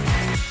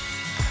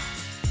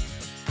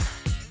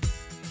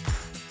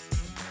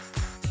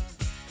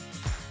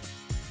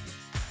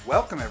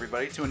Welcome,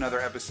 everybody, to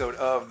another episode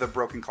of the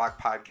Broken Clock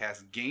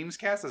Podcast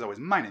Gamescast. As always,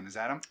 my name is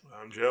Adam.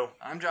 I'm Joe.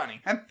 I'm Johnny.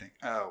 And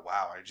oh,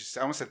 wow. I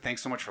almost said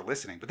thanks so much for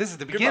listening, but this is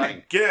the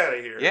beginning. Get out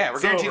of here. Yeah, we're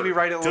It's guaranteed over. to be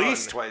right at Done.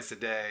 least twice a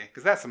day,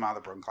 because that's the Mile of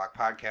the Broken Clock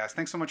Podcast.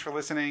 Thanks so much for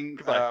listening.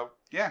 Goodbye.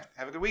 Yeah,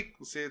 have a good week.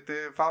 We'll see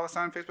you follow us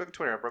on Facebook and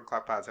Twitter at Broken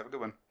Clock Pods. Have a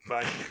good one.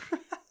 Bye.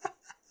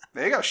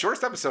 There you go.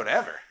 Shortest episode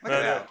ever. Look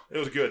at that. It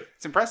was good.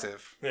 It's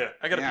impressive. Yeah.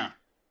 I gotta Yeah. pee.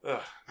 Ugh.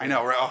 I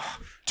know. We're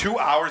 2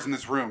 hours in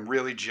this room.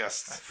 Really I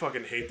just...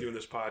 fucking hate doing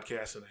this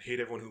podcast, and I hate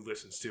everyone who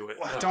listens to it.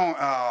 Well,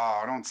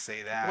 Ugh. don't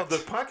say that. Well, the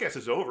podcast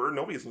is over.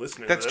 Nobody's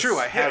listening. That's to this. true.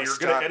 I have Yeah, you're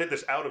stopped- gonna edit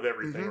this out of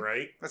everything, Mhm.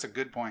 right? That's a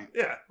good point.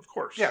 Yeah, of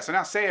course. Yeah, so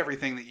now say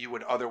everything that you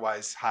would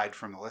otherwise hide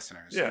from the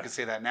listeners. Yeah. You can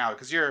say that now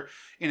because you're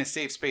in a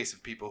safe space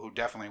of people who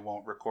definitely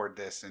won't record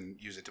this and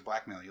use it to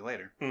blackmail you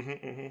later. Mm-hmm.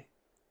 Mm-hmm.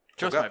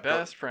 Joe's Go- my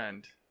best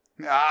friend.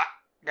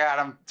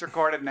 Got him. It's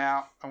recorded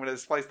now. I'm going to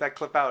splice that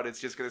clip out. It's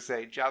just going to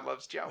say, John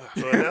loves Joe.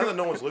 So now that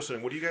no one's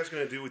listening, what are you guys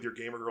gonna do with your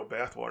gamer girl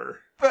bathwater?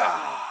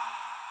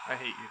 I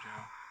hate you,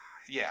 Joe.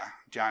 Yeah,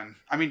 John.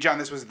 I mean, John,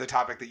 this was the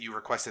topic that you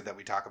requested that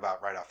we talk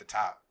about right off the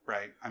top,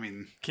 right? I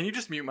mean, Can you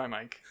just mute my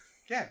mic?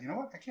 yeah, you know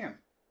what? I can.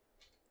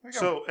 There we go.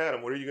 So,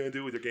 Adam, what are you gonna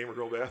do with your gamer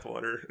girl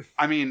bathwater?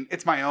 I mean,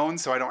 it's my own,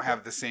 so I don't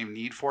have the same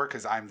need for it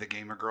because I'm the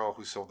gamer girl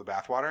who sold the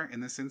bathwater in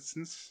this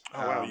instance.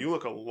 Oh wow, you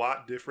look a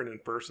lot different in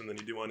person than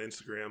you do on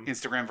Instagram.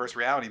 Instagram versus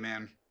reality,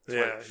 man. It's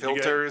Yeah, like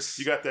filters.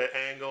 You got that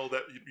angle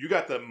that you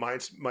got the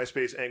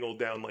MySpace angle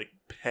down like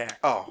packed.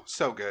 Oh,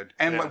 so good.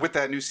 And Yeah. with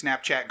that new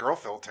Snapchat girl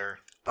filter,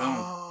 boom.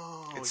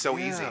 Oh, It's so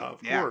easy.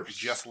 Of Yeah, course. I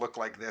just look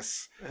like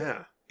this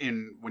Yeah.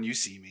 when you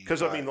see me.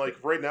 Because I but- mean, like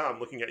right now, I'm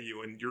looking at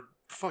you and you're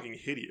fucking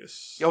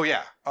hideous. Oh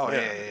yeah. Oh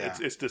yeah. Yeah.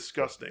 It's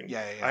disgusting.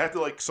 Yeah, yeah, yeah. I have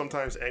to like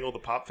sometimes angle the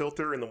pop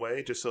filter in the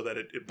way just so that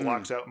it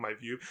blocks out my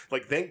view.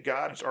 Like, thank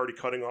God it's already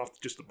cutting off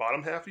just the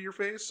bottom half of your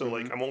face, so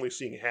like I'm only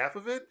seeing half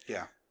of it.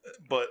 Yeah.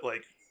 But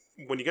like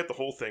when you get the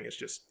whole thing, it's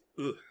just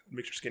it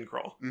makes your skin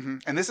crawl. Mm-hmm.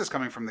 And this is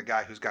coming from the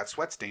guy who's got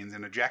sweat stains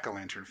and a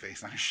jack-o'-lantern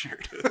face on his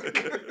shirt.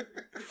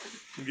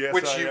 Yes,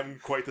 Which I you- am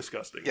quite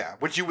disgusting. Yeah,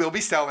 which you will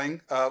be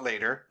selling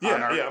later. Yeah,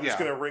 on our, I'm just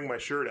gonna wring my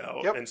shirt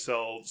out Yep. and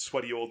sell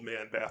sweaty old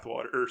man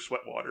bathwater or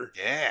sweat water.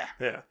 Yeah,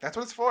 Yeah. that's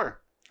what it's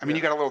for. I mean, Yeah.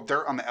 you got a little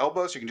dirt on the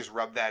elbow, so you can just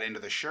rub that into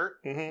the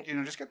shirt. Mm-hmm. You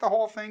know, just get the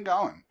whole thing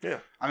going. Yeah.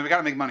 I mean, we got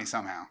to make money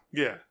somehow.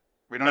 Yeah.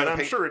 We don't And have I'm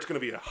to pay. sure it's gonna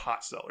be a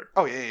hot seller.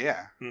 Oh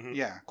yeah. Mhm.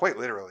 Yeah, quite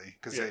literally,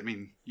 because Yeah. I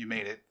mean, you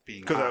made it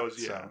being 'Cause I hot,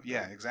 was- yeah. So,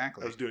 yeah,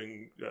 exactly. I was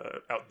doing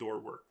outdoor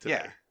work today.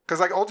 Yeah, because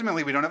like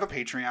ultimately, we don't have a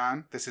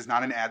Patreon. This is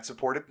not an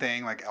ad-supported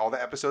thing. Like all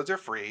the episodes are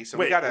free, so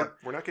Wait, we gotta.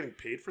 we're not getting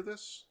paid for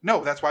this?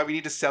 No, that's why we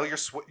need to sell your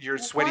Well,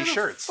 sweaty why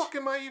shirts. the fuck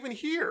am I even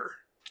here?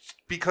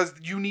 Because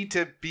you need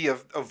to be a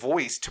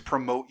voice to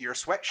promote your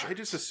sweatshirt. I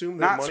just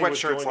assumed Not that money was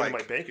sweatshirts going like-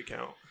 into my bank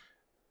account.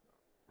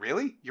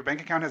 Really? Your bank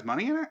account has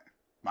money in it?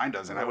 Mine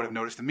doesn't. I No. would have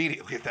noticed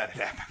immediately if that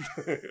had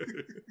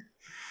happened.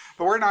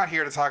 But we're not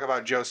here to talk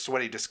about Joe's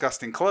sweaty,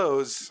 disgusting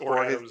clothes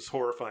or his. Adam's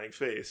horrifying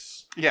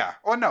face. Yeah.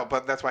 Oh no,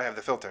 but that's why I have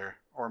the filter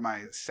or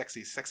my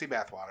sexy, sexy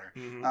bathwater.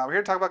 Mhm. We're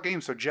here to talk about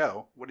games. So,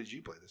 Joe, what did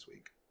you play this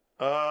week?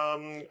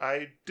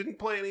 I didn't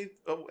play any.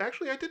 Oh,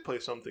 actually, I did play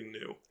something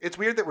new. It's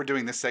weird that we're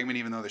doing this segment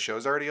even though the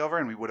show's already over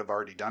and we would have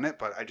already done it,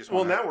 but I just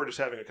Well, wanna... now we're just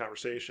having a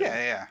conversation.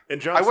 Yeah.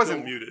 And John's I wasn't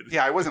still muted.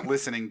 Yeah, I wasn't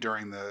listening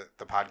during the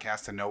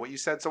podcast to know what you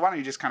said. So why don't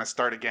you just kind of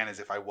start again as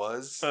if I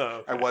was? Oh,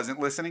 okay. I wasn't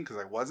listening because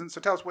I wasn't. So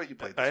tell us what you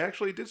played this I week.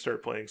 actually did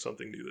start playing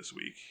something new this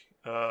week.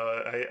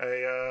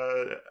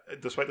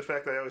 Despite the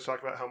fact that I always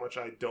talk about how much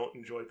I don't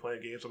enjoy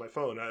playing games on my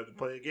phone, I've been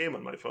playing a game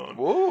on my phone.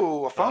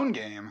 Ooh, a phone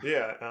game.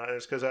 Yeah,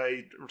 it's because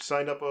I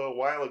signed up a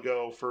while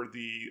ago for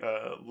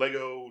the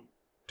Lego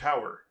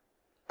Tower.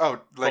 Oh,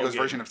 Lego's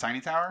game. version of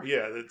Tiny Tower?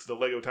 Yeah, it's the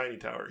Lego Tiny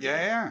Tower.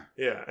 Yeah.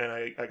 Yeah, and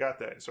I got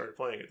that and started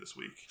playing it this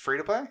week. Free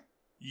to play?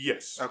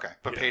 Yes. Okay,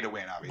 but Yeah. pay to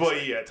win, obviously.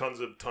 But yeah, tons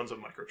of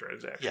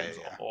microtransactions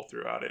Yeah. all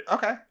throughout it.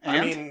 Okay. And?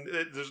 I mean,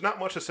 there's not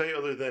much to say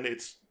other than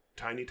it's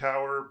Tiny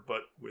Tower,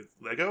 but with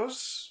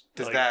Legos.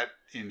 does Like, that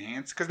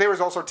enhance? Because there was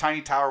also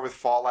Tiny Tower with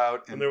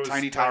Fallout and there was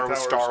Tiny Tower with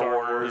Tower, Star Star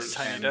Wars. Wars,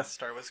 Tiny and- Death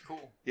Star was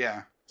cool.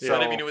 Yeah. Yeah. So,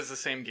 But I mean, it was the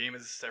same game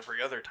as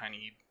every other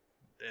tiny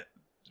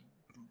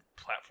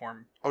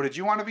platform. oh, did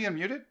you want to be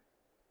unmuted?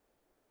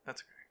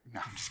 That's okay.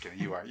 No, I'm just kidding.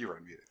 You are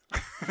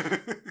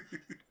unmuted.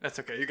 That's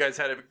okay. You guys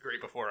had it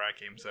great before I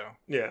came, so.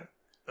 Yeah.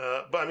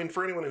 But I mean,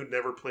 for anyone who'd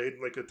never played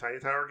like a Tiny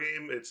Tower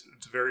game, it's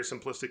a very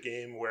simplistic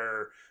game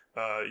where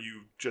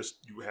you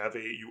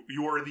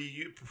are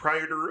the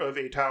proprietor of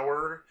a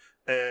tower,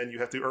 and you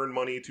have to earn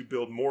money to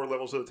build more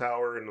levels of the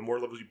tower. And the more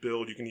levels you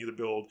build, you can either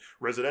build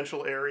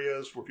residential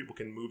areas where people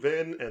can move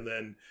in, and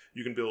then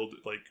you can build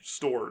like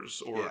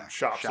stores or Yeah.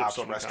 shops of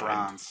some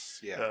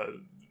restaurants. kind. Yeah.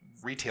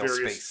 Retail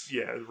various, space.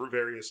 Yeah,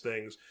 various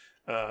things.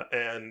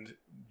 And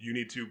you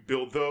need to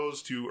build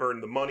those to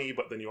earn the money,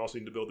 but then you also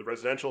need to build the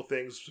residential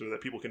things so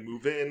that people can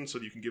move in, so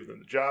that you can give them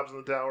the jobs in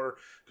the tower,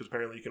 because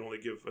apparently you can only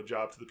give a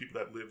job to the people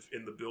that live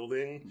in the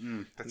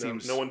building. That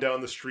seems... No one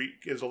down the street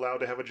is allowed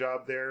to have a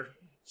job there.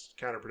 It's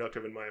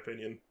counterproductive in my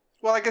opinion.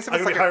 Well, I guess if I'm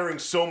it's going like to be hiring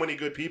so many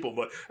good people,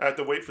 but I have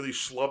to wait for these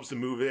schlubs to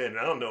move in.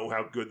 I don't know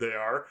how good they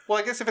are. well,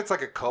 I guess if it's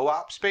like a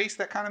co-op space,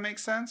 that kind of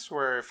makes sense.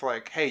 Where if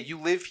like, hey, you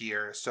live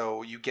here,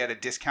 so you get a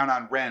discount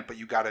on rent, but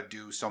you got to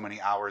do so many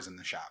hours in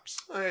the shops.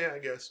 Oh, yeah, I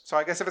guess. So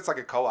I guess if it's like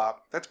a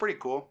co-op, that's pretty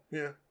cool.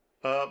 Yeah.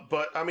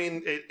 But I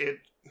mean,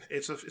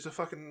 it's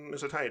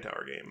a Tiny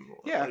Tower game.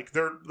 Yeah. Like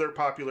they're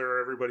popular.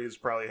 Everybody's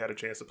probably had a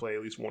chance to play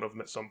at least one of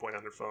them at some point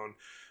on their phone.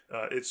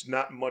 It's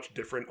not much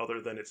different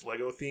other than it's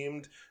Lego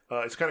themed.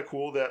 It's kind of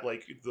cool that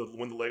like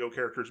when the Lego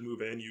characters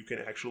move in, you can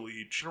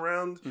actually cheat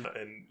around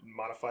and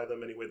modify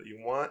them any way that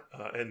you want,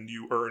 and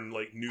you earn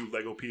like new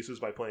Lego pieces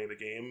by playing the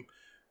game.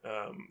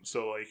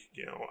 So like,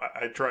 you know,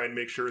 I try and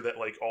make sure that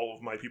like all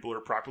of my people are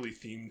properly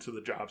themed to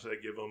the jobs that I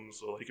give them.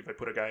 So like if I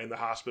put a guy in the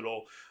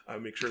hospital, I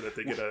make sure that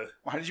they get a...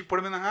 Why did you put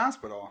him in the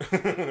hospital?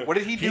 What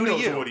did he do He to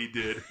knows you? what he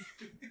did.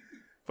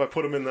 If I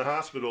put him in the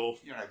hospital,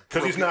 You know, I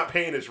because he's broke not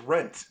paying his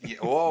rent. it. Yeah.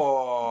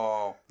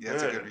 Oh, yeah,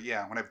 that's Yeah. a good.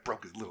 Yeah, when I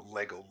broke his little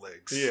Lego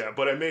legs. Yeah,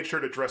 but I made sure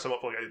to dress him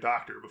up like a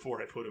doctor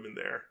before I put him in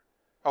there.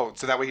 Oh,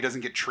 so that way he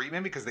doesn't get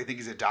treatment because they think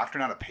he's a doctor,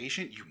 not a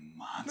patient. You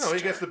monster. No,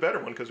 he gets the better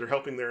one because they're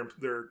helping their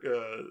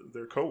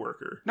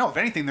coworker. No, if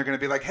anything, they're going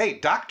to be like, "Hey,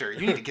 doctor,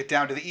 you need to get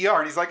down to the ER."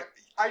 And he's like,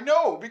 "I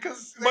know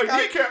because My the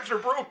guy, kneecaps are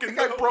broken. the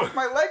guy No. broke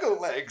my Lego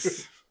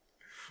legs."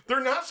 They're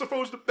not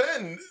supposed to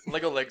bend.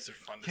 Lego legs are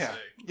fun to Yeah, say.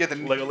 yeah. The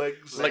Lego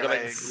legs. Lego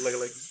legs. Lego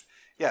legs.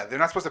 Yeah, they're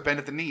not supposed to bend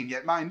at the knee, and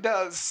yet mine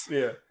does.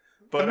 Yeah,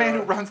 but The man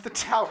who runs the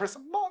tower is a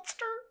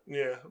monster.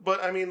 yeah,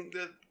 but I mean,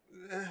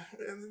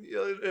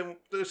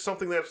 there's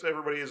something that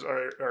everybody has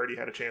already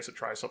had a chance to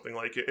try something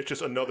like it. It's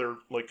just another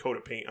like coat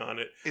of paint on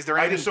it. Is there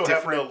I anything just so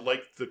happen different? to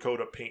like the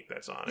coat of paint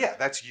that's on it. Yeah,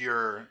 that's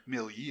your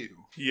milieu.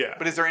 Yeah.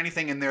 But is there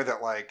anything in there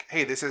that like,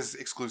 hey, this is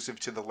exclusive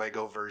to the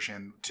Lego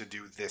version to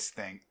do this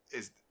thing?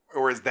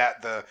 Or is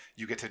that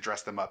you get to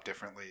dress them up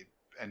differently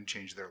and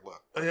change their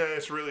look? Yeah,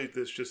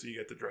 it's just you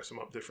get to dress them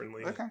up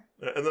differently. Okay.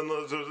 And then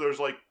there's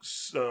like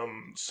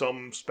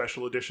some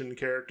special edition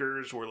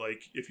characters where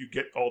like if you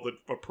get all the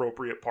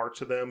appropriate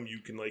parts of them, you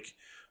can like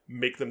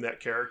make them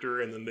that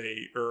character, and then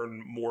they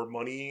earn more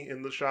money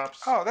in the shops.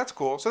 Oh, that's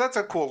cool. So that's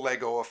a cool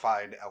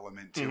Lego-ified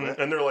element to it.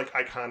 And they're like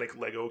iconic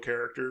Lego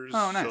characters.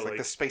 Oh, nice. So, like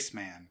the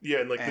spaceman.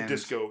 yeah, and like and- the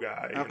disco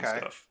guy and Okay.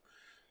 stuff.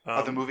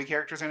 Are the movie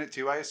characters in it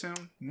too, I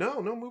assume?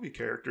 No movie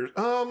characters.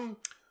 Well,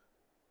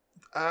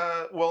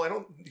 I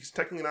don't. He's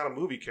technically not a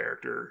movie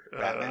character.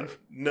 Batman?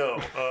 No.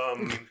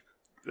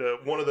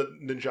 One of the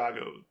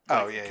Ninjago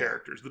Oh, yeah,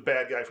 characters, the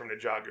bad guy from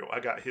Ninjago. I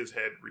got his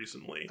head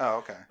recently Oh,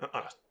 okay.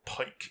 on a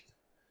pike.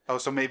 Oh,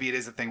 so maybe it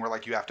is a thing where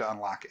like you have to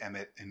unlock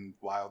Emmett and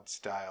Wild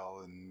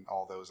Style and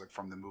all those like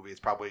from the movie. It's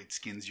probably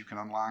skins you can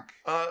unlock.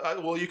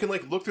 Well, you can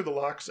like look through the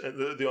locks and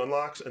the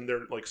unlocks, and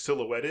they're like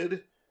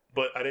silhouetted.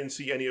 But I didn't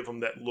see any of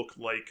them that look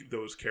like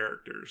those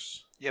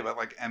characters. Yeah, but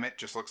like Emmett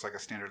just looks like a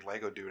standard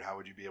Lego dude. How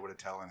would you be able to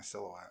tell in a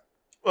silhouette?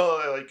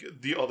 Well, like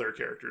the other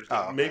characters.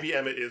 Oh, okay. Maybe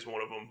Emmett is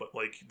one of them, but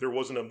like there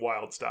wasn't a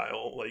Wild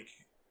Style like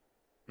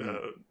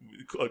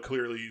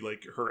clearly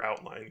like her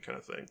outline kind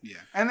of thing. Yeah,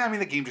 and I mean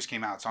the game just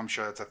came out, so I'm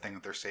sure that's a thing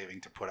that they're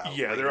saving to put out.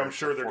 Yeah, later I'm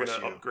sure they're going force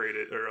to you. upgrade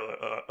it or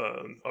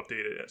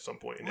update it at some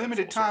point. and add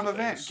Limited all sorts time of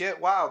event. things. Get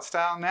Wild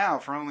Style now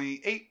for only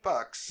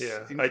 $8.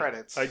 Yeah, in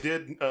credits. I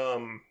did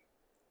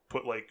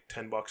put like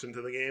 $10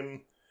 into the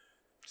game.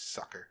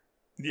 Sucker.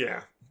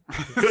 Yeah,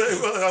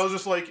 I was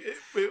just like,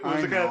 it was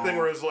I the kind of thing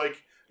know. where it's like,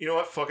 you know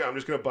what, fuck it, I'm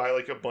just gonna buy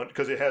like a bunch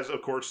because it has,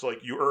 of course, like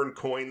you earn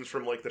coins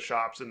from like the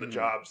shops and the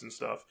jobs and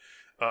stuff.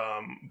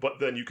 But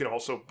then you can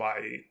also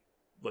buy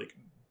like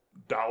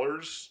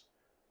dollars.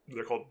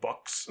 They're called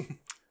bucks.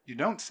 You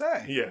don't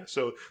say. Yeah,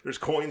 so there's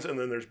coins and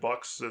then there's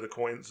bucks. So the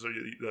coins,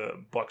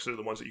 the bucks are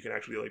the ones that you can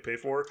actually like pay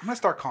for. I'm gonna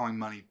start calling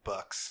money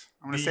bucks.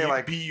 I'm gonna say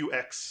like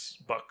BUX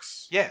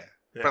bucks. yeah.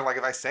 Yeah. But like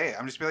if I say it,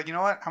 I'm just be like, you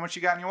know what? How much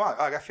you got in your wallet?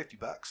 Oh, I got $50.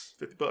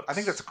 $50. I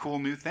think that's a cool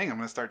new thing. I'm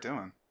gonna start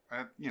doing.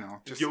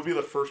 Just You'll be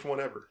the first one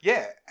ever.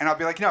 yeah, and I'll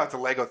be like, no, it's a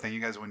Lego thing. You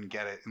guys wouldn't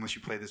get it unless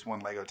you play this one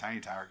Lego Tiny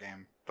Tower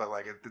game. But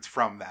like, it's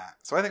from that.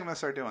 So I think I'm gonna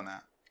start doing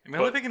that. Am I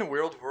But- living in a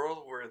weird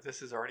world where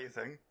this is already a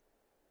thing?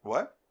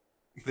 What?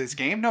 This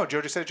game? No,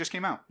 Joe just said it just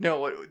came out. No,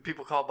 what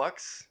people call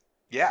bucks?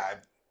 Yeah,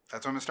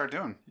 that's what I'm gonna start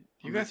doing.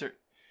 You guys are.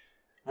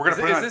 We're gonna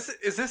Is, put it on.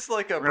 is this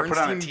like a We're gonna put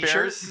on a Bernstein t-shirt?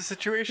 Bears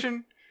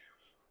situation?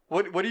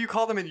 What do you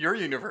call them in your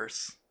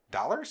universe?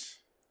 Dollars?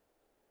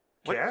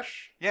 What?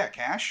 Cash? Yeah,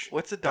 cash.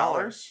 What's a dollar?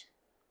 Dollars?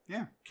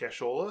 Yeah,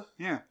 Cashola?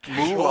 yeah.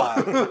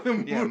 Cashola.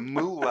 Moolah. Yeah,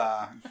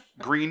 moolah.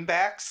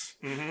 Greenbacks.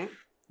 Mm-hmm.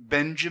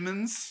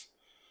 Benjamins.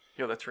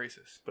 Yo, that's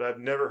racist. But I've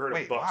never heard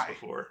Wait, of bucks why?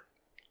 before.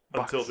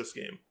 Bucks. Until this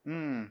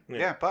game. Yeah.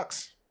 Yeah.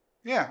 Bucks.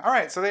 Yeah, all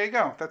right, so there you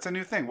go. That's a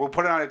new thing. We'll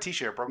put it on a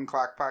t-shirt. Broken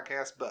Clock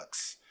Podcast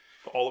Bucks.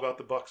 All about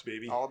the bucks,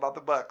 baby. All about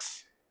the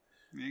Bucks.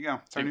 There you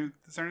go.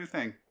 It's our new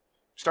thing.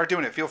 Start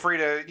doing it. Feel free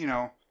to,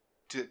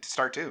 to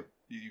start too.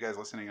 You guys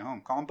listening at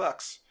home. Call them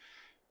Bucks.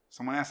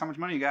 Someone asks how much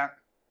money you got.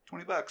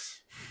 $20.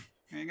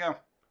 There you go.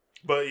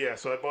 But yeah,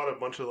 so I bought a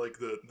bunch of like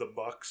the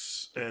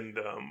bucks and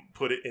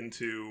put it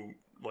into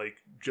like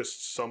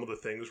just some of the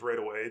things right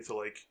away to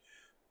like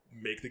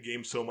make the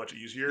game so much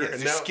easier. Yeah,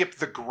 and just now, skip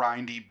the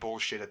grindy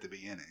bullshit at the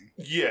beginning.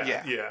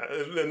 yeah. Yeah.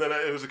 And then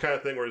it was the kind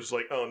of thing where it's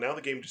like, oh, now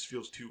the game just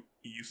feels too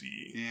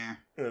easy. Yeah.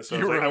 And so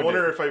You I ruined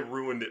wonder it. if I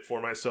ruined it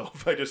for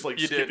myself by just like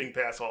You did. skipping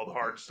past all the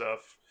hard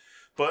stuff.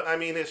 But I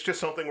mean, it's just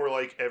something where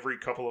like every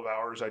couple of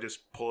hours I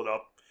just pull it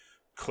up,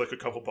 click a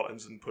couple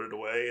buttons, and put it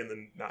away, and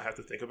then not have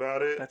to think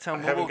about it. That's how I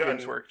haven't mobile games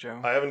gotten- work,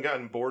 Joe. I haven't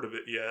gotten bored of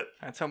it yet.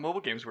 That's how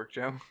mobile games work,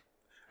 Joe.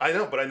 I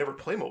know, but I never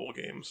play mobile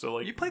games. So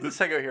like, You played the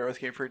Sego Heroes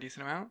game for a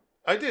decent amount.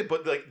 I did,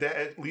 but like that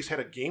at least had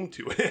a game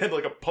to it. It had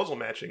like a puzzle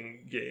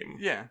matching game.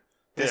 Yeah.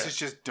 This Yeah.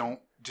 is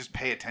just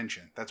pay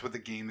attention. That's what the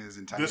game is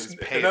entitled. This, Is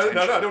pay no, attention.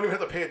 no, I don't even have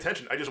to pay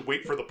attention. I just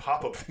wait for the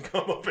pop up to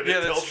come up and Yeah,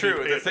 it that's tells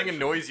true. me The thing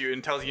annoys you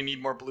and tells you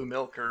need more blue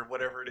milk or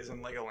whatever it is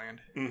in Legoland.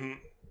 Mm-hmm.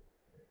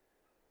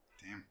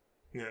 Damn.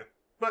 Yeah,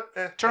 but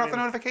Turn off the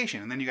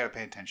notification, and then you got to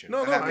pay attention. No,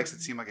 and no, that I- makes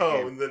it seem like a Oh,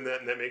 game. and then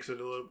that makes it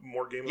a little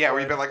more game. Yeah, where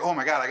you've been like, oh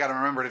my god, I got to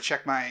remember to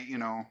check my,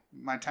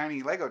 my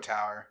tiny Lego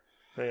tower.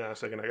 Hang on a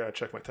second, I gotta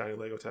check my tiny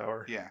Lego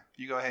tower. Yeah,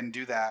 you go ahead and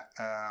do that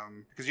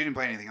because you didn't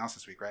play anything else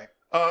this week, right?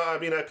 I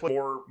mean, I play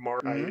more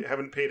Mario. Mhm. I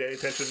haven't paid any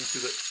attention to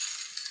the.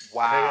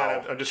 Wow. Hang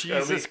on, I'm just.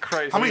 Jesus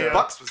Christ. How many Yeah.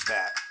 bucks was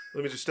that?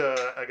 Let me just.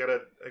 I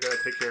gotta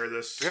take care of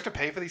this. Do we have to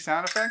pay for these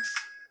sound effects?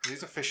 Are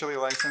these officially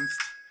licensed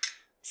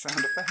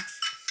sound effects?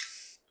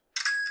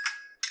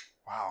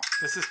 Wow.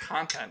 This is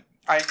content.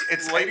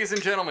 Ladies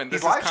and gentlemen,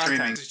 this he's is live streaming.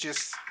 content. It's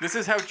just This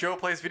is how Joe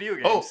plays video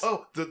games.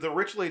 The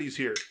rich lady's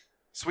here.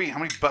 sweet. How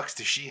many bucks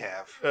does she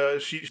have?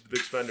 She's the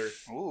big spender.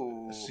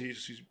 Ooh. She Hey,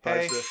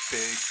 buys the.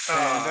 big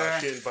Ah, spender.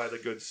 she didn't buy the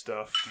good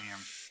stuff.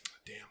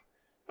 Damn.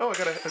 Oh, I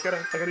got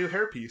a new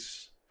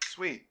hairpiece.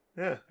 Sweet.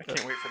 Yeah. I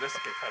can't wait for this to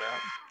get cut out.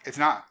 It's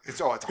not. It's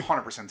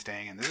 100%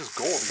 staying in. This is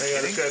gold. Are you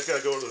Hang on, kidding? this guy's got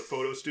to go to the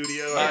photo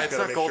studio. Nah, I just it's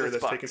gotta not make gold, sure it's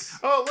that's bucks.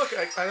 Oh, look,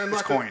 I It's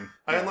unlocked. coin.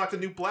 I Yeah. unlocked a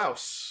new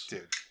blouse.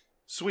 Dude.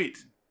 Sweet.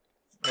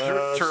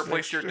 To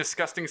replace your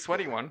disgusting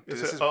sweaty one. Dude,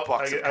 this is I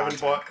bucks of haven't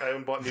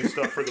content. bought new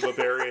stuff for the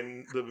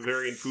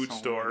Bavarian food So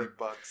store. many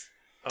bucks.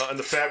 And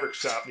the fabric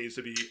shop needs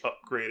to be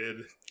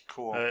upgraded.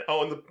 Cool.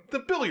 And the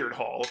billiard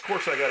hall. Of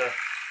course, I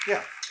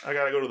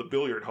gotta go to the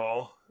billiard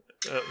hall.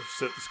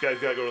 So this guy's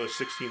gotta go to the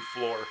 16th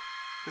floor.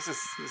 This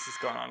has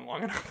gone on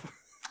long enough.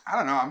 I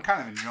don't know. I'm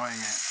kind of enjoying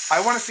it. I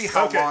want to see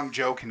how Okay. long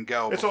Joe can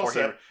go It's all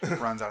before he set.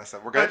 runs out of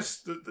stuff. We're I good.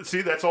 just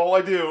see that's all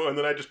I do, and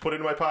then I just put it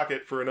in my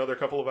pocket for another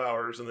couple of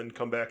hours, and then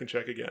come back and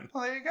check again.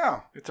 Well, there you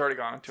go. It's already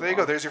gone. So there you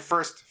go. There's your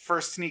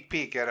first sneak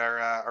peek at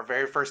our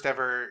very first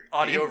ever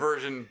Audio game.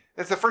 version.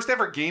 It's the first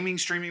ever gaming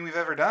streaming we've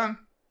ever done.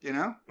 You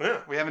know,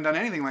 Yeah. we haven't done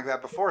anything like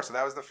that before, so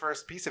that was the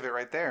first piece of it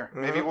right there.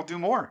 Maybe Uh-huh. we'll do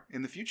more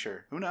in the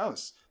future. Who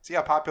knows? See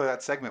how popular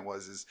that segment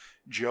was. Is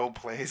Joe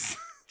plays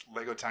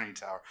Lego Tiny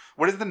Tower?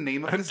 What is the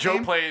name of this Joe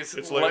game? plays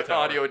It's Lego Tower.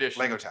 audio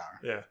edition. Lego Tower.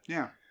 Yeah.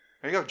 Yeah.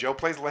 There you go. Joe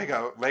plays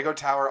Lego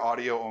Tower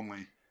audio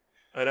only.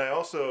 And I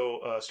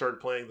also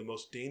started playing the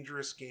most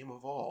dangerous game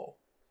of all,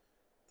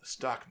 the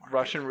stock market.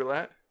 Russian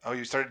roulette. Oh,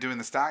 you started doing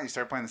the stock. You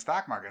started playing the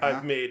stock market. Huh?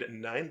 I've made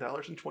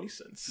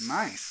 $9.20.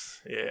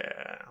 Nice.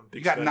 Yeah. I'm a big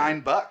You got spender.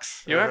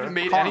 $9. You Uh-huh. haven't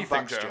made We're calling anything,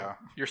 bucks, Joe. Joe.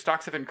 Your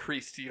stocks have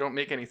increased. You don't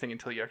make anything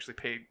until you actually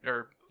pay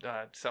or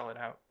sell it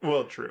out.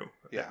 Well, true.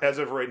 Yeah. As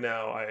of right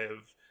now, I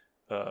have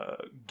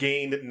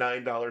gained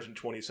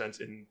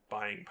 $9.20 in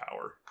buying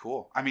power.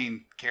 Cool. I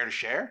mean, care to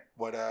share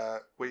what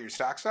your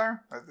stocks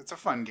are? It's a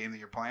fun game that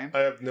you're playing. I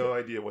have no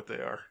idea what they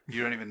are.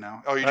 You don't even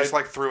know. Oh, you just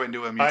threw it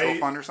into a mutual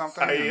fund or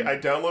something? I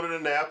downloaded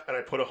an app and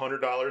I put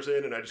 $100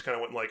 in, and I just kind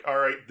of went like, all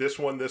right, this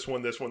one. Let's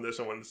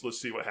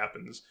see what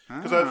happens.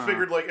 Because I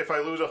figured like if I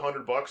lose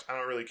 $100, I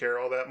don't really care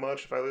all that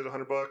much. If I lose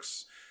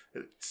 $100,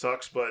 it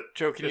sucks. But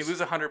Joe, can you lose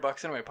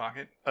 $100 in my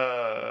pocket?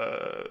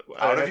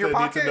 Out of your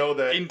pocket? Need to know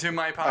that Into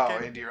my Oh,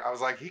 pocket? I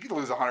was like, he could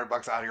lose $100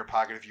 out of your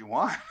pocket if you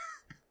want.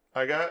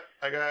 I got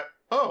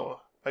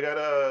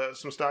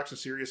some stocks in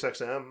Sirius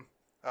XM.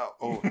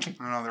 Oh,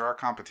 no, there are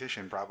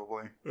competition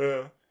probably.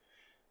 Yeah.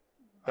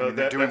 I mean,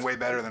 they're doing that's- way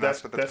better than that's-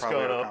 us, but that's that's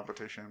probably gone our up.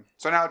 competition.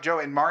 So now, Joe,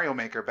 in Mario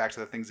Maker, back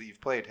to the things that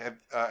you've played. Have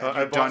I you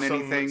bought done some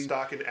anything?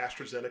 stock in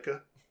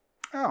AstraZeneca.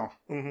 Oh,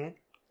 Mm-hmm.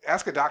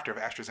 ask a doctor if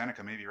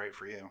AstraZeneca may be right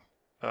for you.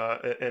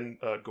 And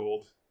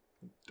gold.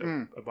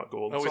 Hmm. I bought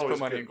gold. Always It's put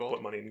money good in gold. to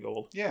Put money in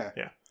gold. Yeah.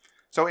 Yeah.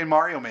 So in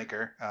Mario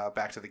Maker,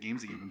 back to the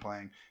games that you've been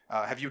playing,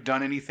 have you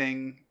done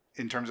anything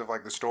in terms of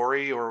like the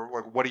story, or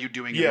like what are you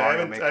doing in Yeah,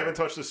 Mario Maker? I haven't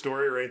touched the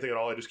story or anything at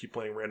all. I just keep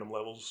playing random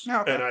levels, Oh,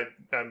 okay. and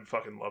I'm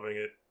fucking loving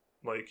it.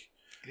 Like,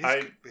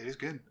 It is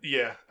good.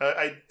 yeah,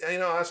 I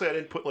honestly I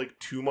didn't put like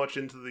too much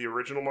into the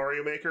original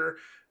Mario Maker.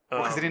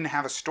 Because they didn't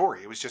have a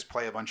story. It was just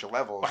play a bunch of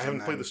levels. I haven't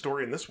and played then- the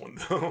story in this one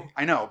though.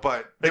 I know,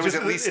 but there was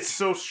at least it's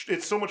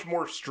so much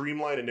more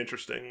streamlined and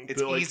interesting.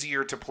 it's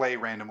easier to play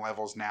random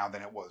levels now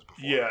than it was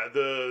before. Yeah,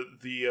 the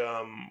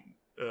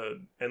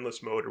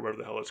endless mode or whatever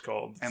the hell it's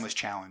called. Endless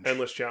challenge.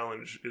 Endless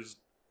challenge is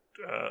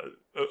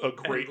a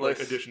great like,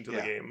 Endless. addition to the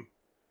Yeah. game.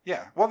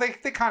 Yeah. Well, they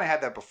kind of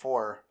had that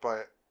before,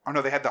 but oh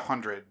no, they had the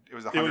 100. It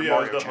was the 100 It was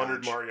Mario the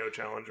challenge. 100 Mario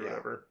challenge or Yeah.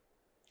 whatever.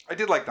 I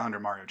did like the 100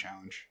 Mario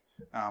challenge,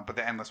 but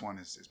the endless one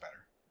is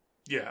better.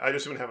 Yeah, I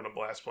just been having a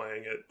blast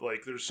playing it.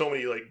 Like, there's so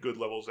many like good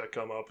levels that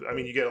come up. I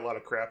mean, you get a lot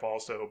of crap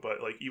also,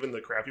 but like even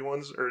the crappy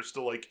ones are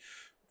still like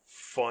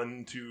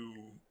fun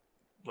to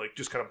like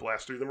just kind of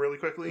blast through them really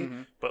quickly.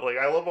 Mhm. But like,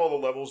 I love all the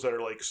levels that are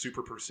like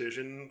super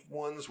precision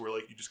ones, where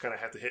like you just kind of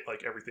have to hit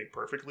like everything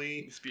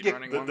perfectly.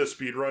 Speedrunning The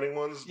speed running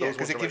ones, Yeah, those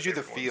because ones it are my gives you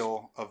the favorite ones.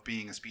 feel of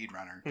being a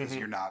speedrunner, because Mhm.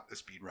 you're not a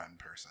speedrun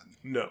person.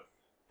 No,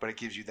 But it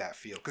gives you that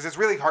feel, because it's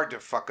really hard to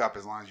fuck up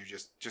as long as you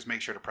just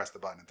make sure to press the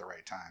button at the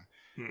right time.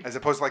 As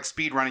opposed to like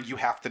speedrunning, you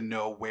have to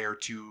know where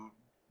to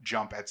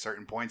jump at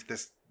certain points.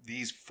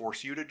 These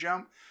force you to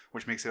jump,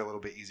 which makes it a little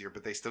bit easier,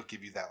 but they still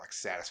give you that like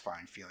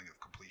satisfying feeling of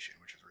completion,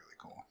 which is really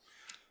cool.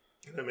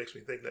 and that makes me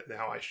think that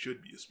now I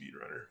should be a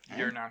speedrunner.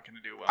 You're not going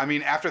to do well. I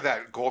mean, after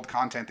that gold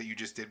content that you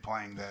just did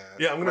playing the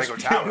Yeah, I'm Lego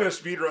gonna Tower,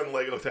 speedrun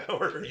Lego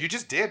Tower. you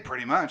just did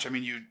pretty much. I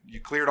mean,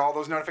 you cleared all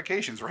those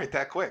notifications right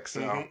that quick,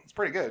 so Mhm. it's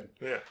pretty good.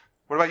 Yeah.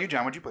 What about you,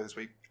 John? What'd you play this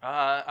week?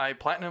 I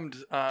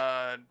platinumed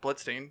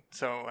Bloodstained,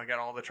 so I got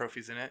all the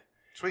trophies in it.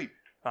 Sweet.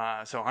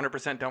 So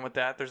 100% done with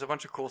that. There's a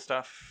bunch of cool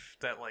stuff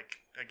that, like,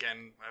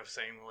 again, I was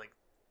saying,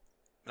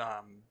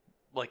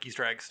 like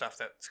Easter egg stuff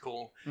that's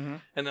cool. Mm-hmm.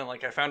 And then,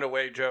 like, I found a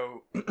way,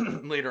 Joe,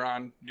 later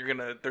on,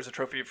 there's a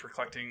trophy for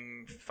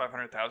collecting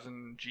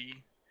 500,000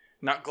 G.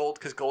 Not gold,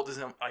 because gold is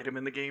an item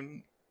in the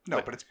game. No,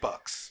 but it's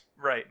bucks.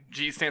 Right.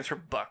 G stands for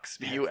bucks.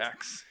 Yeah.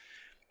 B-U-X.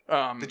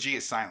 The G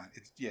is silent.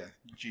 It's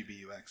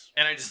GBUX.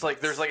 And I just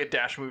like there's like a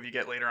dash move you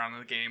get later on in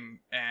the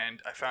game,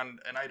 and I found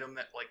an item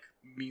that like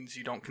means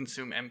you don't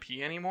consume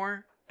MP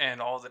anymore,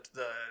 and all of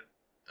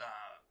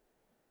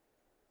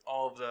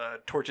the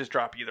torches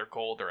drop either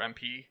gold or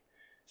MP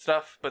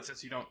stuff. But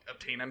since you don't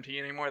obtain MP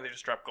anymore, they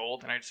just drop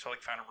gold. And I just found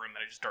a room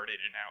that I just darted in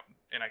and out,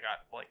 and I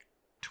got like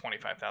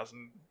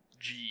 25,000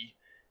 G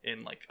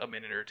in like a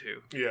minute or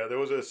two. Yeah, there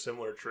was a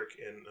similar trick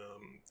in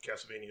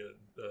Castlevania.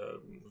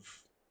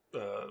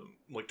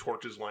 Like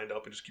torches lined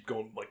up and just keep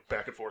going like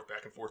back and forth.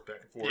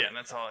 Yeah, and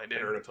that's all I did.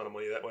 And earn a ton of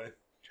money that way.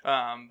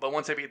 But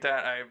once I beat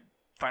that, I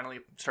finally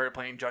started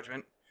playing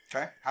Judgment.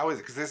 Okay, how is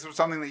it? Because this was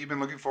something that you've been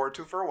looking forward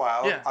to for a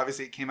while. Yeah.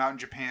 Obviously, it came out in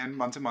Japan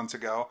months and months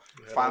ago.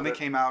 Yeah, Finally that-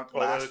 came out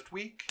well, last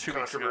week. 2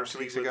 weeks ago. Controversy 2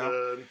 weeks with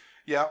ago. the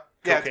Yeah,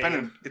 it's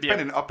cocaine. been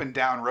an up and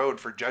down road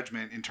for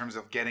Judgment in terms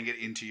of getting it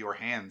into your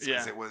hands.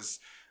 Because Yeah. it was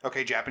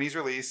okay, Japanese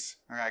release.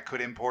 I could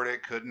import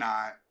it, could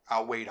not.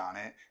 I'll wait on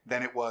it.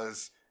 Then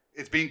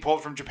it's being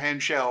pulled from Japan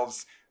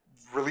shelves.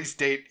 Release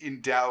date in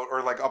doubt,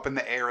 or like up in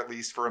the air at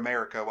least for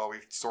America while we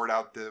sort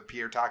out the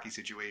Pierre Taki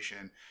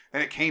situation.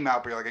 Then it came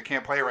out, but you're like, I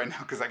can't play it right now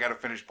because I got to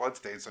finish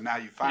Bloodstained. So now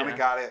you finally Yeah.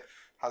 got it.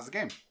 How's the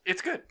game?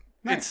 It's good.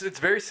 Nice. It's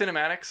very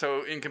cinematic.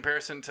 So in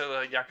comparison to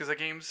the Yakuza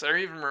games, I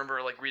even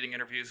remember like reading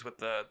interviews with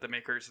the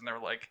makers, and they were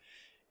like,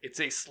 it's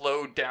a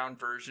slowed down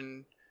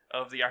version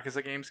of the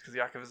Yakuza games, because the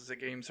Yakuza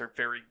games are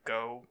very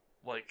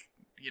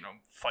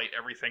fight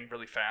everything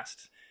really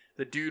fast.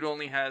 The dude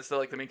only has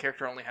the main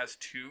character only has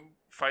 2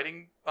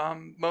 fighting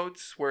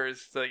modes,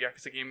 whereas the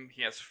Yakuza game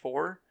he has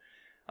 4.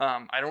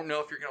 I don't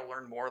know if you're gonna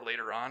learn more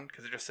later on,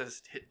 because it just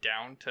says hit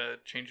down to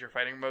change your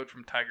fighting mode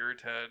from Tiger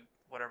to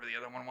whatever the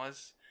other one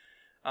was.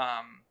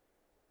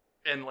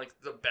 And like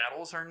the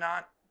battles are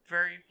not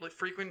very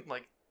frequent.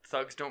 Like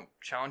thugs don't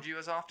challenge you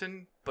as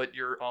often, but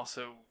you're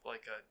also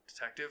like a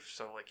detective,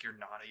 so like you're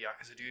not a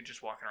Yakuza dude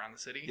just walking around the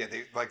city. Yeah,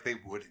 they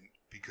wouldn't,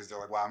 because they're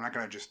like, wow, I'm not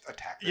going to just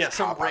attack this Yeah,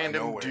 some cop out of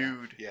random nowhere.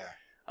 dude. Yeah.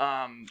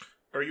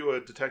 Are you a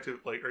detective?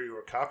 Like, are you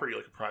a cop or are you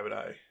like a private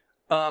eye?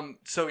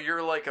 So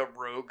you're like a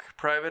rogue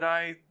private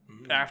eye.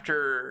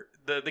 After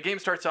the game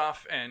starts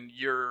off and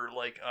you're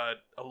like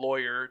a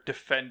lawyer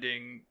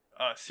defending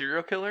a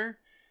serial killer,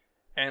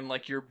 and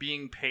like you're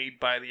being paid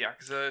by the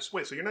Yakuza.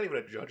 Wait, so you're not even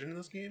a judge in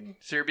this game?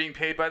 So you're being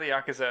paid by the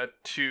Yakuza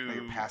to No,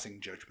 you're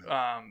passing judgment.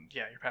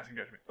 yeah, you're passing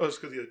judgment. Oh, it's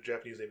because the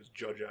Japanese name is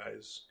Judge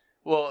Eyes.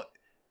 Well,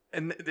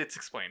 and it's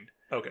explained.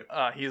 Okay.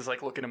 He's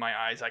like, looking in my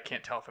eyes. I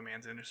can't tell if a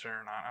man's innocent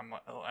or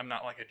not. I'm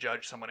not like a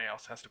judge. Somebody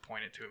else has to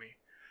point it to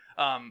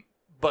me.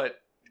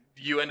 But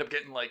you end up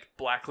getting like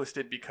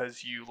blacklisted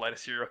because you let a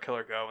serial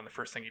killer go, and the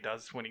first thing he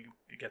does when he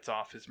gets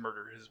off is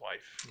murder his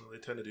wife. Well, they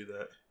tend to do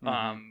that.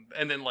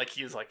 And then like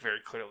he is like very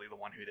clearly the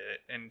one who did it,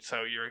 and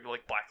so you're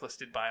like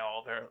blacklisted by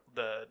all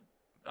the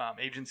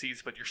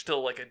agencies, but you're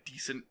still like a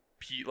decent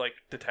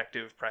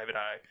detective private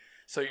eye.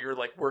 So you're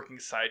like working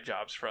side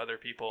jobs for other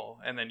people,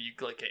 and then you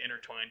like get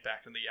intertwined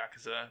back into the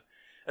Yakuza,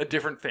 a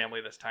different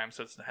family this time.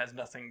 So it has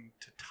nothing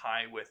to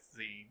tie with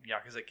the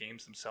Yakuza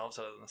games themselves,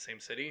 other than the same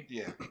city.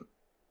 Yeah.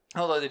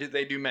 Although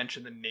they do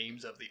mention the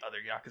names of the other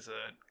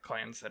Yakuza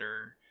clans that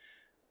are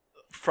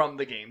from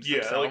the games Yeah,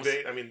 themselves.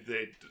 like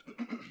they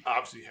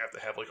obviously have to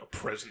have like a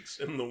presence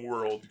in the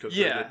world because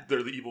Yeah.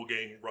 they're the evil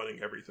gang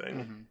running everything.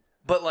 Mm-hmm.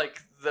 But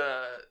like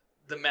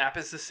the map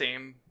is the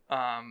same.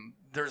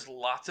 There's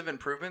lots of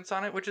improvements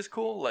on it, which is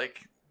cool.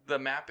 Like the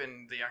map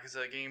in the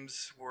Yakuza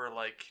games were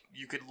like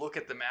you could look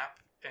at the map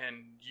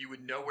and you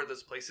would know where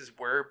those places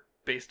were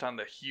based on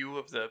the hue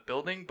of the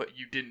building, but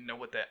you didn't know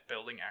what that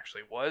building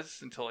actually was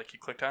until like you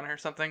clicked on it or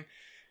something.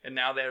 And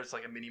now there's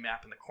like a mini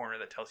map in the corner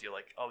that tells you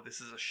like, oh, this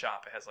is a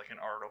shop. It has like an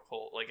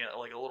article, like a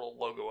little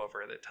logo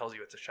over it that tells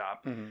you it's a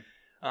shop. Mm-hmm.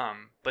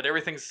 But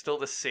everything's still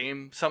the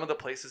same. Some of the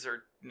places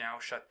are now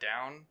shut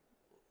down.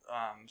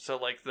 So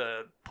like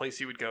the place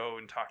you would go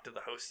and talk to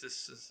the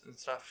hostess and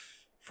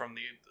stuff from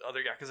the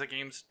other Yakuza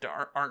games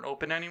aren't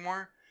open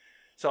anymore.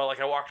 So like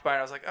I walked by and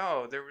I was like,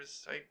 oh,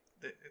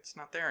 it's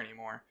not there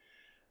anymore.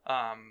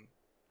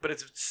 But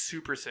it's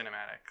super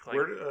cinematic. Like,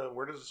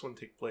 where does this one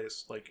take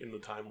place? Like in the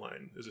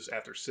timeline? Is this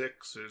after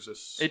 6? Is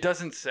this? It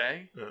doesn't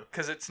say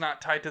because it's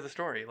not tied to the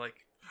story. Like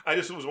I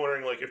just was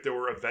wondering, like, if there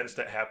were events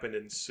that happened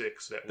in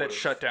 6 that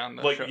shut down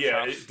the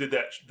shops. Did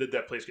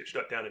that place get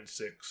shut down in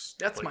 6?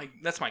 That's my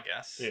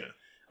guess. Yeah.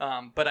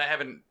 But I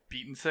haven't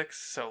beaten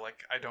 6, so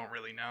like I don't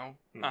really know.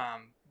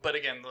 But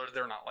again,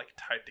 they're not like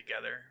tied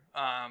together.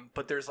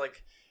 But there's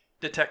like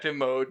detective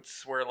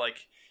modes where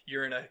like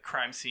you're in a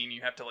crime scene,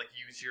 you have to like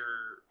use your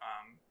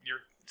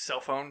cell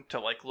phone to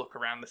like look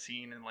around the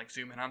scene and like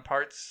zoom in on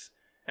parts.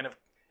 And if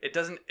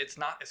it's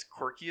not as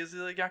quirky as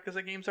the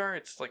Yakuza games are.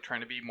 It's like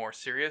trying to be more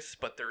serious,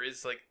 but there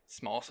is like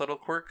small subtle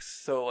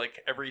quirks. So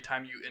like every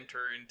time you enter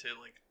into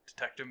like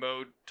detective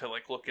mode to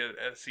like look at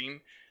a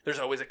scene, there's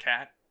always a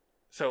cat.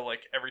 So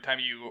like every time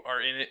you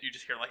are in it, you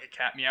just hear like a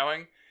cat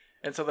meowing.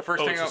 And so the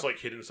first thing it's just like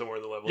hidden somewhere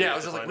in the level. Yeah, I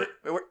was just like,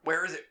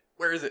 where is it?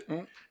 Where is it?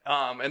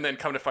 And then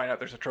come to find out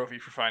there's a trophy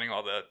for finding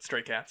all the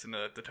stray cats in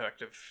the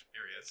detective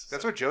areas.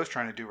 That's what Joe's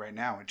trying to do right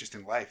now, and just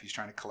in life, he's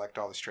trying to collect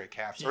all the stray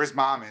cats. Or his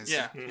mom is.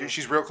 Yeah.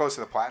 She's real close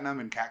to the platinum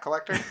in cat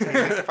collector,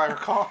 if I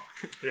recall.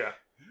 Yeah.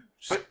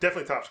 But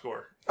definitely top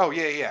score. Oh,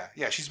 yeah.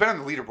 She's been on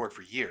the leaderboard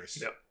for years.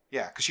 Yep.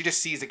 Yeah, because she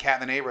just sees a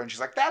cat in the neighborhood, and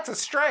she's like, that's a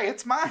stray,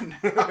 it's mine.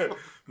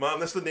 Mom,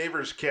 that's the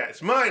neighbor's cat.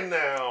 It's mine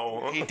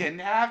now. He didn't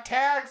have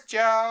tags,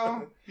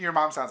 Joe. Your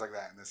mom sounds like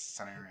that in this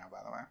scenario, by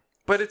the way.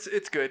 But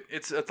it's good.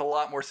 It's a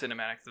lot more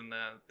cinematic than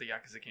the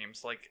Yakuza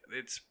games. Like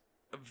it's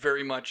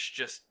very much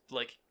just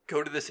like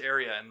go to this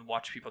area and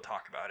watch people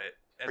talk about it.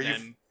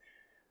 And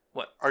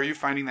what? Are you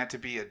finding that to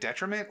be a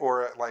detriment,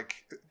 or like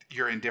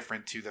you're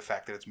indifferent to the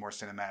fact that it's more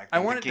cinematic I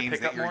than wanted the games to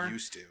pick that up you're more.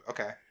 used to?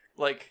 Okay.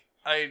 Like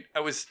I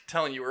was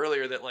telling you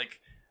earlier that like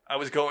I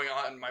was going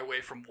on my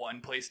way from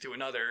one place to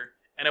another,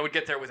 and I would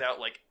get there without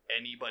like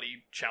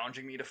anybody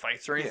challenging me to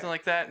fights or anything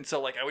like that. And so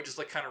like I would just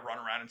like kind of run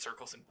around in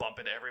circles and bump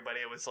into everybody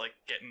I was like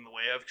getting in the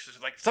way of, because it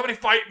was like, somebody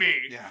fight me.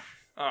 Yeah.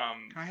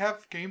 Can I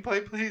have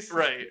gameplay, please?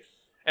 Right.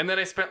 And then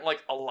I spent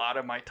like a lot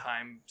of my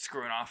time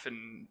screwing off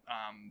in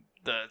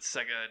the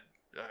Sega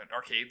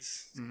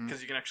arcades,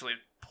 because you can actually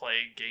play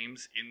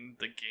games in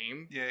the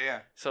game.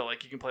 Yeah. So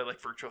like you can play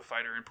like Virtua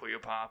Fighter and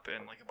Puyo Pop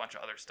and like a bunch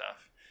of other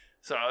stuff.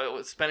 So I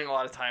was spending a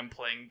lot of time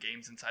playing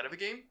games inside of a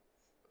game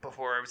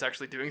before I was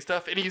actually doing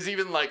stuff. And he's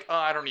even like, oh,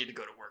 I don't need to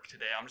go to work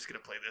today. I'm just going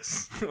to play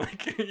this.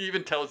 Like he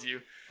even tells you.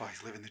 Oh,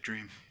 he's living the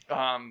dream.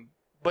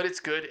 But it's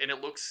good and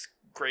it looks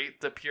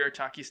great. The Pierre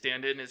Taki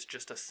stand-in is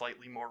just a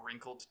slightly more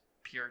wrinkled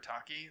Pierre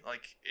Taki.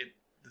 Like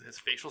his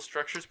facial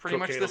structure is pretty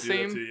much the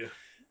same.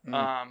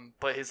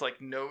 But his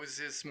like nose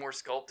is more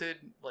sculpted.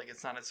 Like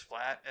it's not as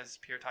flat as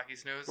Pierre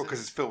Taki's nose. Well,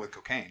 because it's filled with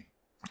cocaine.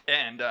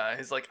 And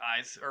his like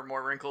eyes are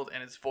more wrinkled,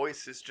 and his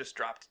voice is just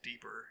dropped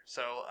deeper.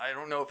 So I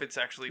don't know if it's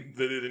actually.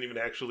 They didn't even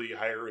actually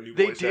hire a new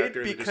voice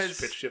actor. They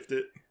just pitch shift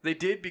it. They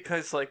did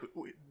because like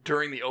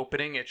during the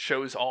opening, it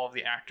shows all of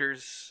the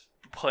actors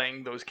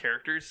playing those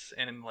characters,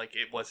 and like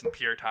it wasn't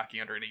Pierre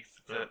Taki underneath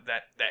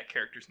that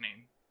character's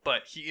name,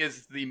 but he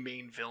is the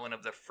main villain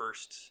of the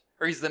first,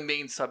 or he's the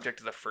main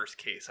subject of the first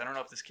case. I don't know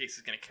if this case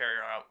is going to carry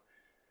out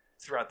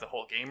throughout the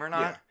whole game or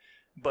not. Yeah.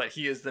 But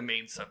he is the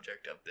main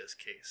subject of this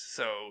case,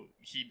 so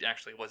he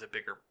actually was a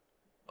bigger.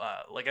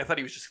 Like I thought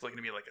he was just going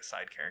to be like a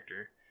side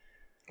character.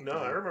 No,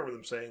 I remember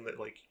them saying that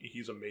like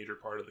he's a major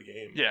part of the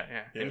game. Yeah,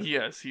 and he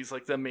is. He's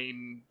like the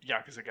main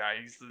Yakuza guy.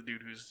 He's the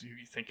dude who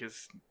you think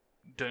has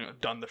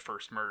done the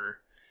first murder.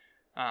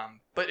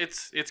 But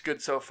it's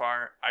good so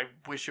far. I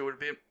wish it would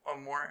be a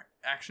more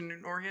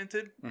action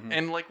oriented,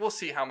 and like we'll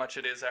see how much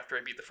it is after I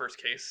beat the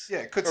first case. Yeah,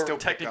 it could still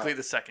technically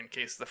the second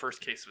case. The first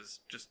case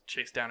was just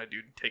chase down a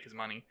dude and take his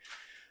money.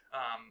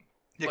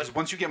 Yeah, because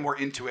once you get more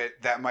into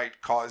it, that might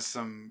cause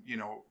some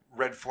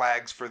red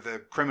flags for the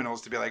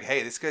criminals to be like,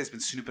 hey, this guy's been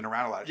snooping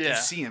around a lot. If you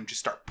see him, just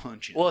start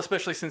punching. Well,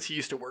 especially since he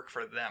used to work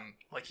for them.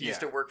 Like he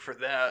used to work for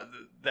that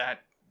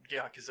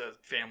Yakuza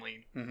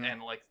family,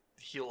 and like.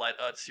 He let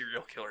a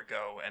serial killer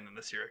go, and then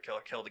the serial killer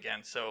killed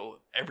again. So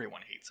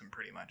everyone hates him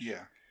pretty much.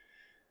 Yeah.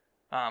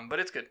 But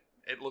it's good.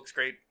 It looks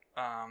great.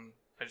 I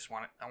just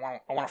want it. I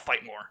want to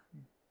fight more.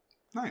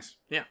 Nice.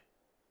 Yeah.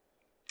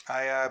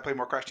 I played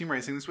more Crash Team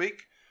Racing this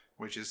week,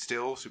 which is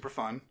still super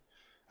fun.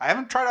 I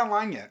haven't tried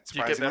online yet. Did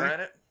you get better at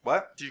it?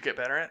 What? Did you get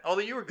better at it?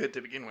 Although you were good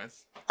to begin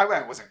with. I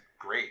wasn't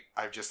great.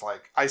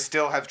 I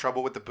still have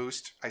trouble with the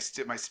boost.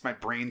 My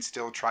brain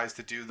still tries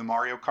to do the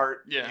Mario Kart.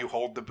 Yeah. You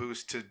hold the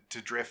boost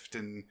to drift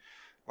and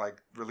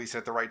like release it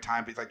at the right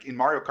time. But like in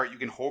Mario Kart, you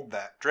can hold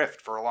that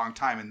drift for a long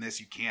time. In this,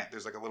 you can't.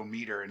 There's like a little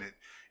meter, and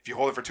if you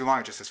hold it for too long,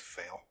 it just says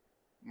fail.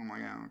 I'm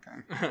like, yeah,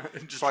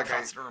 okay. Just like a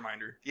constant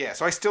reminder. Yeah,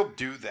 so I still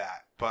do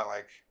that, but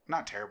like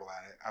not terrible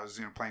at it. I was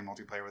playing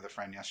multiplayer with a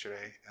friend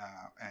yesterday,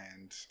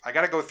 and I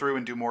got to go through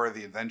and do more of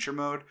the adventure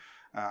mode.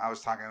 I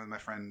was talking with my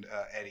friend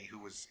Eddie, who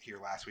was here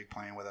last week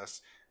playing with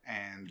us,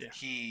 And Yeah.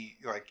 he,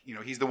 like, you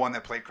know, he's the one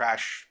that played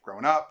Crash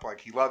growing up. Like,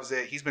 he loves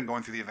it. He's been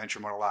going through the adventure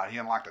mode a lot. He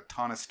unlocked a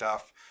ton of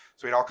stuff.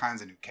 So he had all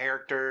kinds of new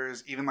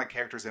characters, even like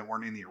characters that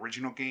weren't in the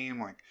original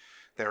game. Like,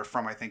 they're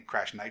from, I think,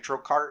 Crash Nitro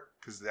Kart,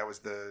 because that was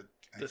the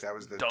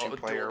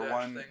two-player dual dash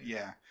one. thing.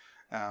 Yeah.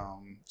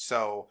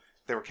 So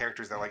there were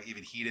characters that, like,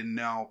 even he didn't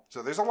know.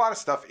 So there's a lot of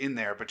stuff in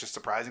there, but just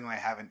surprisingly, I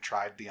haven't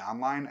tried the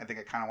online. I think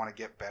I kind of want to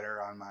get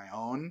better on my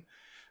own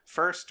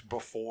first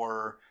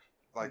before,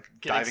 like,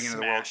 Getting diving into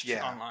the world. smashed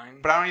Yeah.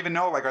 online. But I don't even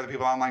know, like, are the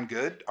people online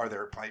good? Are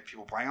there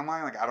people playing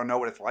online? Like, I don't know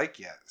what it's like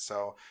yet.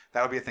 So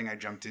that'll be a thing I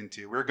jumped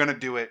into. We were going to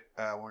do it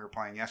when we were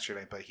playing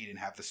yesterday, but he didn't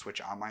have the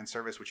Switch online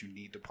service, which you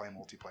need to play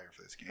multiplayer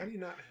for this How do game. you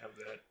not have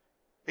that?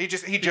 He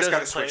just got doesn't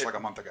a Switch play it. like a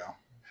month ago.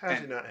 How does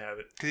he not have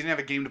it? Because he didn't have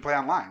a game to play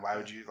online. Why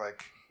would you,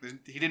 like...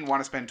 He didn't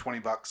want to spend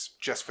 $20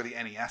 just for the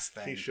NES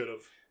thing. He should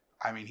have.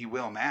 I mean, he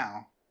will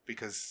now,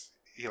 because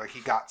he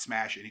got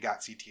Smash and he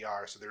got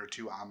CTR, so there are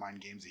 2 online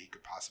games that he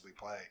could possibly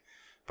play.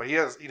 But he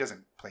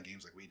doesn't play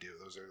games like we do.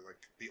 Those are, like,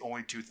 the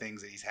only 2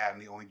 things that he's had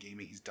and the only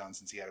gaming he's done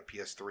since he had a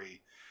PS3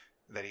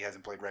 that he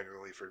hasn't played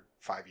regularly for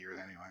 5 years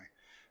anyway.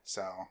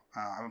 So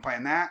I've been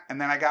playing that,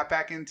 and then I got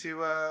back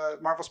into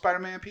Marvel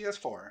Spider-Man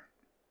PS4,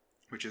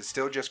 which is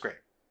still just great.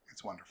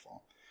 It's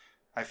wonderful.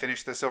 I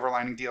finished the Silver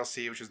Lining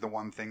DLC, which is the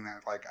one thing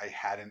that, like, I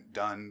hadn't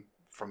done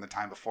from the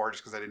time before,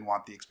 just because I didn't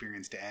want the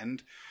experience to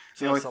end.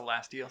 So that was the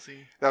last DLC?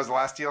 That was the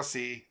last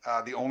DLC.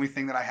 The only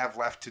thing that I have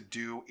left to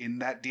do in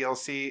that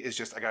DLC is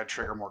just I got to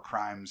trigger more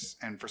crimes.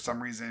 And for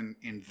some reason,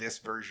 in this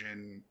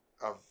version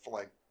of,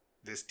 like,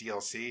 this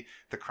DLC,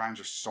 the crimes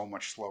are so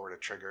much slower to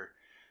trigger.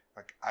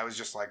 Like, I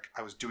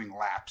was doing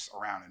laps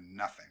around and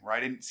nothing, where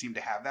I didn't seem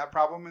to have that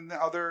problem in the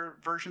other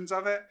versions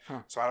of it.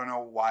 Huh. So I don't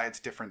know why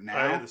it's different now.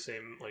 I had the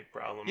same, like,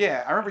 problem.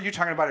 Yeah, I remember you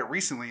talking about it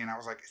recently, and I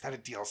was like, is that a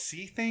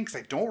DLC thing? Because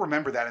I don't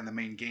remember that in the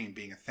main game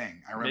being a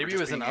thing. I remember Maybe it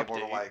just was being an able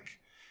to, update. like...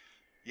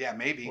 Yeah,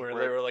 maybe. Where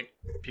they were like,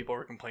 people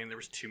were complaining there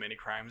was too many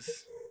crimes.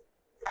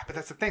 But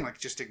that's the thing, like,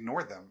 just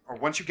ignore them. Or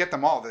once you get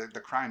them all, the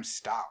crimes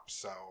stop,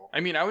 so...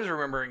 I mean, I was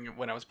remembering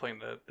when I was playing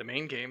the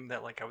main game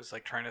that, like, I was,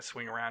 like, trying to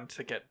swing around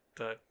to get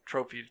the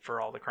trophy for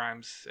all the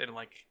crimes, and,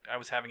 like, I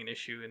was having an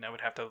issue, and I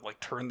would have to, like,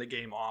 turn the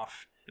game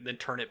off and then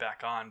turn it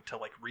back on to,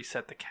 like,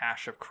 reset the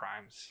cache of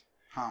crimes.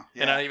 Huh,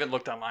 yeah. And I even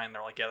looked online, and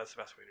they're like, yeah, that's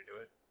the best way to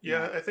do it.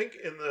 Yeah, I think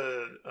in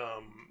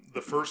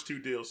the first 2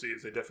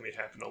 DLCs, they definitely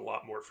happen a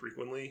lot more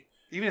frequently.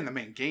 Even in the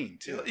main game,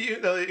 too.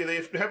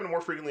 They happen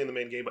more frequently in the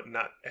main game, but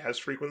not as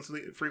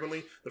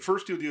frequently. The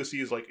first 2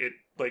 DLCs,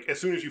 like as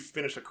soon as you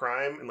finish a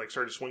crime and, like,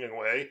 started swinging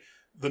away,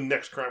 the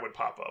next crime would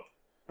pop up.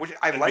 Which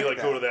I And like be like,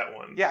 that. go to that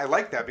one. Yeah, I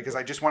like that, because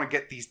I just want to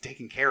get these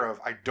taken care of.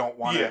 I don't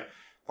want to... Yeah.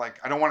 Like,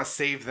 I don't want to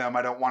save them.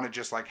 I don't want to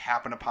just, like,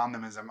 happen upon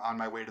them as I'm on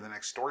my way to the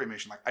next story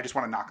mission. Like, I just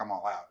want to knock them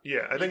all out.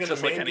 Yeah, I think in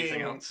Just the like main anything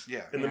game, else.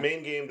 Yeah. in the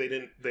main game,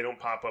 they don't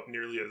pop up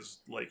nearly as,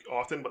 like,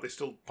 often, but they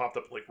still popped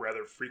up, like,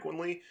 rather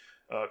frequently.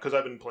 Because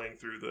I've been playing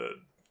through the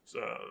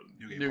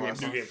New Game New Plus.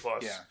 Game New Game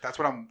Plus. Yeah, that's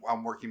what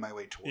I'm working my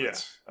way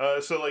towards. Yeah.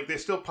 So, like, they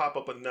still pop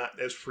up, but not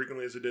as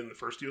frequently as it did in the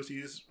first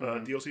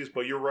DLCs.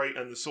 But you're right,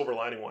 on the Silver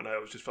Lining one, I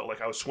just felt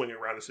like I was swinging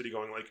around the city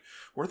going, like,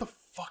 where the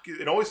fuck is...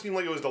 It always seemed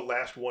like it was the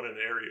last one in an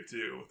area,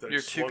 too. That You're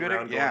too swung good at-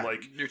 around going, yeah.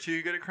 like... You're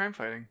too good at crime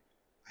fighting.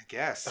 I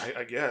guess.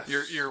 I guess.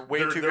 You're way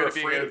they're too good at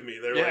afraid being of me.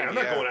 They're Yeah. like, I'm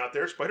not Yeah. going out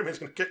there. Spider-Man's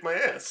going to kick my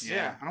ass.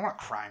 Yeah. I don't want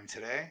crime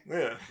today.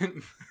 Yeah.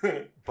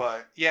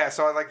 But yeah,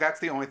 so, like, that's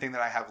the only thing that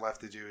I have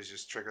left to do is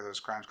just trigger those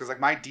crimes. Because, like,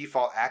 my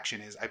default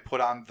action is I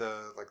put on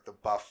the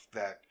buff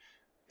that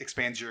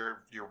expands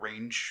your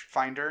range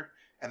finder,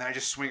 and then I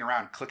just swing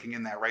around clicking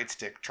in that right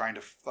stick trying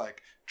to,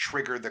 like,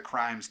 trigger the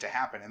crimes to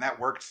happen. And that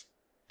worked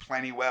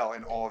plenty well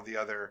in all of the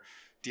other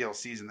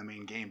DLCs in the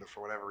main game, but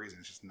for whatever reason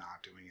it's just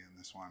not doing it in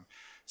this one.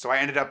 So I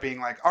ended up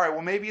being like, all right,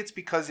 well, maybe it's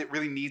because it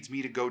really needs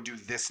me to go do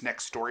this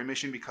next story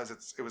mission because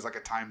it was like a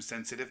time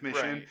sensitive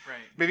mission. Right.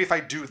 Maybe if I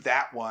do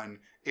that one,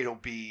 it'll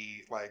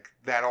be like,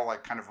 that'll,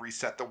 like, kind of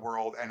reset the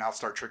world and I'll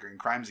start triggering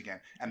crimes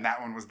again. And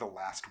that one was the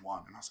last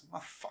one. And I was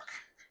like, oh, fuck.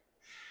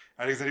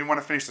 Because I didn't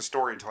want to finish the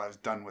story until I was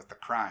done with the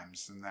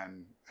crimes. And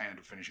then I ended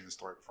up finishing the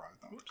story before I was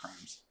done with the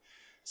crimes.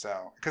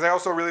 So, because I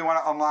also really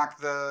want to unlock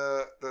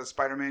the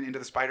Spider-Man Into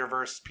the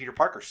Spider-Verse Peter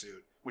Parker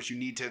suit, which you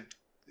need to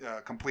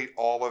complete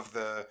all of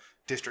the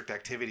district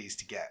activities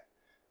to get.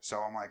 So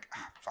I'm like,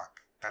 fuck.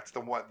 That's the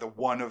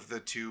one of the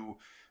 2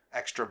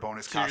 extra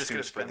bonus So you're just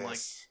costumes gonna for spend,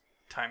 this.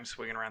 Time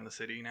swinging around the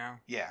city now.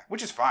 Yeah,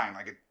 which is fine.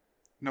 Like,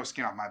 no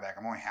skin off my back.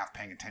 I'm only half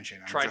paying attention.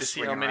 I'm Trying to just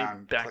see how swinging many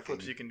around, backflips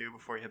clicking. you can do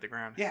before you hit the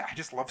ground. Yeah, I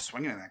just love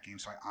swinging in that game,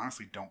 so I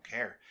honestly don't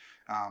care.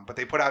 But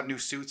they put out new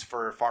suits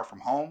for Far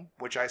From Home,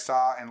 which I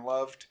saw and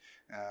loved.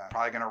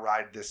 Probably going to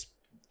ride this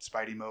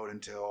Spidey mode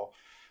until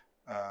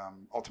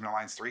Ultimate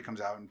Alliance 3 comes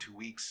out in 2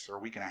 weeks or a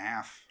week and a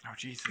half. Oh,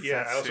 Jesus.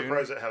 Yeah, I was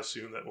surprised at how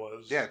soon that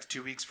was. Yeah, it's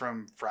 2 weeks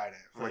from Friday,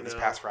 like this know.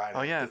 past Friday.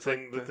 Oh, yeah. The It's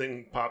thing, like the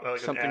thing popped, like,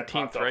 something an ad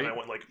popped 10th, up, right? and I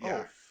went like, oh,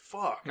 Yeah.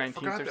 fuck. I 19th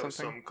forgot or that was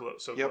something?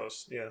 so Yep.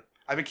 close. Yeah.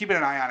 I've been keeping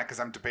an eye on it because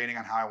I'm debating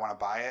on how I want to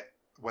buy it.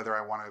 Whether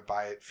I want to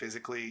buy it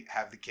physically,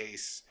 have the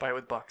case, buy it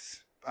with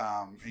bucks.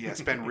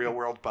 spend real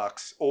world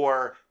bucks,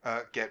 or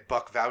get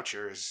buck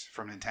vouchers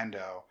from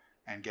Nintendo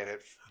and get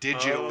it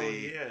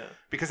digitally. Oh, yeah.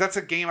 Because that's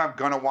a game I'm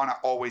going to want to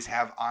always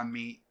have on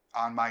me,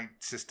 on my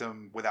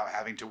system, without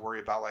having to worry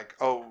about like,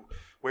 oh,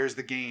 where's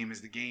the game?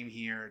 Is the game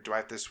here? Do I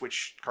have to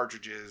switch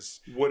cartridges?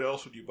 What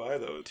else would you buy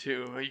though?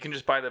 Two. You can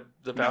just buy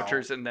the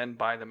vouchers and then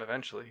buy them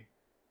eventually.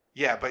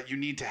 Yeah, but you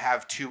need to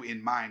have two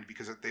in mind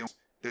because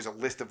there's a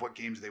list of what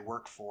games they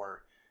work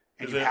for,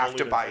 and Is you it have only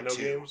to buy Nintendo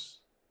two. games?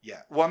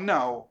 Yeah. Well,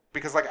 no,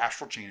 because like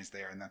Astral Chain is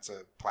there, and that's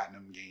a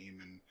platinum game,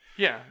 and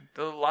Yeah,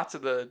 lots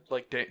of the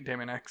like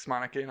Daemon X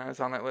Monarchana is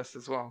on that list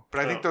as well.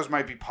 but I think those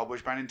might be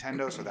published by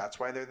Nintendo, so that's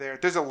why they're there.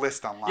 There's a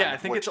list online. Yeah, I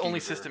of think which it's only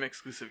games are- system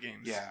exclusive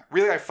games. Yeah,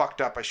 really, I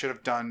fucked up. I should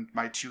have done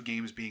my two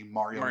games being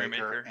Mario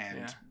Maker and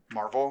yeah.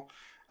 Marvel.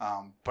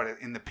 But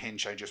in the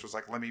pinch, I just was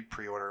like, let me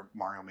pre-order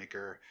Mario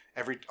Maker.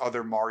 Every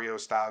other Mario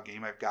style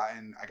game I've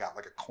gotten, I got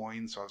like a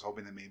coin, so I was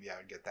hoping that maybe I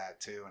would get that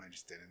too, and I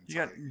just didn't. You So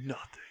got like,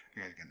 nothing. I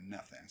got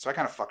nothing. So I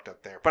kind of fucked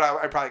up there. But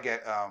I'd probably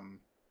get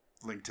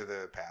Link to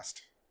the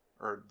Past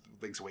or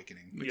Link's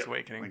Awakening. Link's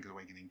Awakening. Link's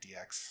Awakening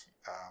DX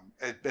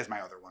as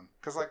my other one,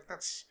 because like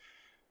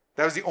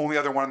that was the only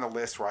other one on the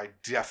list where I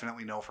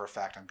definitely know for a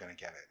fact I'm gonna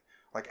get it.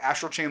 Like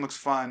Astral Chain looks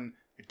fun.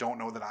 I don't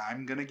know that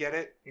I'm gonna get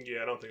it.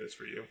 Yeah, I don't think it's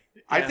for you.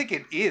 I Yeah. think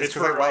it is It's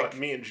because for I like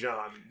me and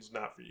John. It's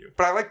not for you.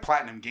 but I like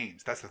platinum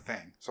games. That's the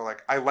thing. So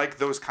like I like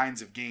those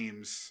kinds of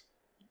games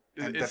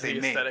and Is that they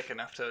the make. aesthetic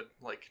enough to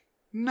like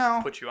No,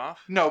 put you off?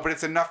 no, but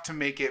it's enough to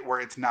make it where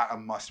it's not a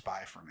must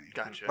buy for me.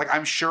 Gotcha. Like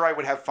I'm sure I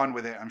would have fun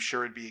with it. I'm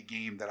sure it'd be a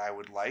game that I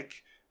would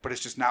like, but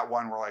it's just not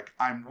one where like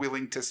I'm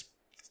willing to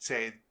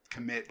say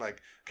commit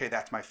like, okay,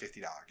 that's my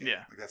 $50 game.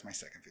 Yeah. Like that's my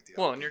second $50.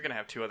 Well, and you're gonna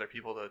have two other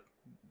people to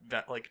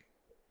that like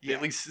Yeah.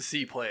 at least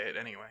see play it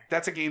anyway.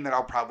 That's a game that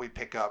I'll probably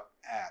pick up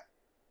at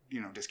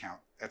discount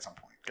at some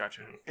point.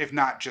 Gotcha. If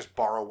not, just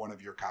borrow one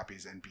of your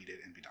copies and beat it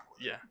and be done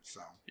with Yeah. it.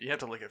 So You have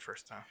to lick it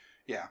first, though.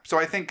 yeah. So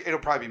I think it'll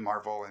probably be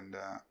Marvel and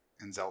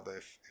Zelda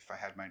if I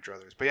had my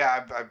druthers. But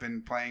yeah, I've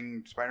been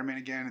playing Spider-Man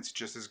again. It's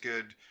just as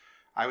good.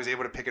 I was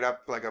able to pick it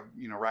up like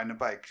riding a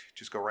bike,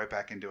 just go right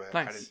back into it.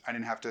 Nice. I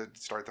didn't have to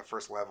start the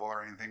first level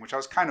or anything, which I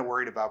was kind of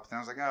worried about. But then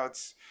I was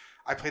like,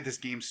 I played this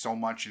game so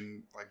much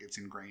and like it's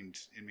ingrained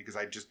in me because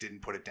I just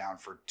didn't put it down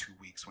for 2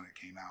 weeks when it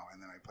came out,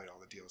 and then I played all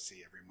the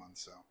DLC every month.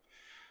 So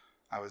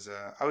I was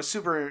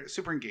super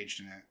super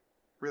engaged in it.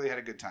 Really had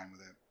a good time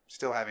with it.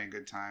 Still having a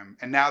good time.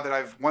 And now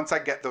that once I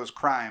get those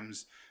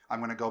crimes, I'm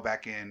gonna go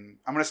back in.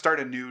 I'm gonna start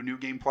a new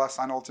game plus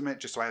on Ultimate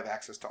just so I have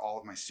access to all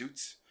of my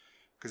suits.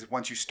 Because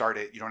once you start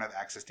it, you don't have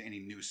access to any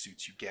new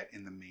suits you get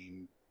in the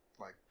main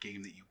like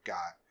game that you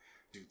got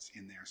suits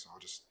in there. So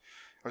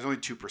I was only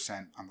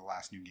 2% on the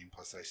last new game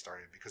plus that I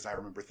started because I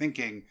remember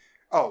thinking,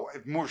 oh,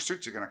 if more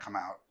suits are going to come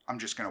out, I'm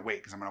just going to wait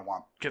because I'm going to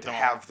want to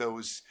have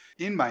those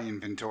in my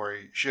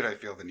inventory should I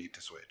feel the need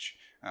to switch.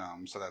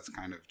 So that's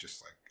kind of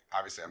just like,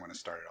 obviously I'm going to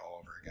start it all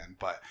over again.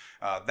 But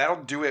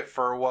that'll do it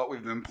for what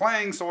we've been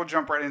playing. So we'll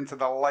jump right into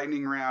the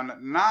lightning round,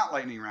 not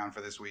lightning round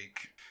for this week.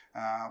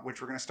 Which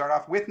we're going to start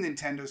off with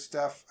Nintendo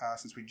stuff,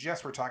 since we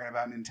just were talking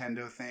about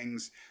Nintendo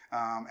things.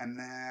 And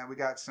then we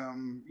got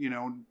some,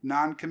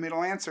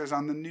 non-committal answers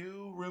on the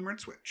new rumored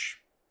Switch.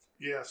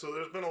 Yeah, so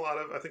there's been a lot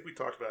of. I think we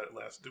talked about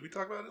it did we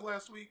talk about it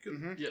last week?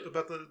 Mhm. Yeah.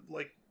 About the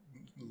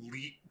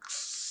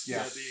leaks.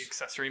 Yeah. The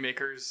accessory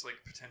makers like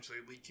potentially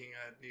leaking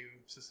a new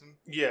system.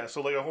 Yeah,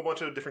 so like a whole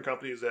bunch of different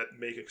companies that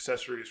make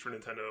accessories for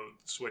Nintendo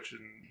Switch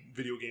and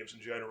video games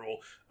in general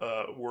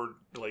were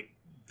like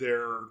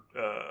their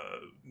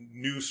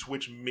new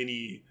Switch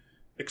Mini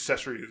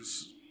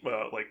accessories,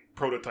 like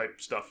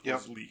prototype stuff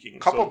was leaking. A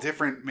couple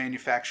different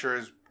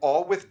manufacturers,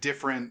 all with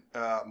different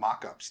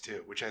mock-ups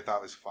too, which I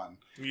thought was fun.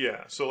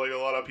 Yeah, so like a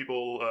lot of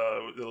people,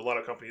 a lot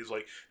of companies,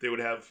 like they would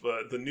have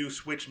the new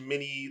Switch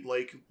Mini,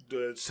 like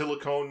the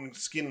silicone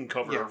skin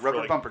cover, Yeah, for, rubber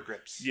like, bumper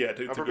grips. Yeah,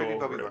 to Rubber go baby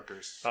over bubby it.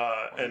 bunkers.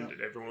 And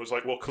everyone was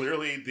like, well,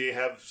 clearly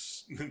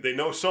they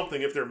know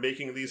something if they're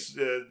making these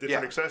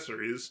different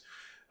accessories.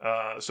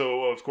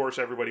 So, of course,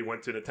 everybody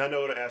went to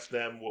Nintendo to ask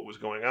them what was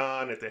going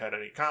on, if they had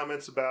any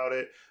comments about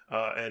it.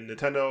 And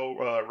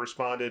Nintendo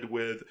responded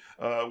with,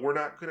 we're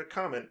not going to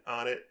comment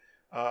on it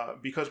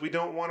because we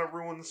don't want to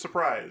ruin the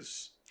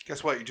surprise.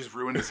 Guess what? You just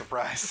ruined the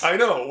surprise. I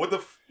know. What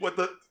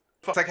the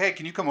It's like, hey,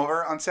 can you come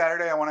over on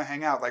Saturday? I want to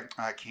hang out. Like,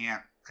 I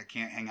can't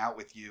hang out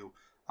with you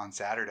on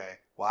Saturday.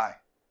 Why?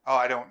 Oh,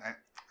 I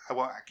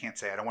can't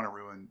say. I don't want to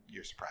ruin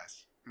your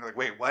surprise. And they're like,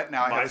 wait, what?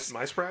 Now my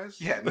surprise?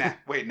 Yeah.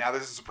 Now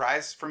there's a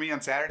surprise for me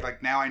on Saturday.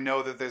 Like now I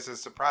know that there's a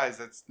surprise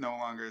that's no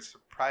longer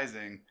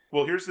surprising.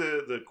 Well, here's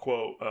the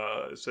quote.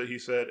 So he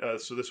said.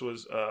 So this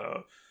was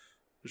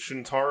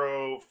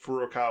Shintaro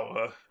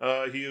Furukawa.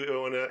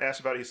 When asked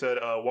about it, he said,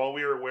 while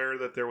we are aware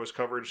that there was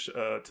coverage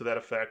to that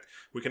effect,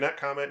 we cannot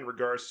comment in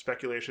regards to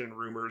speculation and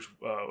rumors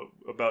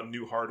about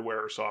new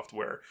hardware or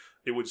software.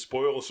 It would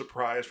spoil a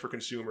surprise for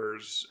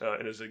consumers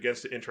and is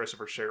against the interest of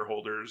our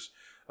shareholders.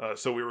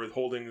 So we were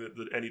withholding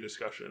any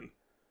discussion.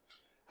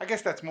 I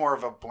guess that's more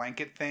of a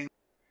blanket thing.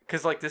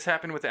 Because like this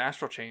happened with the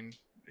Astral Chain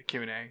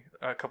Q&A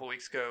a couple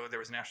weeks ago. There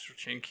was an Astral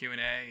Chain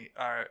Q&A,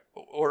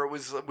 or it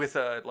was with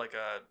an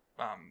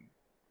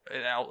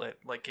outlet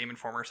like Game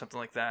Informer or something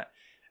like that.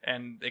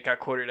 and it got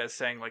quoted as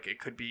saying like it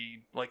could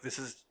be like this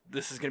is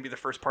going to be the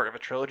first part of a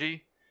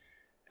trilogy.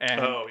 And,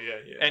 oh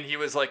yeah. And he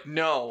was like,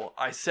 no,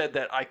 I said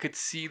that I could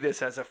see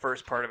this as a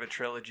first part of a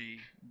trilogy,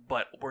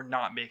 but we're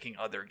not making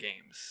other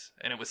games.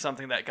 And it was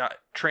something that got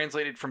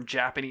translated from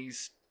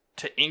Japanese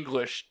to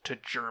English to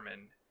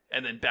German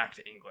and then back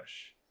to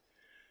English.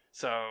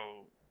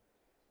 So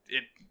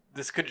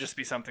this could just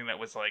be something that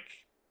was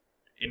like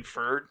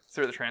inferred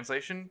through the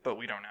translation, but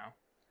we don't know.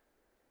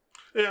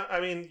 Yeah, I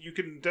mean, you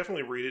can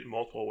definitely read it in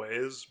multiple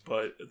ways,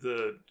 but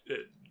the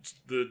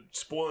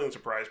spoiling the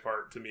surprise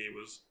part to me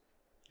was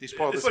it's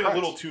like a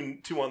little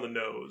too on the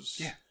nose.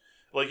 Yeah,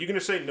 like you can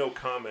just say no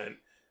comment.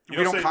 We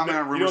don't comment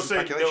on rumors and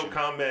speculation. You don't say no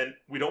comment.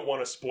 We don't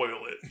want to spoil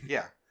it.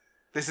 Yeah,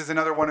 this is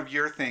another one of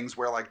your things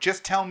where like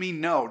just tell me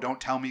no, don't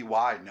tell me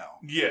why no.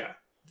 Yeah.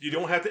 You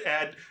don't have to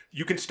add.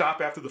 You can stop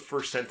after the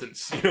first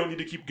sentence. You don't need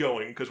to keep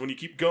going, because when you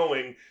keep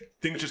going,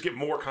 things just get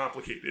more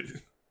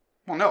complicated.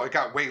 Well, no, it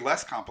got way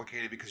less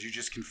complicated because you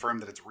just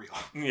confirmed that it's real.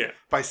 Yeah.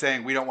 By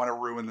saying we don't want to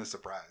ruin the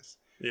surprise.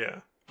 Yeah.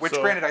 Which,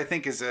 granted, I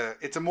think it's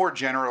a more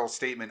general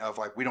statement of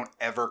like we don't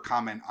ever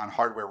comment on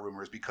hardware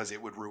rumors because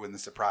it would ruin the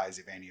surprise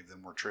if any of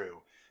them were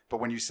true. But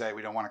when you say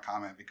we don't want to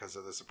comment because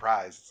of the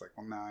surprise, it's like,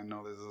 well, now I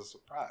know there's a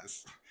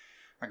surprise.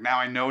 Like now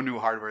I know new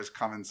hardware is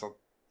coming, so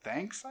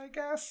thanks, I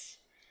guess.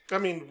 I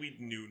mean, we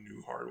knew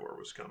new hardware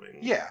was coming.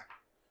 Yeah.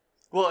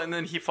 Well, and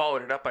then he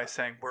followed it up by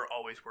saying, we're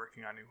always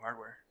working on new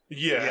hardware.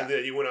 Yeah, and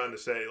then he went on to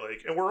say,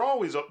 like, and we're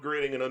always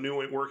upgrading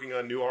and working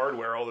on new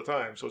hardware all the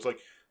time. So it's like,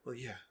 well,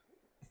 yeah.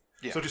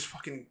 So just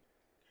fucking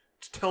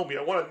tell me.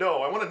 I want to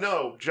know. I want to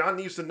know. John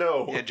needs to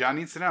know. Yeah, John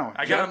needs to know.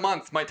 I got a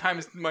month. My time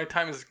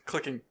is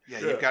clicking.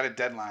 Yeah, you've got a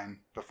deadline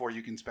before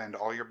you can spend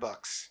all your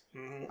bucks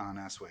on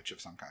a Switch of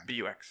some kind.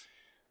 BUX.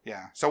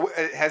 Yeah. So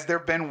has there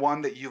been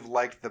one that you've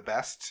liked the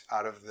best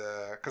out of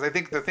the... Because I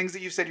think the things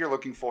that you said you're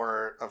looking for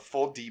are a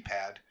full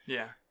D-pad.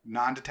 Yeah.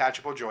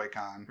 Non-detachable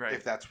Joy-Con, right.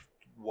 if that's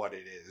what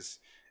it is.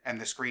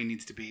 And the screen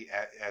needs to be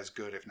as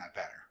good, if not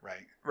better,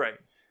 right? Right.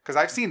 Because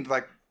I've seen,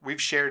 like,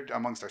 we've shared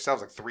amongst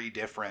ourselves, like, 3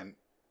 different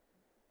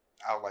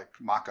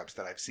mock-ups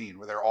that I've seen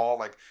where they're all,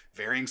 like,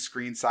 varying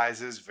screen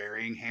sizes,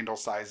 varying handle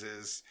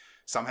sizes.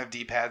 Some have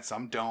D-pads,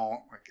 some don't.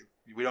 Like,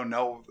 we don't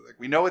know. Like,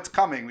 we know it's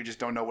coming. We just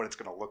don't know what it's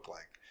going to look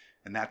like.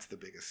 And that's the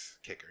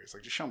biggest kicker. It's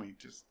like, just show me.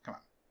 Just come on,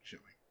 show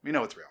me. We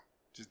know it's real.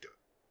 Just do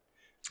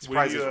it.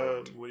 What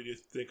do you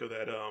think of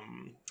that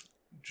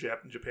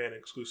Japan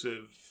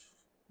exclusive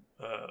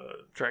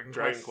Dragon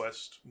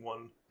Quest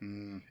one?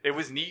 It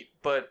was neat,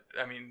 but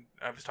I mean,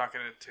 I was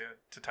talking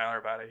to Tyler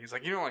about it. He's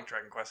like, "You don't like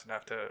Dragon Quest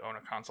enough to own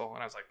a console,"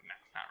 and I was like, "No,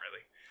 not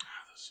really."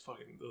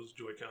 Those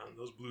Joy-Con,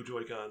 those blue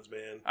Joy-Cons,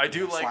 man. I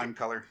do like slime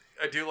color.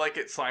 I do like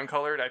it slime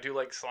colored. I do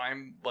like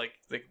slime, like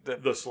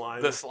the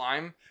slime. The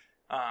slime.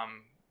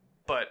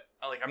 But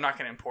like, I'm not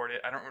going to import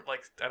it. I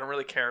don't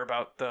really care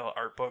about the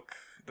art book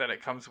that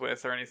it comes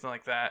with or anything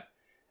like that.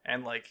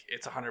 And like,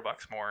 it's $100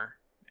 more,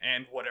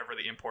 and whatever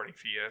the importing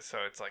fee is. So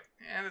it's like,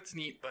 that's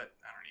neat, but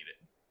I don't need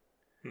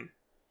it.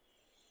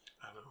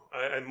 I don't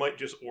know. I might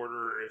just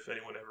order if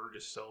anyone ever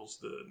just sells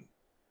the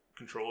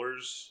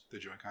controllers. The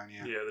Joy-Con,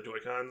 yeah. Yeah, the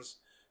Joy-Cons.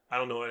 I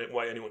don't know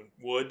why anyone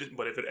would,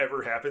 but if it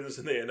ever happens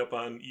and they end up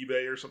on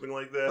eBay or something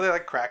like that. Well, they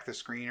like crack the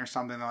screen or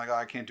something. They're like, oh,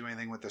 I can't do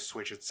anything with the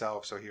Switch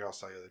itself, so here, I'll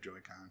sell you the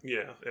Joy-Con.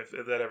 Yeah, if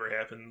that ever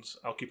happens,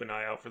 I'll keep an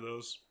eye out for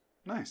those.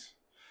 Nice.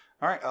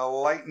 All right, a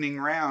lightning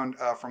round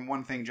from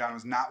one thing John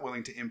was not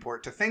willing to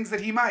import to things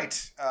that he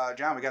might.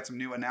 John, we got some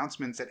new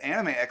announcements at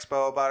Anime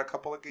Expo about a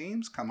couple of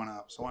games coming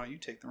up. So why don't you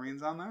take the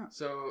reins on that?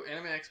 So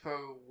Anime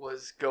Expo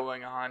was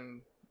going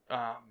on.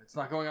 It's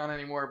not going on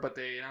anymore, but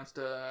they announced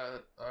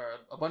a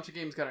bunch of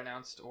games got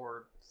announced,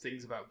 or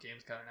things about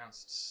games got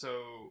announced.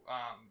 So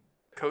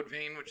Code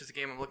Vein, which is a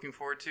game I'm looking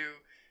forward to,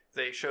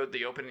 they showed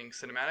the opening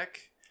cinematic.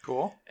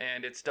 Cool.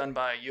 And it's done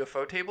by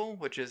UFO Table,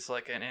 which is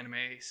like an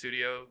anime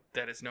studio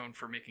that is known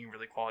for making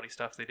really quality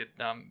stuff. They did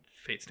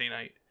Fate Stay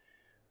Night.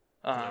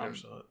 I never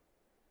saw it.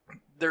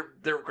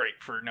 They're great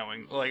for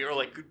knowing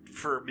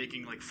for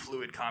making like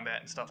fluid combat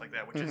and stuff like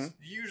that, which is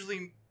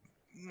usually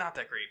not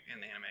that great in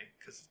the anime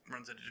because it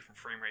runs at a different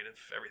frame rate of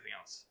everything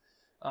else.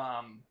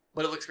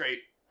 But it looks great.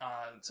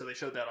 So they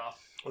showed that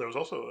off. Well, there was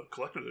also a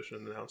collector's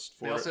edition announced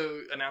for it. They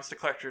also announced a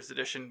collector's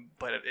edition,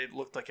 but it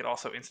looked like it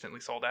also instantly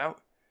sold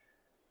out.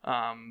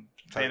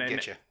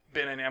 Bandai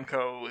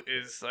Namco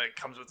is like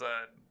comes with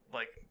a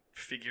like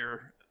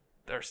figure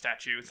or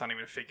statue. It's not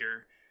even a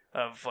figure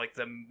of like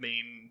the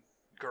main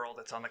girl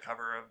that's on the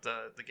cover of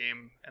the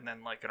game, and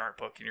then like an art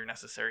book and your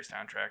necessary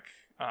soundtrack.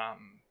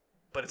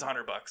 But it's $100,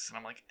 and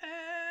I'm like,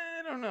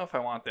 I don't know if I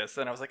want this.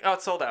 And I was like, oh,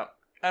 it's sold out.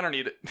 I don't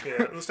need it.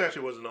 Yeah, the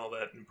statue wasn't all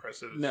that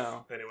impressive.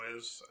 No.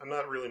 Anyways, I'm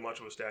not really much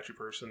of a statue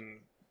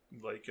person.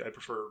 Like, I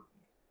prefer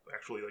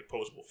actually like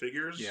posable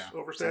figures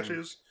over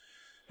statues.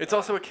 It's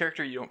also a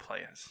character you don't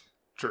play as.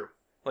 True.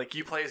 Like,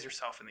 you play as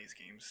yourself in these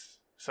games.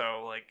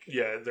 So, like...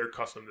 Yeah, they're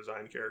custom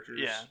designed characters.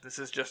 Yeah, this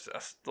is just,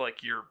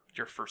 like,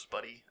 your first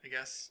buddy, I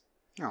guess.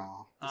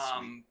 Aw,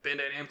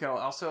 Bandai Namco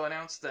also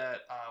announced that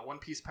One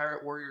Piece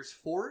Pirate Warriors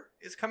 4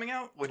 is coming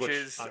out, which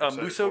is a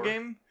Musou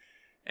game.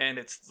 and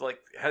it's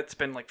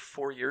been like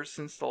 4 years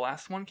since the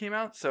last one came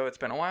out, so it's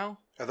been a while.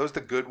 Are those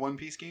the good One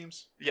Piece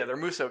games? Yeah, they're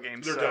Musou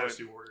games. They're so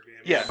Dynasty Warrior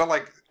games. Yeah, but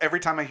like every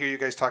time I hear you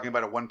guys talking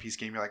about a One Piece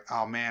game, you're like,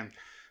 oh man,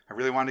 I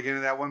really wanted to get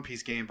into that One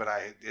Piece game, but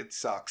it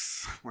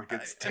sucks. Like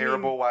it's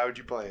terrible. I mean, why would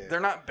you play it? they're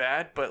not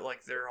bad, but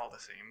like they're all the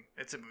same.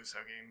 It's a Musou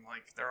game.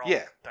 Like they're all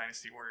Yeah.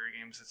 Dynasty Warrior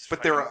games. It's But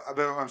fighting. but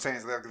what I'm saying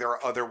is there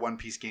are other One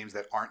Piece games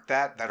that aren't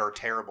that are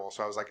terrible.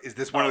 So I was like, is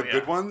this one of the yeah.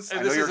 good ones? And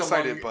I know this you're is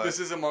excited, among, but this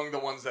is among the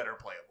ones that are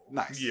playable.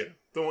 nice. Yeah,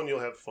 the one you'll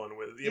have fun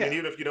with. I Yeah. mean,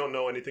 even if you don't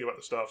know anything about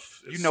the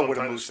stuff, it's You know what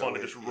a sometimes Musou fun to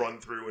is, just yeah. run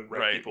through and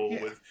wreck Right. people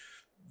Yeah. with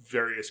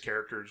various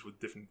characters with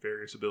different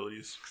various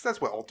abilities. Because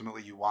that's what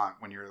ultimately you want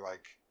when you're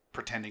like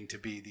pretending to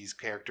be these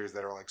characters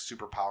that are like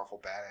super powerful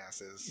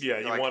badasses. Yeah, You're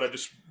you like, want to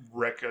just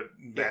wreck a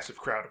massive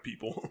crowd of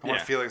people. I want Yeah.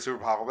 to feel like a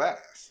super powerful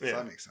badass. So Yeah.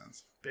 that makes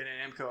sense.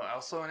 Bandai Namco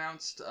also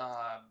announced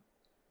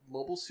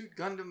Mobile Suit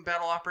Gundam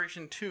Battle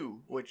Operation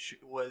 2, which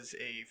was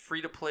a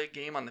free-to-play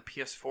game on the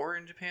PS4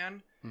 in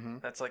Japan. Mm-hmm.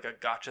 That's like a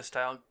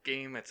gacha-style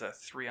game. It's a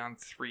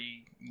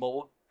 3-on-3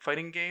 mobile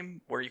fighting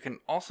game where you can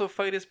also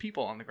fight as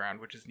people on the ground,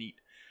 which is neat.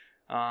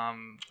 Oh,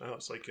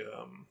 it's like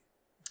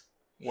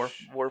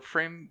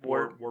Warframe?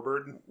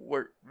 Warbird,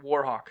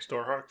 Warhawk.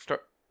 Starhawk,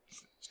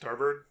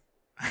 Starbird.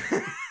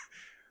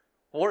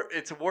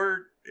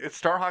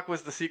 Starhawk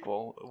was the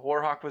sequel.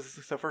 Warhawk was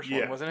the first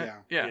Yeah, one, wasn't it?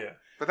 Yeah.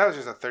 But that was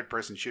just a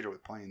third-person shooter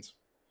with planes.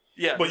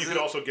 Yeah, But this you could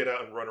is- also get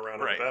out and run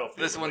around on Right. the battlefield.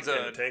 This and, one's like,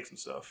 get a- in tanks and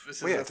stuff. This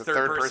is Well, yeah, a it's a third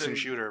third-person person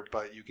shooter,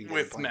 but you can get in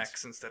with planes.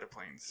 mechs instead of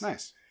planes.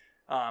 Nice.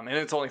 And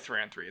it's only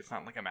 3-on-3. It's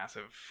not like a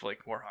massive like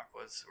Warhawk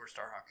was or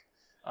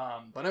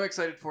Starhawk. But I'm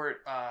excited for it.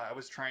 I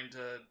was trying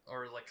to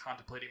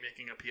contemplating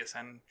making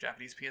a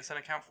Japanese PSN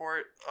account for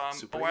it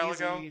Super a while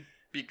easy. ago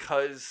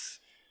because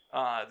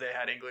they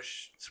had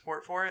English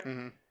support for it.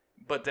 Mm-hmm.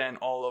 But then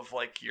all of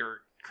like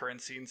your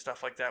currency and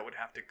stuff like that would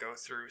have to go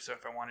through. So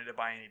if I wanted to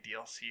buy any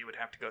DLC, it would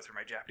have to go through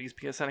my Japanese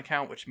PSN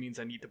account, which means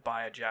I need to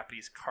buy a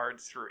Japanese card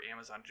through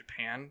Amazon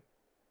Japan.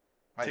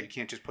 Why, you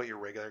can't just put your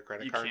regular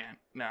credit You card? can't.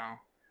 No.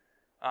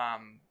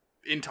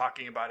 In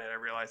talking about it, I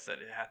realized that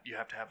you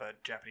have to have a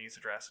Japanese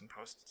address and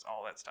post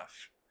all that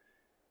stuff.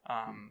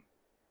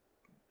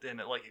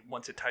 Then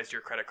once it ties to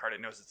your credit card,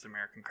 it knows it's an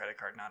American credit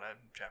card, not a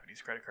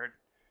Japanese credit card.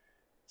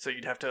 So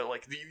you'd have to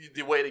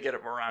the way to get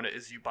around it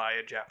is you buy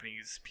a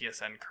Japanese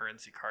PSN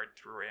currency card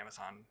through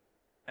Amazon,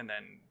 and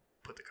then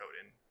put the code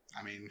in.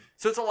 I mean,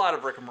 So it's a lot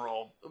of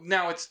rigmarole.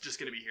 Now it's just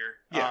going to be here.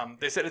 Yeah.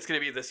 They said it's going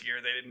to be this year.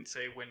 They didn't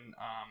say when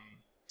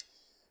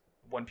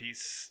the One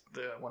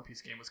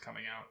Piece game was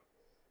coming out.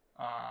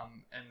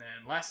 And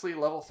then lastly,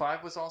 Level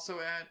 5 was also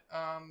at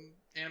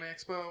Anime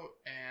Expo,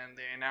 and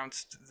they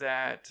announced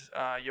that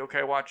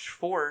Yokai Watch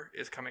 4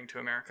 is coming to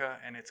America,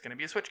 and it's going to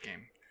be a Switch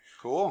game.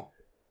 cool.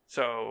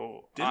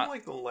 So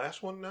Didn't the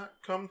last one not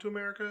come to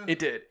America? it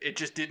did. It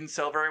just didn't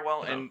sell very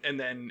well, No. and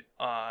then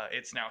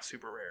it's now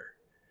super rare.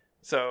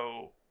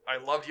 So I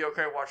loved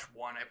Yokai Watch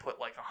 1. I put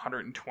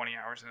 120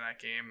 hours in that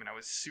game, and I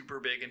was super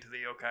big into the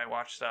Yokai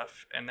Watch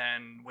stuff. And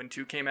then when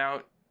 2 came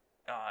out,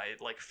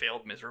 it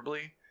failed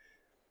miserably.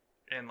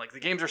 And the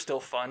games are still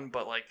fun,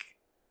 but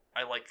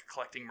I like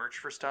collecting merch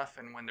for stuff,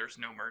 and when there's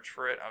no merch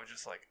for it, I was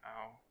just like,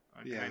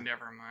 oh, okay, Yeah.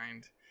 never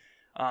mind.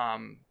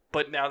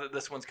 But now that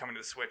this one's coming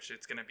to the Switch,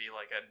 it's going to be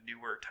a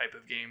newer type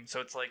of game.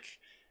 So it's like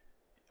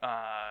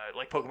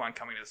Pokemon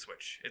coming to the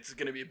Switch. It's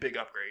going to be a big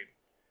upgrade.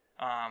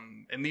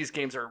 And these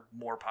games are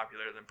more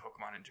popular than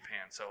Pokemon in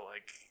Japan, so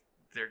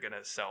they're going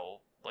to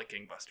sell like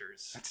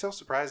gangbusters. That still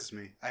surprises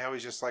me. I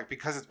always just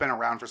because it's been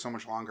around for so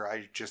much longer,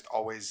 I just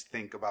always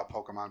think about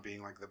Pokemon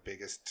being the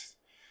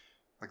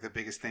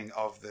biggest thing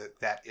of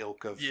that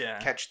ilk of Yeah.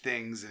 catch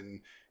things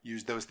and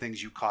use those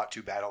things you caught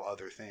to battle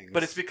other things.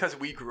 But it's because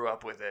we grew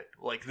up with it.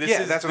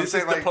 Yeah, that's what I'm this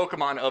saying, is the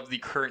Pokemon of the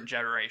current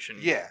generation.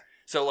 yeah,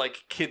 So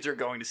kids are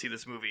going to see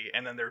this movie,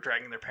 and then they're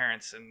dragging their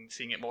parents and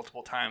seeing it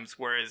multiple times.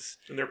 Whereas,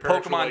 and their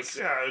parents were Pokemon's-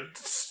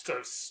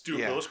 it's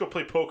stupid. Yeah. Let's go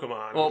play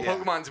Pokemon. well, Yeah.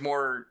 Pokemon's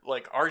more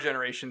our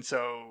generation,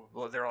 so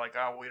they're like,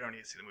 oh, we don't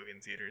need to see the movie in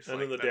theaters.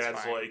 and then the that's dad's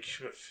fine. like,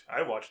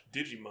 I watched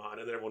Digimon,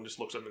 and then everyone just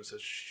looks at him and says,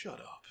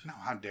 shut up. no,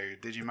 how dare you?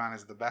 Digimon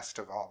is the best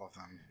of all of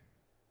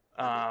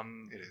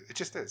them. It is. It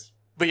just is.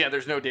 But yeah,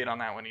 there's no date on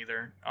that one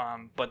either.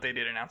 But they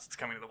did announce it's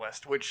coming to the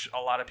West, which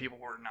a lot of people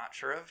were not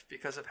sure of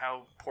because of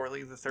how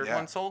poorly the third Yeah.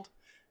 one sold.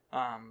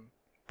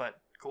 But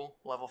cool.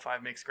 Level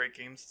 5 makes great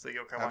games. The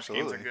Yokai Watch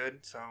games are Absolutely.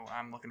 good, so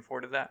I'm looking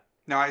forward to that.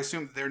 Now, I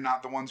assume they're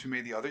not the ones who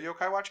made the other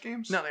Yokai Watch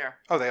games? No, they are.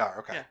 Oh, they are?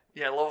 Okay.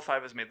 Yeah, Level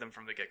 5 has made them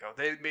from the get-go.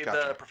 They made the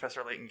Gotcha.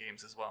 Professor Layton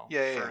games as well.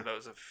 Yeah, For yeah.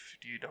 those of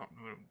you don't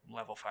know who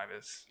Level 5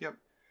 is.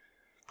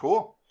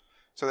 Cool.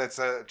 So that's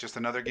just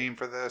another game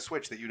for the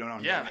Switch that you don't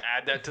own. Yeah, yet.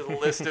 add that to the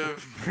list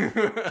of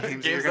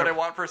games you're that gonna- I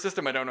want for a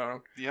system I don't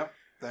own. Yep.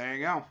 There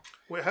you go.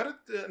 Wait, how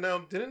did now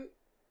didn't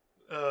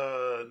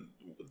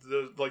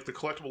the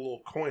collectible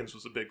little coins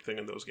was a big thing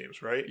in those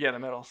games, right? Yeah, the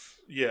medals.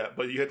 Yeah,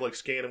 but you had to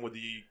scan them with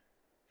the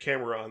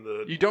camera on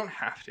the. You don't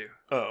have to.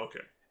 Oh,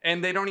 okay.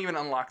 And they don't even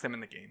unlock them in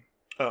the game.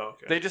 Oh,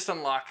 okay. They just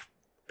unlock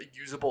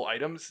usable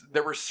items.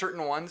 There were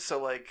certain ones, so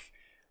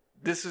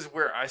this is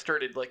where I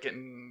started like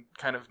getting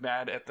kind of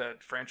mad at the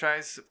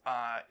franchise.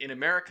 In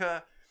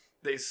America,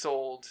 they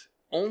sold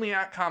only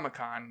at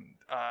Comic-Con.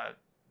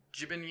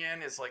 Jibin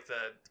Yan is like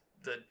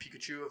the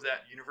Pikachu of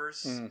that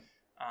universe.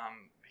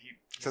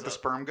 Is that the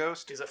sperm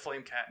ghost? He's a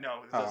flame cat.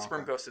 No, the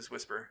sperm ghost is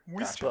Whisper.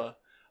 Gotcha.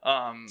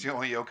 It's the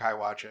only Yokai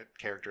Watch It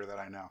character that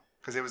I know.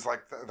 Because it was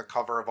like the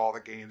cover of all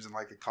the games and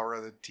like the cover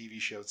of the TV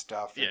show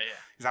stuff. Yeah.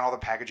 He's on all the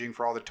packaging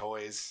for all the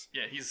toys.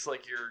 Yeah, he's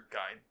like your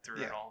guide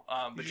through it all.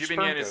 But He's Jibin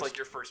Yan Sperm is like Ghost.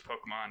 your first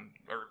Pokemon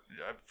or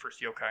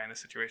first Yokai in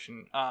this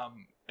situation.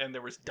 And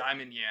there was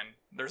Diamond Yan.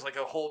 There's like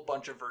a whole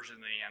bunch of versions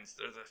of the Yans.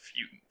 There's a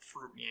few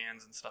fruit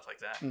Yans and stuff like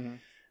that.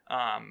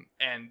 Mm-hmm.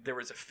 And there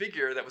was a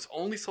figure that was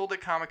only sold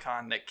at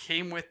Comic-Con that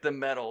came with the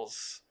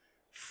medals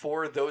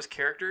for those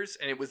characters,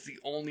 and it was the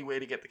only way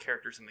to get the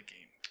characters in the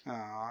game.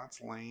 Oh,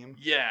 that's lame.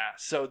 Yeah,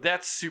 so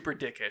that's super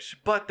dickish.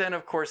 But then,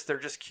 of course, they're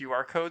just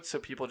QR codes, so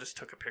people just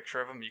took a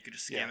picture of them. You could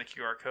just scan the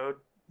QR code.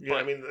 Yeah,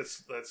 But- I mean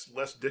that's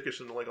less dickish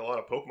than like a lot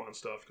of Pokemon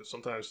stuff because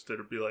sometimes they'd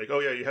be like, oh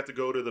yeah, you have to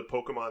go to the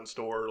Pokemon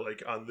store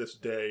like on this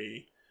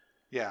day.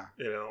 Yeah.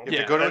 You know, If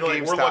you go to and, a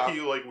like, we're GameStop- lucky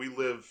like we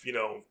live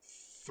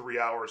 3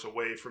 hours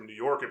away from New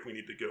York if we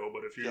need to go.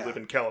 But if you live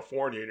in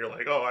California and you're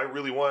like, oh, I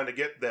really wanted to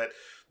get that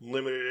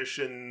limited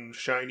edition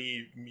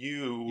shiny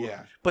Mew.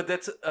 Yeah. But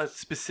that's a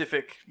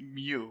specific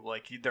Mew.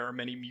 Like, there are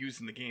many Mews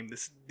in the game.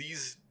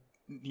 These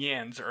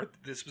Yans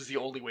this was the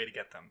only way to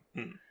get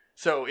them.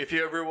 So if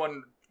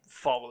everyone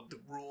followed the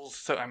rules,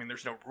 so I mean,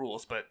 there's no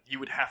rules, but you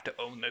would have to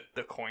own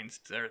the coins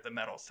or the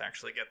medals to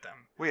actually get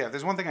them. Well, yeah,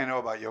 there's one thing I know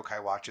about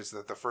Yokai Watch is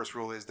that the first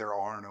rule is there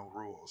are no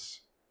rules.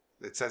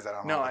 It says that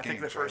on all the I think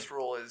games, the first right?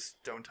 rule is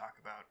don't talk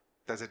about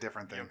That's a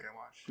different thing. Yokai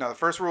Watch. No, the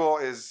first rule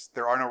is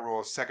there are no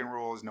rules. Second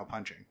rule is no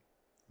punching.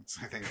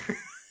 I think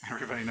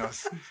everybody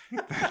knows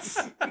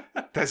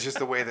that's just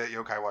the way that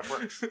Yokai Watch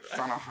works.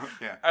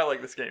 Yeah. I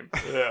like this game.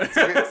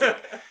 Yeah.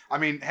 I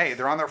mean, hey,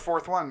 they're on their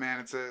fourth one, man.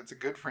 It's a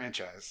good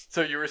franchise.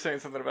 So you were saying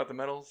something about the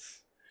medals?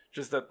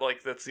 Just that,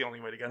 like, that's the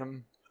only way to get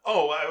them?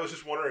 Oh, I was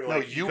just wondering, No,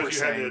 like, you were because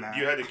saying that.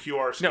 you had to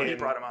QR scan. No, he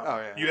brought them up. Oh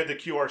yeah. You had to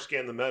QR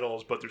scan the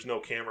medals, but there's no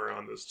camera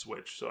on the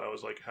Switch. So I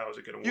was like, how is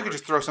it going to work? You could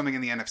just throw something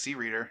in the NFC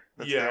reader.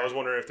 That's Yeah, there. I was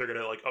wondering if they're going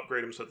to like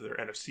upgrade them so that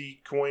they're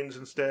NFC coins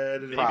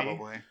instead. Maybe.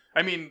 Probably.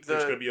 I mean,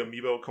 There's going to be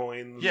Amiibo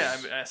coins. yeah,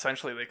 I mean,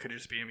 essentially they could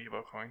just be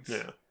Amiibo coins.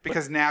 Yeah.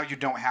 Because now you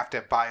don't have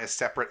to buy a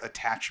separate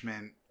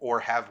attachment or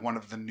have one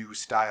of the new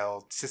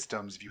style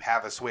systems. If you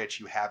have a Switch,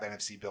 you have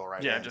NFC built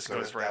right Yeah, in. it just So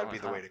goes right that on would be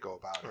the the top. way to go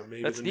about Or it.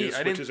 maybe That's the neat. new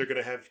I didn't- Switches are going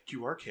to have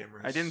QR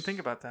cameras. I didn't think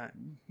about that.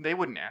 They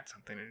wouldn't add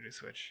something to New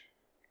Switch.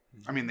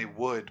 I mean, they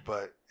would,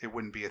 but it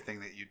wouldn't be a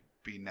thing that you'd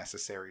be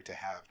necessary to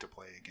have to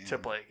play a game. To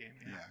play a game,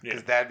 Yeah, yeah.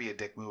 because that'd be a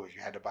dick move if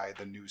you had to buy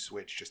the new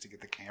Switch just to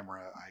get the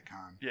camera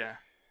icon. Yeah.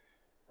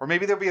 Or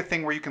maybe there'll be a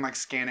thing where you can like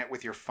scan it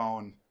with your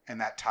phone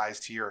and that ties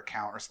to your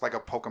account, or it's like a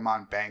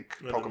Pokemon Bank,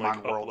 And then, Pokemon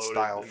like, World upload it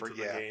style into for the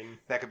game.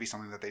 That could be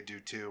something that they do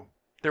too.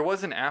 There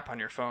was an app on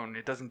your phone.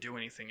 It doesn't do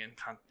anything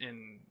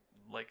in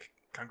like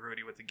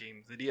congruity with the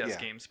games, the DS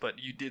games, but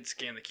you did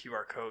scan the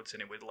QR codes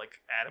and it would like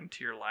add them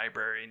to your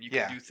library, and you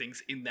could do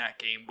things in that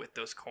game with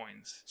those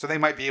coins. So they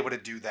might be able to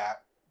do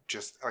that.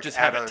 Just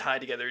have it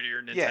tied together to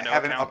your Nintendo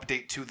have account. an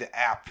update to the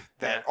app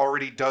that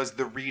already does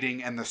the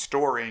reading and the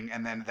storing,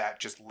 and then that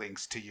just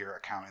links to your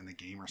account in the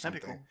game or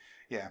something. That'd be cool.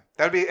 Yeah,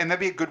 that'd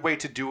be a good way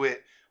to do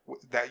it.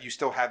 That you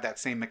still have that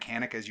same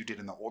mechanic as you did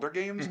in the older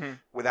games,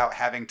 without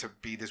having to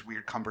be this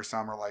weird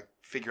cumbersome or like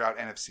figure out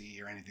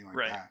NFC or anything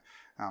like that.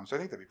 So I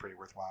think that'd be pretty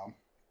worthwhile.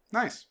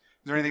 Nice. Is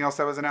there anything else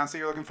that was announced that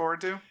you're looking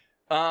forward to?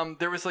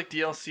 There was like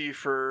DLC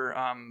for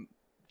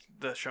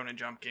the Shonen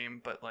Jump game,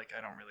 but like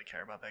I don't really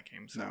care about that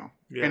game. So No.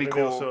 Yeah, Any and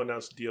cool- they also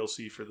announced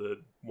DLC for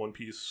the One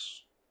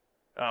Piece.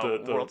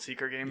 the the- World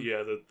Seeker game.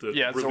 Yeah, the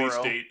Yeah, release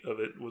Zoro. date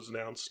of it was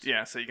announced.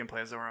 Yeah, so you can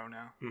play Zoro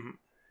now.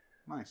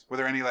 Nice. Were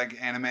there any like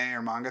anime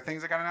or manga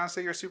things that got announced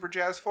that you're super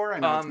jazzed for? I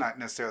know it's not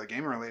necessarily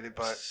game related,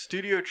 but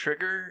Studio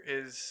Trigger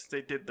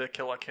they did the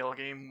Kill la Kill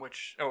game,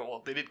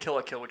 they did Kill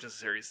la Kill, which is a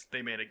series.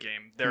 They made a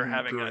game. They're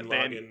having Gurren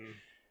Lagann.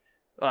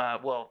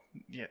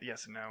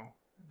 yes and no.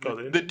 Oh,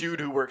 they didn't? The dude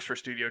who works for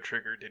Studio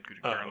Trigger did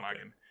Gurren okay.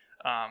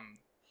 Lagann.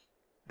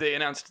 They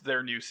announced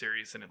their new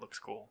series and it looks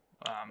cool.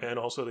 And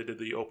also they did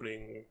the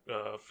opening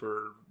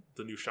for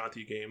the new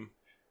Shantae game.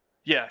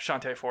 Yeah,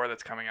 Shantae 4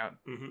 that's coming out.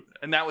 Mm-hmm.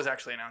 And that was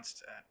actually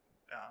announced at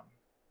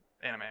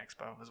Anime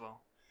Expo as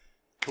well.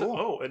 cool.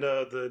 Oh, and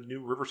the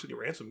new River City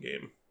Ransom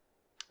game.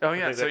 Oh I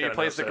yeah, think so that he got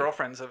plays the announced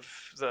girlfriends of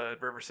the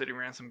River City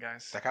Ransom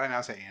guys. That got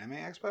announced at Anime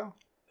Expo?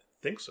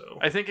 Think so.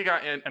 I think it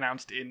got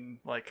announced in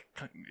like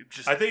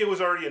just. I think it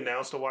was already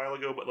announced a while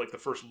ago, but like the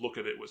first look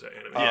of it was at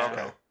Anime. Yeah. Expo.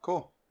 Okay.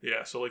 Cool.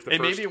 Yeah, so like the It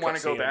first made me want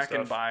to go cutscene back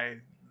and stuff. buy,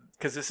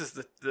 because this is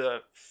the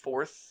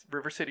fourth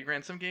River City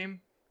Ransom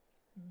game.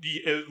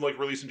 It, like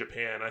released in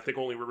Japan. I think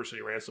only River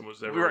City Ransom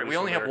was ever. We released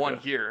only in have one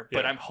America. here,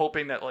 but Yeah. I'm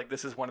hoping that like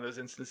this is one of those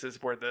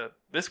instances where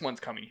this one's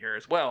coming here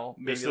as well.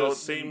 Maybe It's the they'll-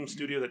 same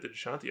studio that did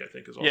Shantae, I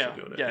think, is also Yeah,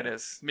 doing it. yeah, it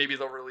is. Maybe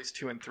they'll release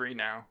 2 and 3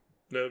 now.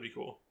 That would be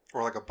cool.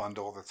 Or like a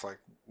bundle that's like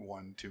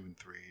 1, 2, and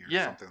 3 or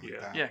Yeah. something like Yeah.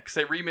 that. Yeah, because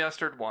they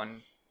remastered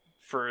 1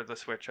 for the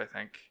Switch, I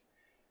think.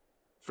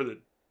 For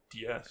the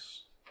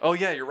DS. Oh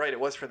yeah, you're right. It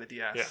was for the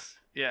DS.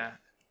 Yeah.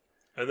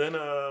 And then,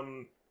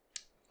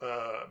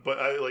 but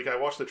I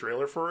watched the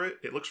trailer for it.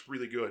 It looks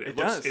really good. It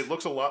does. It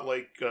looks a lot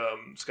like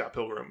Scott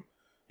Pilgrim,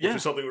 which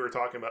is something we were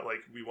talking about. Like,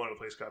 we wanted to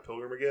play Scott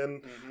Pilgrim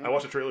again. Mm-hmm. I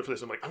watched the trailer for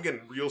this. I'm like, I'm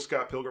getting real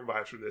Scott Pilgrim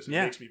vibes from this. It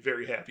makes me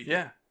very happy.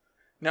 Yeah.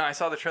 No, I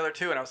saw the trailer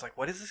too, and I was like,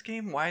 "What is this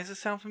game? Why does this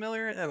sound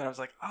familiar?" And then I was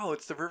like, "Oh,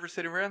 it's the River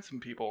City Ransom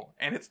people,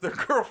 and it's their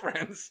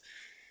girlfriends."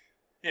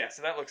 Yeah,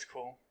 so that looks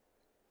cool.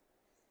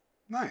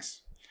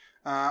 Nice.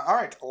 All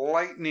right,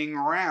 lightning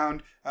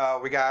round.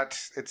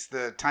 It's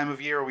the time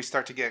of year where we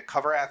start to get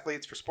cover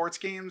athletes for sports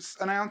games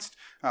announced.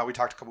 We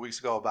talked a couple weeks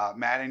ago about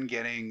Madden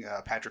getting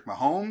Patrick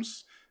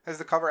Mahomes as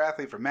the cover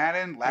athlete for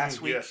Madden.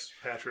 Last week, yes,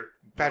 Patrick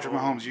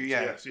Mahomes.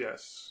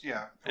 Yes.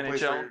 Yeah.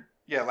 NHL.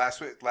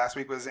 Last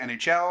week was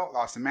NHL.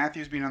 Austin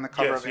Matthews being on the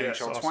cover of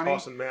NHL 20.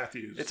 Austin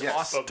Matthews. It's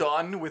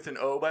Austin with an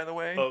O, by the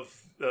way. Of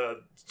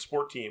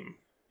sport team.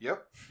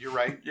 Yep, you're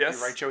right. Yes.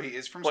 You're right, Joe. He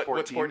is from what sport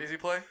what team. sport does he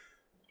play?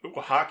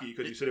 Well, hockey,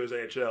 because you said it was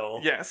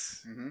NHL.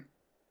 Yes. Mm-hmm.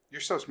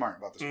 You're so smart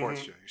about the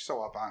sports, Joe. You're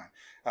so up on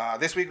it.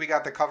 This week we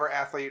got the cover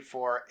athlete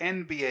for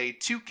NBA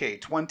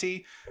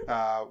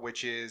 2K20,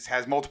 which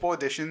has multiple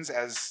editions,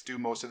 as do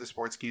most of the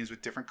sports games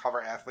with different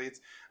cover athletes.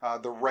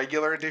 The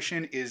regular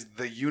edition is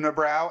the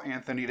Unibrow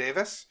Anthony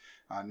Davis,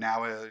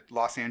 now a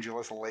Los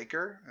Angeles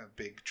Laker, a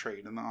big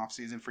trade in the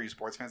offseason for you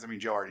sports fans. I mean,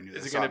 Joe already knew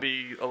this. Is it going to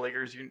be a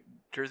Lakers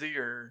jersey,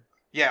 or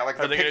yeah, like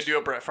are they going to do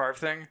a Brett Favre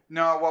thing?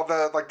 No, well,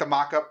 the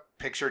mock-up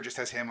picture just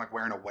has him like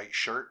wearing a white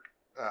shirt.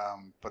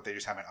 But they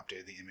just haven't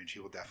updated the image. He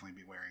will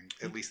definitely be wearing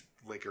at least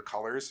Laker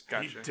colors.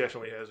 Gotcha. He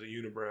definitely has a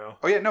unibrow.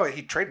 Oh yeah, no,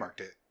 he trademarked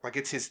it. Like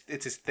it's his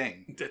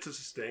thing. That's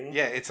his thing.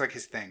 Yeah, it's like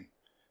his thing.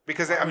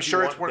 Because Why I'm would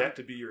sure you it's want that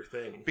to be your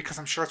thing. Because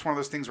I'm sure it's one of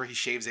those things where he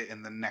shaves it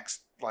in the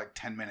next like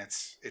 10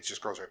 minutes. It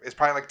just grows right. It's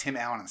probably like Tim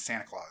Allen and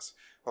Santa Claus.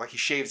 But like he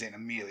shaves it and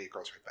immediately it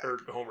grows right back.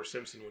 Or Homer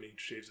Simpson when he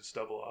shaves his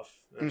stubble off.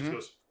 And just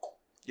goes.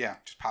 Yeah,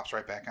 just pops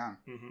right back on.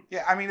 Mm-hmm.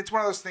 Yeah, I mean it's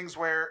one of those things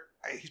where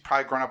he's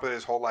probably grown up with it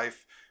his whole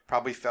life.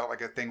 Probably felt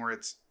like a thing where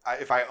it's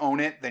if I own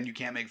it, then you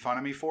can't make fun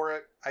of me for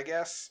it, I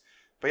guess.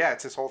 But yeah,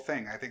 it's his whole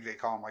thing. I think they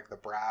call him like the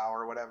brow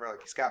or whatever.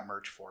 Like he's got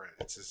merch for it.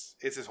 It's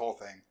his whole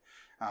thing.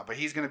 But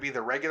he's going to be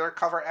the regular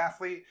cover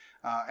athlete,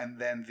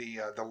 and then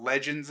the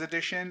Legends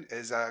edition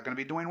is going to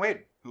be Dwayne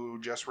Wade, who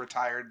just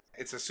retired.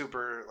 It's a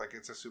super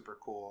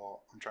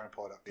cool. I'm trying to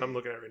pull it up. I'm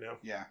looking at it right now.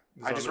 Yeah,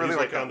 I just really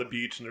like on the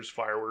beach and there's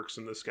fireworks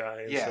in the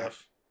sky and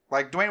stuff.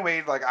 Like Dwayne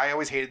Wade, like I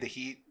always hated the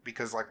Heat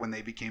because like when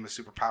they became a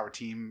superpower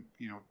team,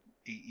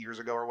 8 years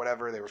ago or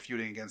whatever, they were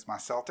feuding against my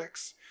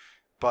Celtics.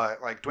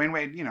 But like Dwayne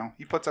Wade,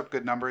 he puts up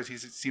good numbers. He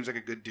seems like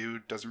a good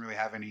dude. Doesn't really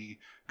have any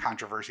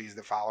controversies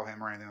that follow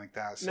him or anything like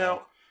that. So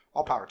now,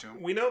 all power to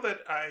him. We know that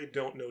I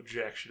don't know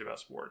jack shit about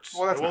sports.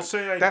 Well,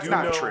 that's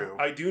not true.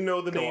 I do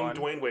know the name on.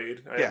 Dwayne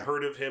Wade. I've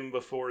heard of him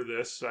before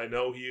this. I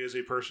know he is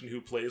a person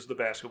who plays the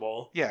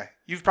basketball. Yeah,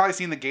 you've probably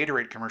seen the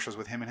Gatorade commercials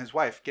with him and his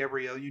wife,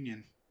 Gabrielle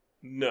Union.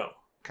 No.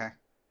 Okay.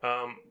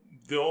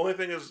 The only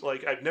thing is,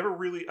 like, I've never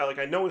really,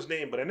 I know his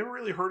name, but I never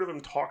really heard of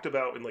him talked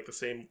about in, like, the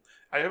same,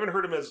 I haven't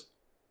heard him as,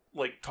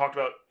 like, talked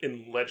about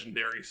in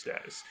legendary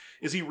status.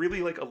 Is he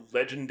really, like, a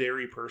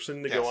legendary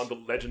person to go on the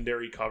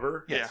legendary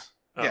cover? Yes.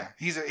 Yeah.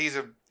 He's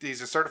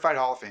a certified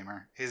Hall of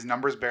Famer. His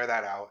numbers bear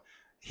that out.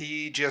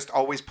 He just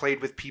always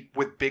played with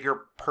with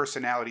bigger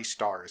personality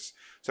stars.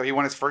 So he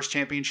won his first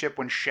championship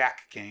when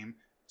Shaq came.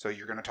 So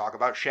you're going to talk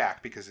about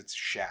Shaq because it's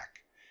Shaq.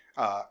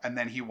 And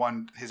then he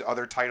won his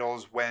other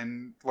titles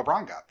when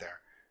LeBron got there.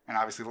 And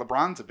obviously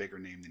LeBron's a bigger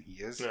name than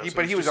he is. No,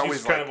 but he was always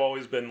he's kind of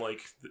always been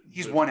like...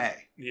 He's 1A.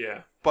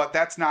 Yeah. But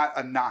that's not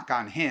a knock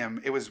on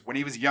him. It was when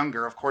he was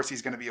younger, of course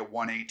he's going to be a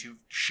 1A to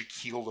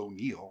Shaquille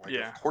O'Neal. Like,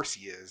 of course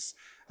he is.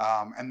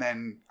 And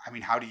then, I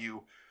mean, how do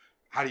you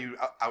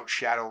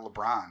outshadow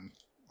LeBron?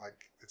 Like,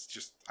 it's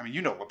just, I mean,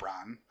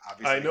 LeBron,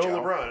 obviously. I know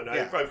Joe.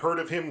 LeBron. I've heard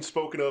of him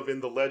spoken of in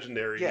the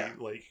legendary,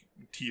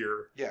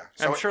 tier. Yeah.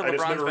 So I'm sure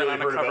LeBron's been on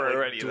the cover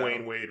already,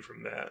 Dwayne Wade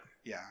from that.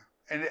 Yeah.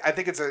 And I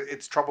think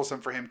it's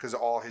troublesome for him because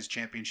all his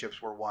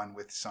championships were won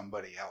with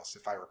somebody else,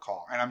 if I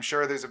recall. And I'm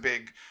sure there's a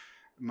big,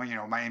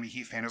 Miami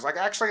Heat fan who's like,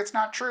 actually, it's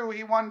not true.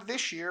 He won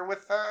this year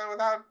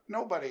without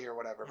nobody or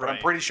whatever. But I'm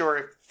pretty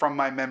sure, from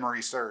my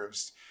memory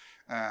serves,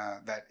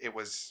 that it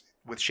was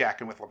with Shaq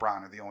and with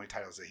LeBron are the only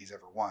titles that he's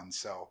ever won.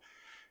 So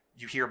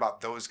you hear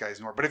about those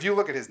guys more. But if you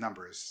look at his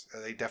numbers,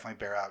 they definitely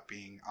bear out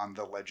being on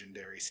the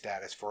legendary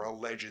status for a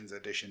Legends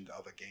edition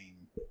of a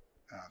game.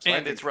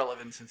 And it's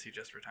relevant since he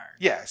just retired.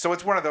 Yeah, so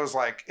it's one of those,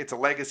 like, it's a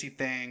legacy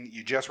thing.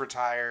 You just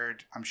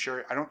retired. I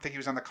don't think he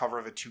was on the cover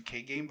of a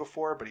 2K game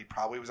before, but he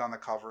probably was on the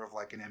cover of,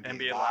 like, an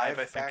NBA Live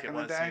I think back in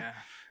the day.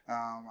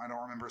 Yeah. I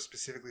don't remember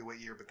specifically what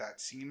year, but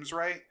that seems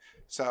right.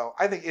 So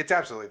I think it's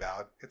absolutely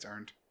valid. It's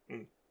earned.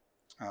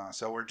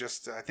 So we're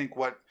just, I think,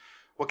 what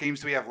games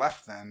do we have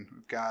left then?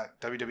 We've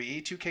got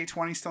WWE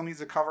 2K20 still needs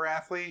a cover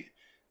athlete.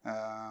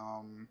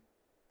 And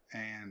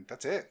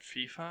that's it.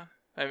 FIFA?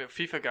 I mean,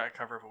 FIFA got a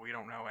cover, but we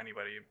don't know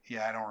anybody.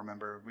 Yeah, I don't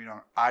remember.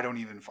 I don't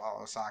even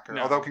follow soccer.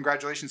 No. Although,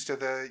 congratulations to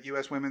the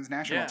U.S. women's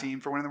national team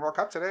for winning the World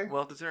Cup today.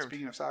 Well deserved.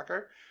 Speaking of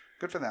soccer,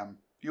 good for them.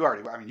 You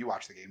already. I mean, you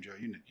watched the game, Joe.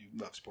 You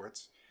love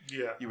sports.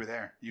 Yeah. You were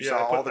there. You Yeah,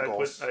 saw all the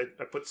goals. I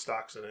put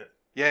stocks in it.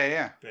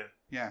 Yeah.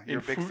 Yeah. You're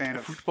a big fan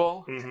of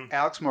football. Mm-hmm.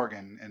 Alex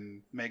Morgan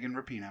and Megan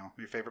Rapinoe,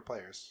 your favorite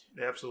players.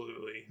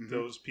 Absolutely. Mhm.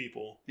 Those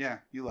people. Yeah,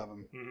 you love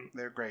them. Mm-hmm.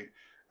 They're great.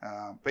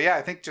 But yeah,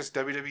 I think just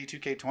WWE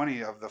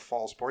 2K20 of the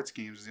fall sports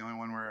games is the only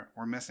one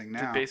we're missing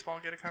now. Did baseball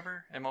get a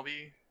cover?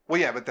 MLB? Well,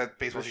 yeah, but that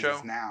baseball The season's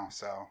show? now,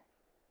 so.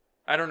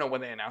 I don't know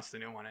when they announced the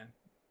new one in.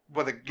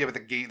 Well, the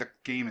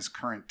game is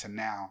current to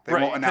now. They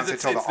Right, won't announce 'cause it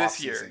till the it's this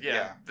off year, season.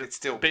 yeah. It's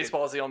still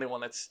Baseball is the only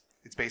one that's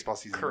It's baseball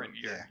season. current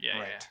year.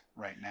 Yeah.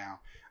 Right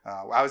now.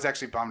 I was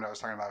actually bummed. I was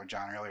talking about it with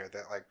John earlier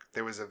that like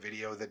there was a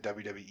video that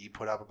WWE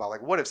put up about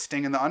like what if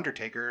Sting and the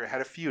Undertaker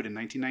had a feud in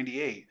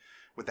 1998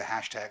 with the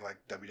hashtag like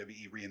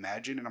WWE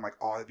Reimagined, and I'm like,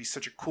 oh, that'd be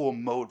such a cool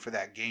mode for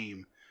that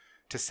game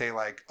to say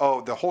like, oh,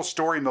 the whole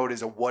story mode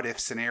is a what if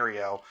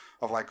scenario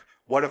of like,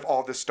 what if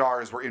all the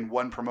stars were in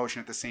one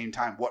promotion at the same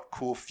time? What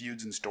cool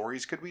feuds and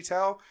stories could we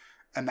tell?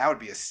 And that would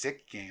be a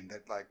sick game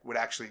that like would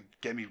actually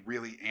get me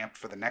really amped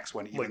for the next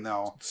one, even Like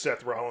though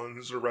Seth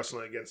Rollins are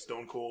wrestling against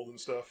Stone Cold and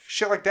stuff.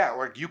 shit like that.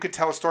 Like you could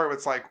tell a story where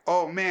it's like,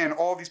 oh man,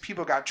 all these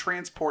people got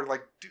transported.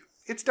 Like, dude,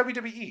 it's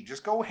WWE.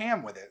 Just go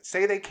ham with it.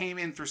 Say they came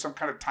in through some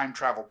kind of time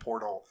travel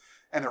portal,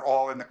 and they're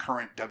all in the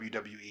current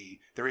WWE.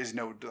 There is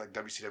no like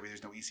WCW.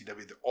 There's no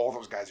ECW. All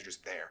those guys are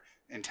just there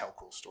and tell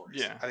cool stories.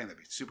 Yeah. I think that'd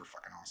be super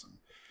fucking awesome.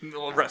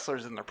 the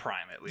wrestlers in their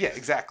prime at least. Yeah,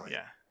 exactly.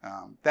 Yeah.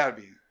 That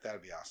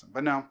would be awesome.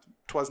 But no,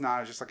 'twas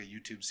not. It's just like a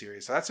YouTube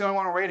series. So that's the only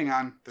one we're waiting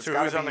on. There's So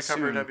gotta who's on be the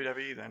cover soon. of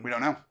WWE then? We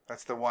don't know.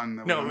 That's the one.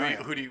 That we No, don't know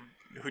yet. who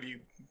do you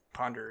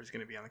ponder is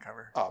going to be on the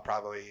cover? Oh,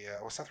 probably.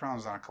 Well, Seth Rollins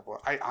was on a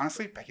couple. I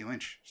honestly, Becky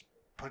Lynch. Just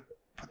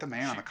put the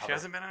man on the cover. She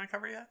hasn't been on a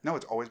cover yet? No,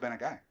 it's always been a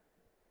guy.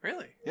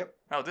 Really? Yep.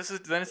 Oh,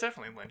 then it's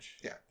definitely Lynch.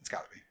 Yeah, it's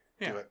got to be.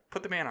 Yeah. Do it.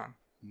 Put the man on.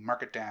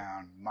 Mark it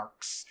down.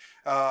 Marks.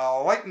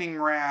 Lightning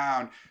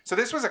round. So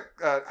this was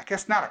I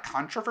guess not a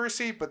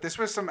controversy, but this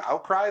was some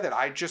outcry that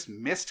I just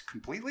missed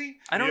completely.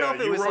 I don't know if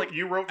it was like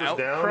you wrote this down,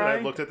 and outcry. I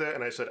looked at that,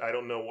 and I said, I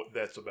don't know what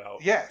that's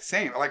about. Yeah,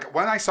 same. Like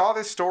when I saw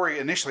this story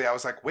initially, I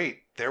was like,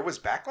 wait, there was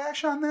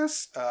backlash on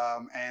this?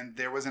 And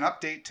there was an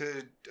update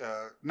to,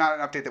 not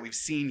an update that we've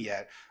seen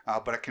yet,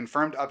 but a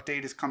confirmed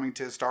update is coming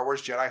to Star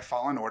Wars Jedi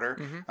Fallen Order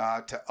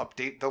to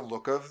update the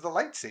look of the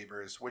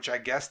lightsabers, which I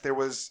guess there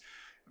was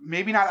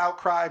maybe not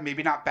outcry,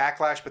 maybe not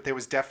backlash, but there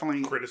was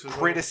definitely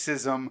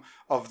criticism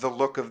of the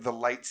look of the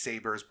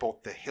lightsabers,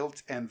 both the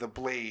hilt and the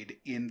blade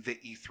in the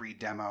E3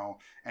 demo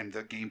and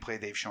the gameplay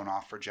they've shown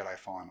off for Jedi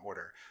Fallen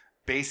Order.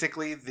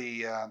 Basically,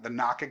 the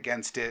knock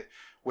against it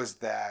was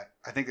that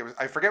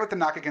I forget what the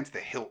knock against the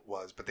hilt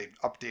was, but they've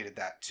updated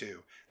that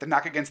too. The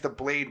knock against the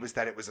blade was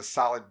that it was a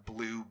solid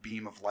blue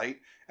beam of light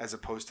as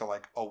opposed to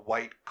like a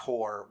white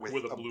core with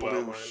a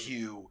blue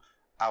hue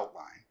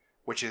outline,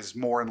 which is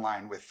more in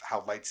line with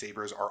how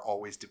lightsabers are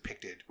always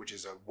depicted, which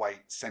is a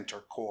white center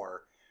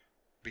core,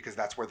 because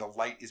that's where the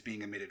light is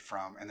being emitted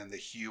from, and then the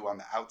hue on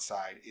the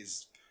outside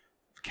is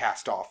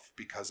cast off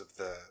because of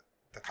the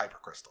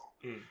Kuiper crystal.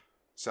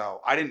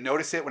 So I didn't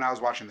notice it when I was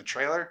watching the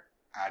trailer.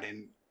 I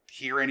didn't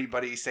hear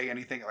anybody say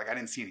anything. Like I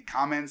didn't see any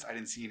comments. I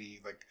didn't see any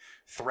like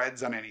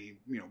threads on any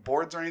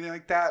boards or anything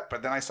like that.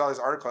 But then I saw this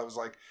article. I was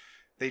like,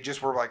 they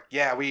just were like,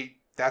 yeah,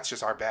 that's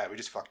just our bad. We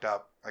just fucked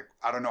up. Like,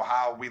 I don't know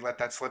how we let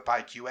that slip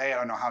by QA. I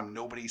don't know how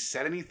nobody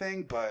said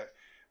anything, but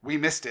we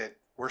missed it.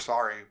 We're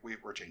sorry.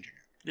 We're changing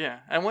it. Yeah.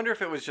 I wonder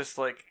if it was just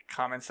like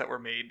comments that were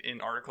made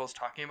in articles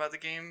talking about the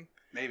game.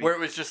 Maybe. Where it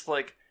was just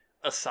like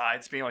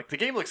asides being like, the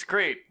game looks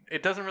great.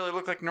 It doesn't really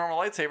look like normal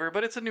lightsaber,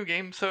 but it's a new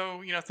game.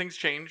 So, things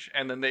change.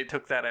 And then they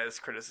took that as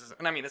criticism.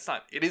 And I mean,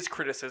 it is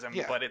criticism,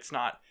 but it's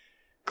not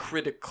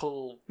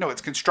critical. No,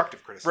 it's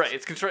constructive criticism. Right,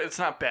 it's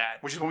not bad.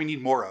 Which is what we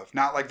need more of.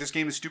 Not like this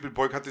game is stupid,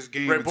 boycott this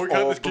game. Right, it's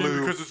boycott all this blue. game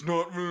because it's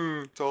not.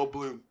 It's all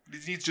blue.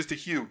 It needs just a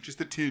hue, just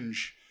a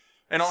tinge.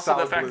 And also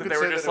Solid the fact blue. that they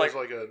were just like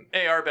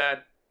hey, our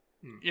bad.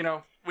 Hmm.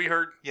 We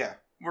heard. Yeah.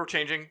 We're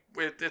changing.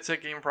 It's a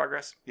game in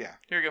progress. Yeah.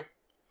 Here you go.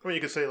 I mean,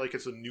 you could say like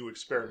it's a new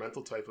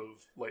experimental type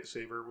of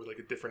lightsaber with like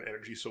a different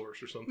energy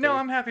source or something. No,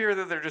 I'm happier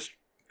that they're just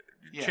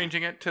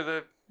changing it to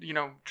the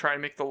try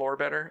and make the lore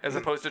better as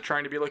opposed to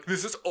trying to be like,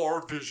 this is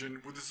our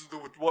vision. This is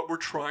what we're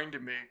trying to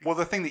make. Well,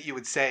 the thing that you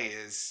would say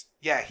is,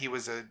 yeah, he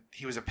was a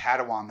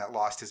Padawan that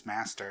lost his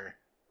master,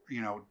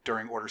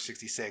 during Order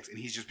 66, and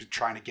he's just been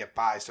trying to get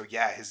by. So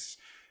yeah, his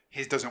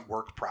doesn't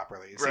work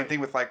properly. Same thing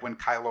with like when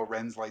Kylo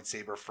Ren's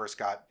lightsaber first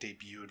got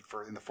debuted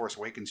in the Force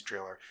Awakens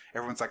trailer.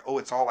 Everyone's like, oh,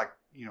 it's all like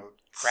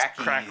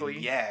crackly.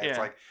 It's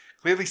like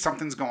clearly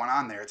something's going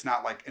on there. It's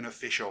not like an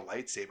official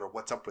lightsaber.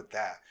 What's up with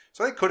that?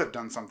 So they could have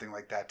done something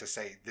like that to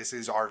say, this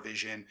is our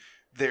vision.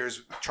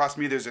 Trust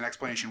me, there's an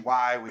explanation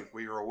why.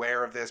 We were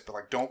aware of this, but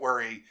like, don't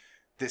worry.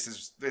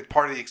 It's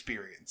part of the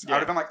experience. I would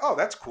have been like, oh,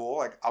 that's cool.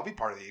 Like, I'll be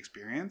part of the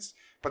experience.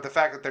 But the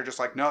fact that they're just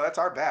like, no, that's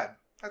our bad.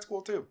 That's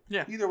cool too.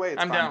 Yeah. Either way,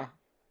 it's I'm fine. down.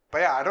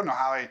 But yeah, I don't know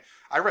how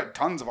I read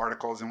tons of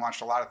articles and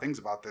watched a lot of things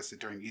about this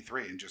during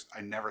E3, and just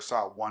I never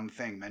saw one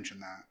thing mention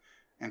that.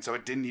 And so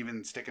it didn't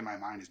even stick in my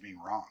mind as being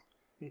wrong.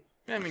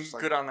 Yeah, I mean,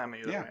 good on them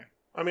either way.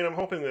 I mean, I'm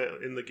hoping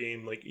that in the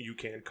game, like, you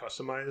can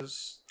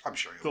customize I'm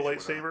sure the you'll be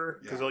able to-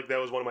 lightsaber, because yeah. like that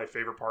was one of my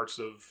favorite parts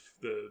of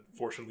the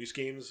Force Unleashed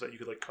games, that you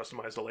could like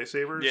customize the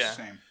lightsabers, Yeah.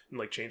 Same. and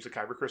like change the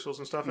kyber crystals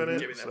and stuff Mhm. in it.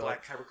 Give me that So,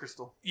 black kyber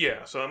crystal.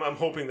 yeah, so I'm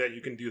hoping that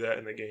you can do that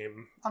in the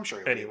game. I'm sure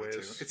you'll be able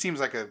Anyways. to. It seems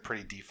like a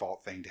pretty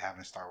default thing to have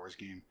in a Star Wars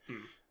game.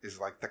 Hmm. Is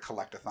like the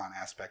collectathon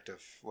aspect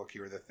of, look,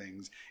 here are the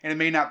things. And it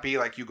may not be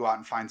like you go out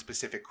and find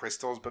specific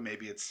crystals, but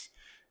maybe it's,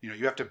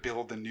 you have to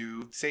build a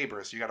new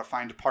saber, so you got to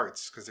find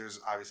parts, because there's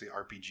obviously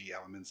RPG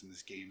elements in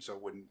this game, so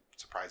it wouldn't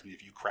surprise me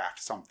if you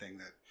craft something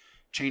that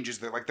changes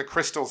the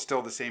crystal's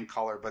still the same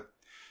color, but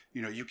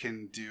you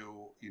can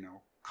do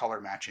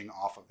color matching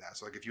off of that.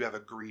 So like if you have a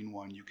green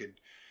one, you could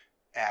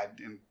add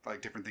in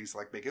like different things to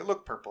like make it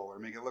look purple or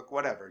make it look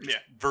whatever, just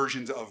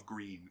versions of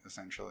green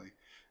essentially.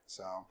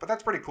 So, but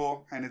that's pretty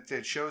cool, and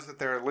it shows that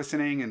they're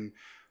listening, and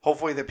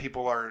hopefully that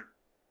people are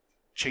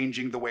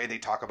changing the way they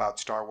talk about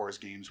Star Wars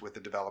games with the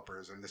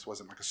developers. And this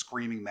wasn't like a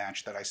screaming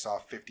match that I saw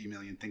 50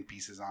 million think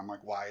pieces on, like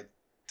why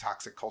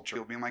toxic culture.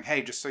 People being like,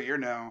 hey, just so you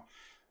know,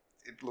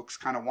 it looks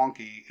kind of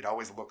wonky. It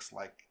always looks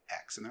like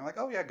X. And they're like,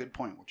 oh yeah, good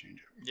point. We'll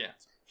change it. Yeah.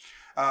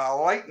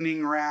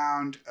 Lightning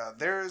round.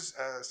 There's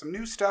some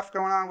new stuff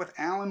going on with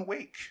Alan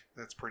Wake.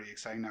 That's pretty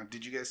exciting. Now,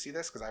 did you guys see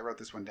this? Because I wrote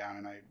this one down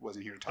and I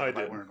wasn't here to talk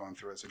about it when we were going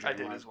through it. So I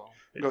did as well.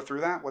 Go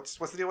through that. What's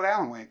the deal with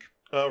Alan Wake?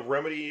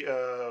 Remedy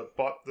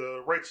bought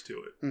the rights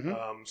to it.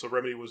 Mhm. So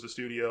Remedy was the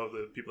studio,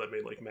 the people that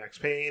made like Max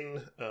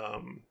Payne,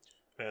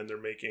 and they're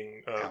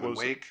making Alan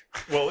Wake.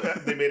 Well,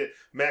 they made it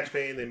Max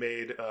Payne. They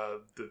made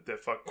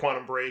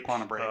Quantum Break.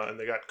 Quantum Break. And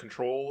they got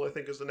Control. I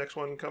think is the next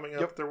one coming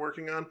up. Yep. They're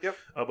working on. Yep.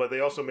 But they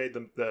also made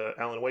the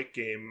Alan Wake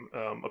game.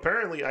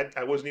 Apparently,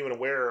 I wasn't even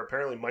aware.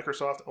 Apparently,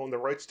 Microsoft owned the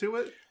rights to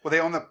it. Well, they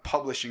own the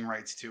publishing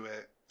rights to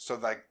it, so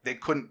like they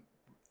couldn't,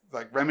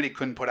 like Remedy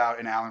couldn't put out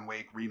an Alan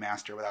Wake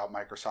remaster without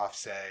Microsoft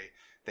say.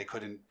 They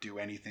couldn't do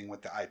anything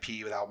with the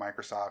IP without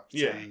Microsoft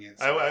saying it.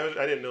 So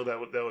I didn't know that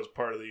was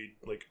part of the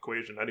like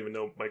equation. I didn't even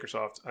know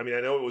Microsoft. I mean, I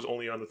know it was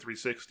only on the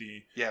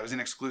 360. yeah, it was an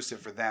exclusive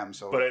for them.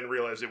 So, But I didn't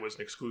realize it was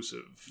an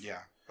exclusive. yeah,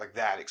 like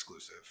that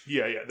exclusive.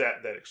 Yeah,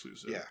 that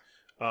exclusive. Yeah.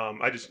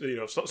 I just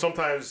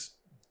sometimes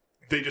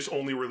they just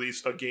only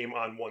release a game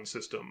on one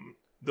system.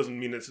 Doesn't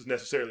mean it's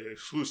necessarily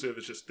exclusive.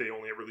 It's just they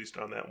only released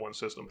on that one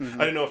system. Mhm. I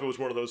didn't know if it was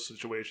one of those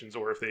situations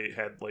or if they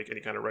had like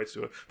any kind of rights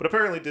to it, but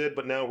apparently did.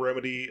 But now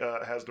Remedy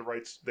has the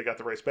rights. They got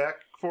the rights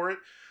back for it,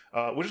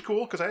 which is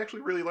cool because I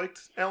actually really liked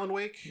Alan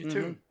Wake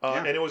too. Yeah.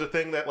 and it was a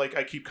thing that like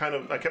I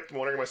kept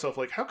wondering myself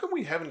like, how come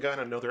we haven't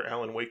gotten another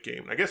Alan Wake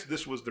game? And I guess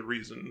this was the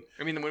reason.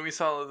 I mean, when we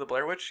saw the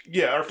Blair Witch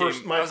Yeah, our game,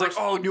 first. I was like,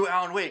 oh, new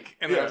Alan Wake.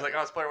 And then I was like,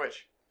 oh, it's Blair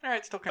Witch. All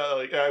right, still kind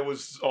Like I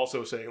was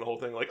also saying the whole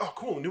thing like, oh,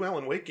 cool, a new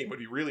Alan Wake game would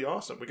be really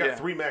awesome. We got Yeah.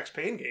 3 Max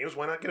Payne games.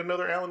 Why not get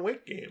another Alan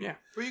Wake game? Yeah.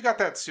 Well, you got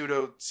that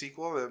pseudo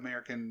sequel, the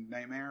American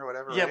Nightmare or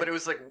whatever. Yeah, right? but it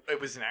was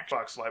an action.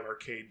 Xbox Live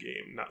Arcade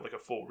game, not like a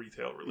full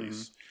retail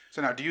release.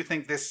 So now, do you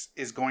think this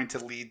is going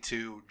to lead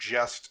to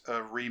just a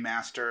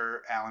remaster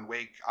Alan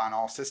Wake on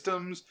all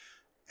systems,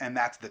 and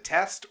that's the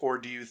test, or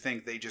do you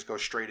think they just go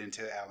straight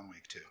into Alan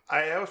Wake 2? I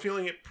have a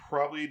feeling it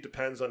probably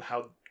depends on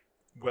how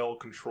well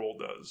Control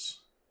does.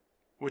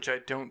 Which I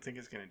don't think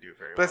is going to do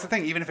very well. But that's the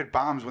thing. Even if it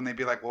bombs, when they'd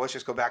be like, "Well, let's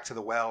just go back to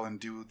the well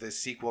and do the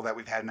sequel that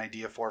we've had an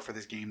idea for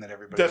this game that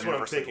everybody That's what I'm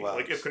universally thinking.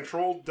 loves." Like if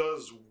Control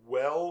does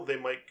well, they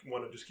might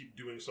want to just keep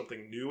doing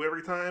something new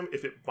every time.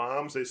 If it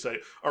bombs, they say,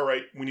 "All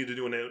right, we need to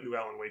do a new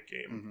Alan Wake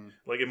game." Mhm.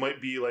 Like it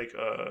might be like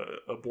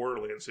a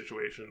Borderlands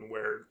situation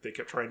where they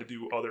kept trying to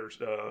do other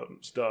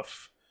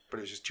stuff. But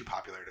it was just too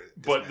popular to.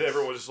 But dismiss.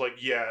 everyone was just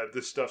like, yeah,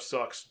 this stuff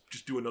sucks.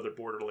 Just do another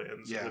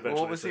Borderlands. Yeah. And Well,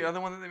 eventually What was they the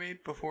other one that they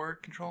made before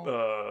Control?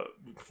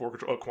 before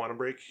Control, Quantum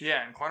Break?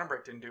 Yeah, and Quantum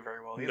Break didn't do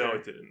very well either. No,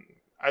 it didn't.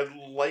 I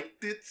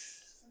liked it,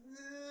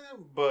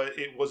 but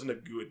it wasn't a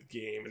good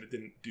game, and it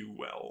didn't do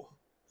well.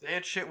 They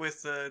had shit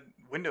with the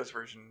Windows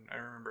version. I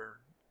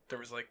remember there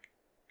was like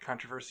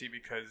controversy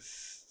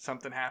because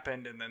something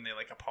happened, and then they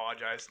like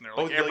apologized, and they're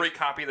like, every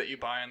copy that you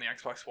buy on the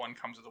Xbox One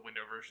comes with a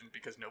Windows version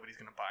because nobody's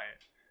gonna buy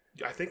it.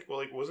 I think, well,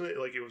 like, wasn't it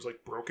like it was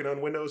like broken on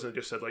Windows, and it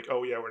just said like,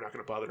 oh yeah, we're not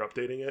going to bother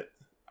updating it.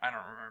 I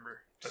don't remember.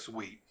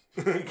 Sweet.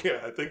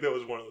 Yeah, I think that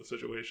was one of those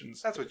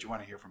situations. That's what you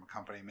want to hear from a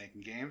company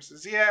making games.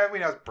 Is yeah, we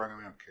know it's broken.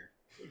 We don't care.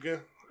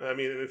 Yeah, I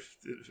mean, if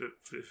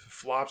it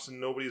flops and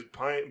nobody's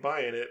buying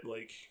it,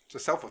 like, It's a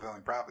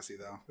self-fulfilling prophecy,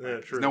 though. Yeah,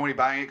 Like, true. Is nobody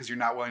buying it because you're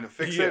not willing to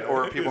fix Yeah, it,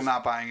 or are it people is.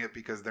 not buying it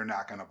because they're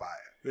not going to buy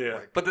it? yeah.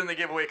 Like, But then they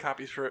gave away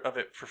copies of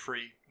it for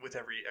free with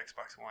every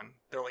Xbox One.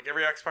 They're like,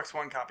 every Xbox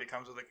One copy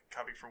comes with a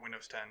copy for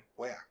Windows 10.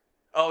 well, yeah.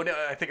 Oh, no,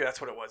 I think that's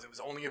what it was. It was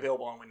only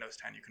available on Windows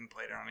 10. You couldn't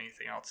play it on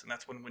anything else, and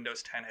that's when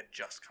Windows 10 had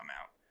just come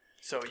out.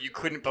 So you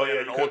couldn't Oh play yeah,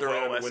 on you an couldn't older play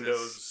on OSs.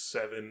 Windows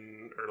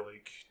 7 or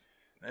like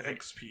I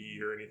think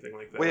XP or anything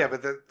like that. Well, yeah,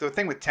 but the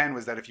thing with 10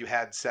 was that if you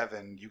had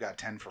 7, you got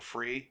 10 for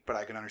free. But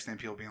I can understand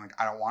people being like,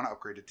 I don't want to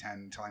upgrade to 10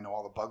 until I know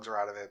all the bugs are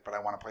out of it, but I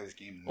want to play this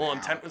game now. Well,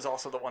 and 10 was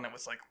also the one that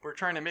was like, we're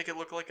trying to make it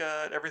look like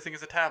everything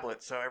is a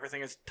tablet, so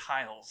everything is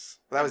tiles.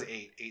 Well, that was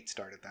 8. 8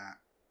 started that.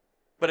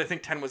 But I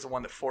think 10 was the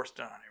one that forced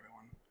it on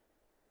everyone.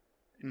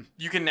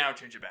 You can now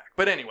change it back.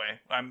 But anyway,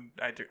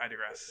 I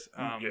digress.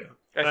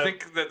 I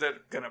think that they're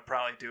gonna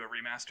probably do a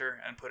remaster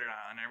and put it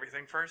on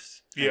everything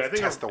first. Yeah, I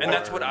think Test the And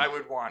that's what I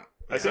would want.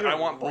 I think I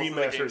want both of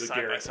the remaster games is side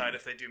by guaranteed. side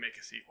if they do make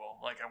a sequel.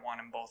 Like I want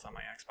them both on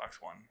my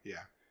Xbox One.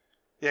 Yeah,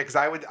 because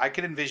I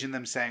could envision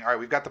them saying, all right,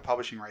 we've got the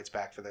publishing rights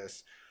back for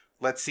this.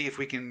 Let's see if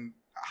we can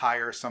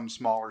hire some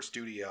smaller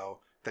studio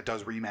that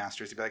does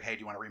remasters to be like, hey, do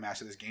you want to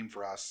remaster this game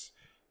for us?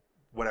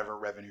 Whatever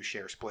revenue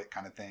share split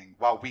kind of thing.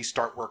 While we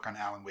start work on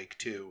Alan Wake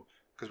 2,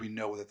 because we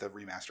know that the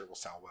remaster will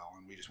sell well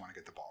and we just want to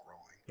get the ball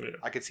rolling. Yeah.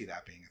 I could see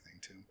that being a thing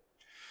too.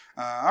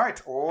 All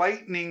right,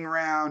 lightning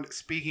round.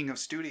 Speaking of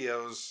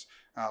studios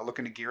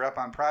looking to gear up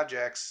on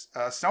projects,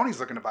 Sony's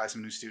looking to buy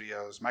some new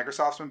studios.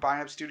 Microsoft's been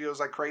buying up studios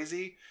like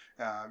crazy,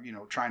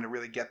 trying to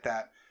really get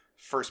that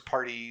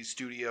first-party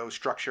studio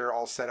structure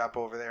all set up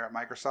over there at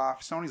Microsoft.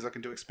 Sony's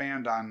looking to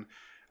expand on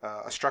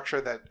a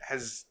structure that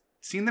has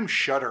seen them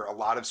shutter a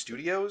lot of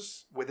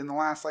studios within the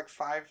last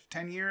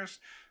 5-10 years.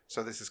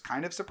 So this is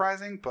kind of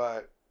surprising,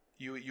 but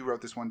you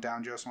wrote this one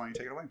down, Joe, so why don't you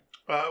take it away?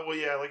 Well,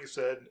 yeah, like you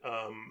said,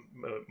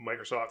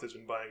 Microsoft has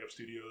been buying up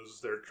studios.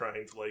 They're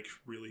trying to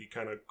really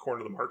kind of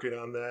corner the market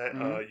on that.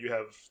 Mm-hmm. You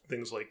have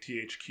things like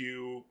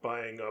THQ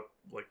buying up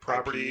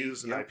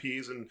properties and yeah.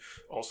 IPs, and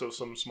also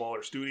some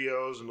smaller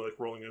studios and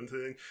rolling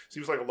into things.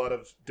 Seems like a lot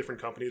of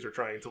different companies are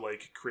trying to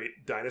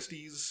create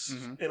dynasties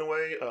in a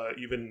way.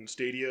 Even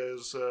Stadia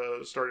is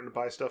starting to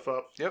buy stuff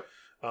up. Yep.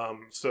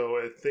 So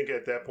I think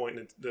at that point,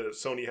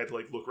 Sony had to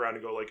look around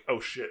and go oh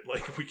shit,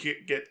 we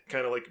can't get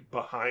kind of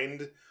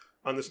behind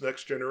on this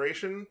next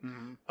generation.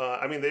 Mm-hmm.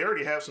 I mean, they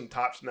already have some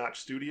top-notch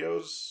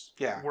studios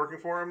working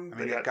for them. I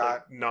mean, they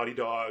got Naughty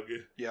Dog.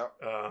 Yep.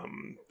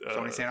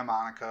 Sony Santa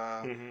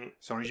Monica,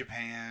 Sony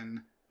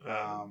Japan,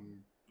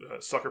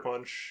 Sucker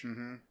Punch.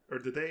 Mm-hmm. Or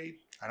did they?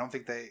 I don't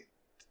think they...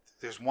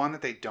 There's one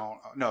that they don't...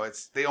 No,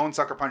 they own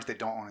Sucker Punch. They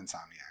don't own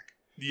Insomniac.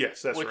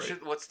 Yes, that's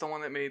right. What's the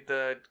one that made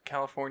the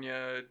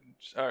California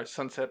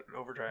Sunset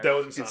Overdrive? That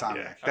was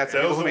Insomniac. That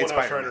was the one I was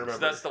trying to remember. So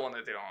that's the one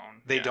that they don't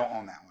own. They don't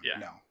own that one. Yeah.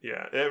 No.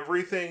 Yeah,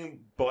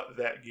 everything but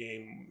that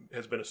game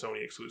has been a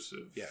Sony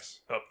exclusive. Yes.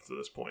 Up to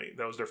this point,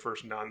 that was their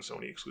first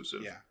non-Sony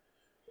exclusive. Yeah.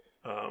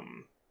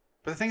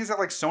 But the thing is that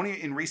Sony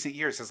in recent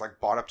years has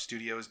bought up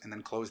studios and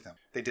then closed them.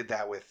 They did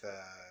that with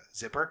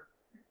Zipper.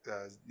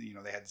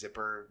 They had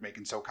Zipper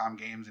making SOCOM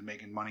games and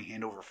making money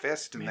hand over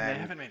fist, and then they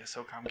haven't made a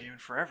SOCOM game in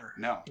forever.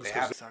 No, they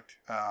haven't. Sucked.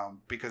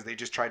 Because they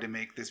just tried to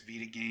make this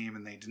Vita game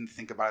and they didn't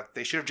think about it.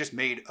 They should have just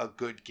made a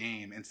good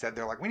game. Instead,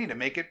 they're we need to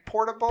make it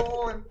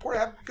portable and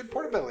have good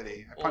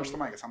portability. I punched the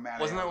mic. I'm mad.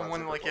 Wasn't that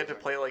one you had to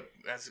play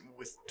as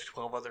with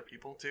 12 other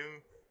people too?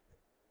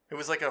 It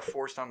was a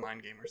forced online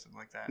game or something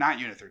like that.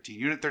 Not Unit 13.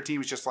 Unit 13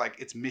 was just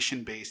it's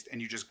mission based,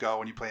 and you just go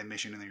and you play a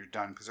mission and then you're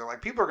done. Because they're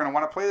people are going to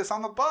want to play this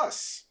on the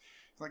bus.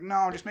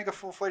 No, just make a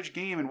full-fledged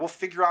game and we'll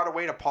figure out a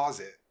way to pause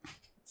it.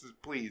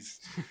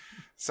 Please.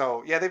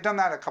 So, yeah, they've done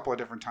that a couple of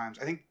different times.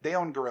 I think they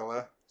own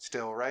Guerrilla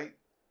still, right?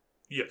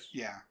 Yes.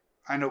 Yeah.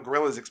 I know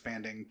Guerrilla's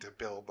expanding to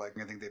build.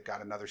 I think they've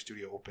got another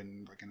studio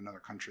open in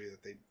another country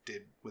that they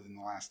did within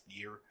the last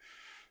year.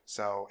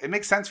 So, it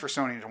makes sense for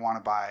Sony to want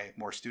to buy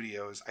more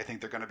studios. I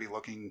think they're going to be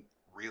looking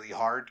really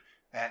hard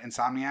at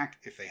Insomniac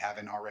if they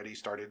haven't already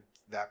started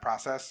that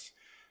process,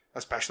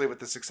 especially with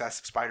the success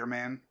of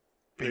Spider-Man.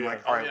 Being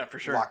all right, for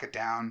sure. Lock it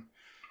down.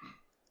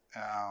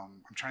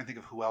 I'm trying to think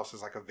of who else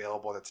is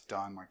available that's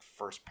done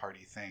first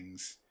party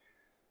things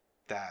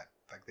that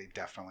they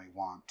definitely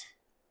want.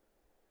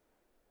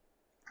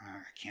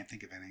 I can't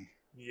think of any.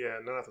 Yeah,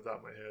 not off the top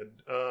of my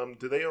head.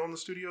 Do they own the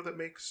studio that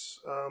makes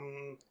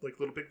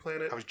Little Big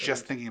Planet? I was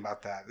just thinking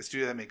about that. The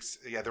studio that makes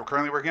they're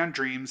currently working on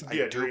Dreams.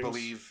 I do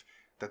believe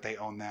that they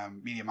own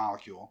them. Media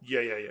Molecule.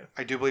 Yeah.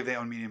 I do believe they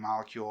own Media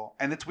Molecule,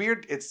 and it's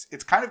weird. It's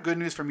kind of good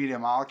news for Media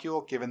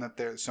Molecule, given that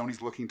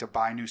Sony's looking to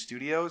buy new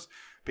studios.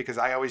 Because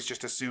I always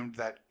just assumed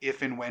that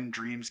if and when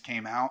Dreams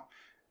came out,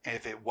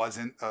 if it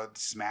wasn't a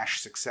smash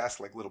success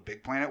like Little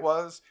Big Planet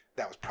was,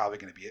 that was probably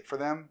going to be it for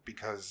them.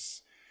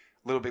 Because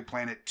Little Big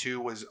Planet 2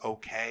 was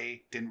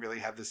okay, didn't really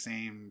have the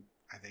same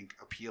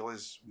appeal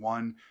as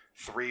 1.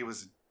 3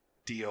 was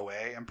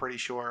DOA, I'm pretty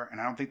sure, and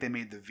I don't think they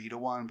made the Vita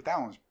one, but that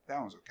one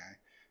was okay.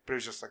 But it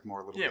was just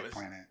more Little Big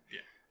Planet. Yeah.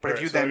 But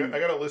if you then... I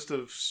got a list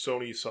of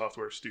Sony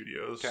software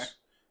studios. Okay.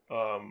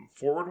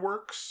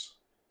 ForwardWorks.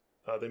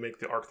 They make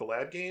the Arc the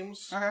Lad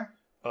games. Okay.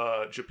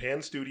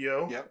 Japan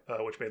Studio. Yep.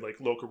 Which made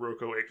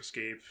Loco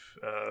Escape.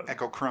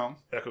 Echo Chrome.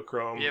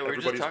 Yeah, we were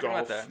just talking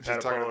about that.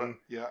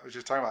 I was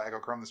just talking about Echo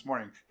Chrome this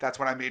morning. That's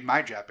when I made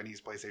my Japanese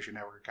PlayStation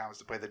Network account, was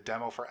to play the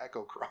demo for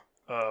Echo Chrome.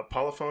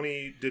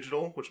 Polyphony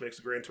Digital, which makes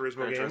the Gran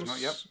Turismo games.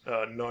 Turismo,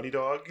 yep. Naughty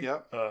Dog.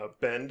 Yep.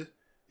 Bend.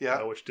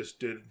 Yeah. Which just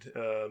did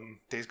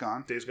Days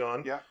Gone.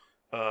 Yeah.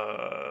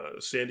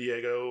 San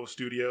Diego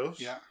Studios.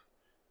 Yeah.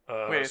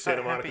 Wait,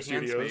 Santa Monica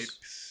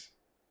Studios.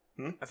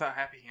 I thought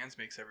Happy Hands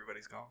makes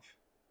everybody's golf.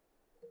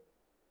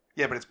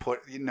 Yeah, but it's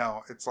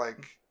it's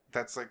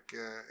that's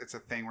it's a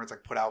thing where it's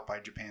put out by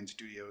Japan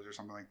Studios or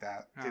something like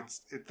that. Oh.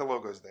 The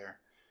logo's there.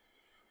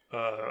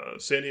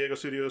 San Diego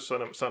Studios,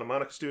 Santa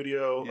Monica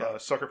Studio, Yeah.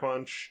 Sucker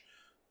Punch,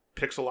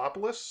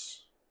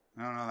 Pixelopolis,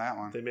 I don't know that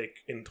one. They make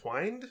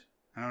Entwined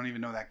I don't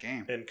even know that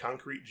game. and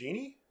Concrete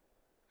Genie.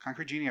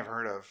 Concrete Genie I've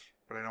heard of,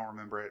 but I don't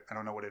remember it. I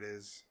don't know what it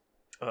is.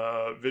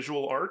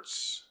 Visual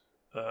Arts.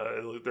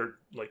 They're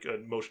like a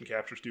motion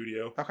capture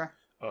studio. Okay.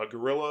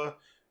 Gorilla,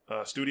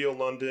 Studio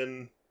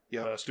London,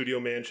 Yep. Studio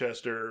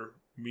Manchester,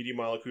 Media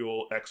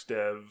Molecule,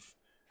 XDev,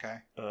 Okay.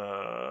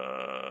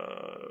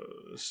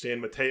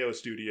 San Mateo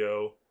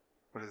Studio,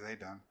 What have they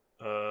done?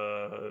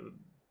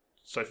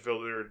 Cypher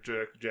Filter,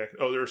 Jack.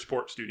 Oh, they're a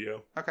sports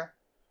studio. Okay.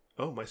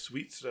 Oh, my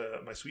sweet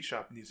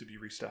shop needs to be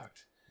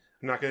restocked.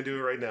 I'm not going to do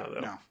it right now, though.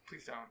 No.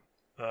 Please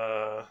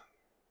don't.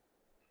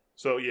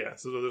 So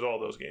there's all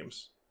those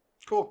games.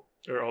 Cool.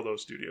 Or all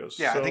those studios.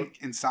 Yeah, So, I think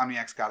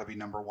Insomniac's got to be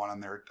number one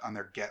on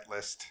their get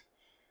list.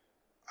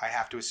 I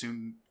have to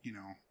assume,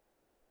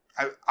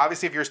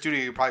 obviously if you're a studio,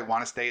 you probably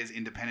want to stay as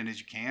independent as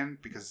you can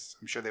because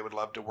I'm sure they would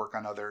love to work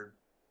on other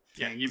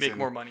Yeah, things you make and-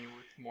 more money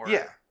with more.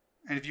 Yeah,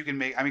 and if you can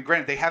make,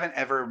 granted, they haven't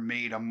ever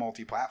made a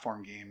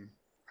multi-platform game,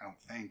 I don't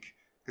think,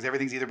 because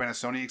everything's either been a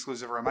Sony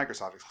exclusive or a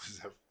Microsoft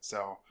exclusive.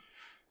 So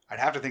I'd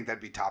have to think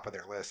that'd be top of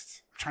their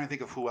list. I'm trying to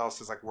think of who else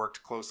has like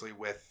worked closely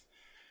with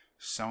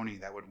Sony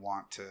that would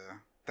want to,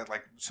 that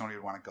like Sony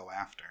would want to go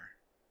after.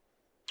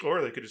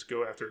 or they could just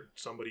go after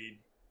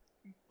somebody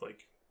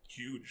like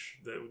huge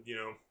that would,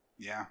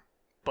 Yeah.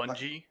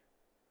 Bungie.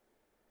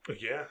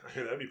 yeah,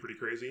 that'd be pretty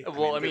crazy.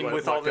 Well, they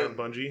with all the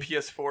Bungie.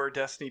 PS4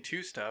 Destiny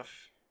 2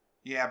 stuff.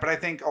 Yeah, but I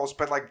think also,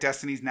 but like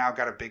Destiny's now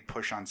got a big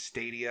push on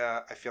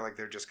Stadia. I feel like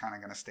they're just kind of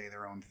going to stay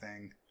their own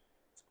thing.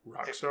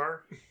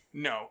 Rockstar.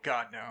 No,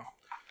 God, no.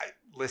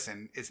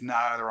 Listen, it's not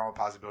out of the realm of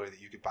possibility that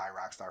you could buy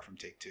Rockstar from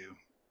Take-Two.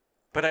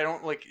 But I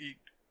don't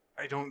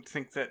I don't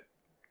think that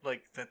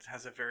that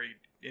has a very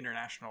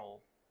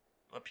international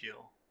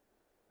appeal.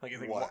 Like I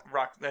think What?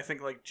 I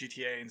think like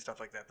GTA and stuff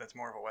like that. That's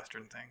more of a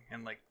Western thing,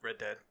 and like Red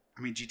Dead.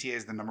 I mean, GTA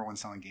is the number one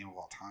selling game of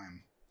all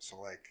time. So,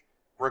 like,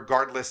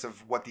 regardless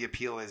of what the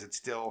appeal is, it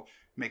still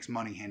makes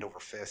money hand over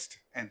fist.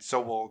 And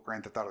so will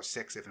Grand Theft Auto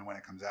 6 if and when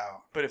it comes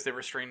out. But if they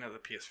restrain to the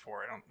PS4,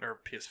 or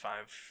PS5,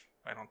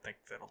 I don't think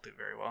that'll do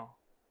very well.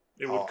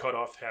 It would cut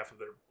off half of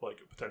their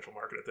potential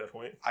market at that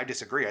point. I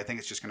disagree. I think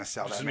it's just going to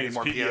sell Just that many means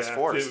more PS4s.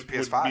 PS4s, It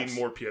PS5s. would mean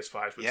more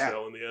PS5s would Yeah.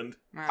 sell in the end.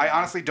 I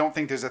honestly don't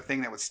think there's a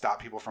thing that would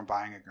stop people from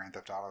buying a Grand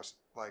Theft Auto.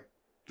 Like,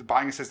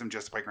 buying a system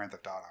just to play Grand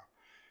Theft Auto.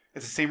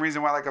 It's the same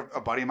reason why, like,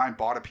 a buddy of mine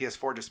bought a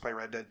PS4 just to play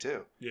Red Dead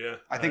 2. Yeah.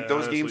 I think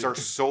those games are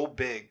so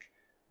big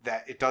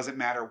that it doesn't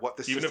matter what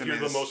the even system if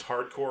you're is. the most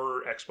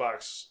hardcore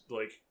Xbox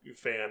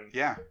fan,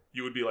 Yeah.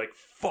 you would be like,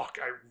 "Fuck,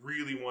 I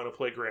really want to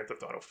play Grand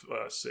Theft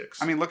Auto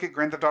 6." I mean, look at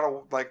Grand Theft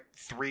Auto, like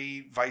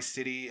 3, Vice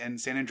City, and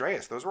San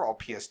Andreas. Those were all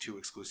PS2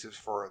 exclusives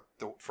for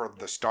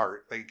the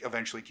start. They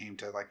eventually came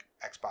to like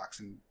Xbox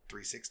and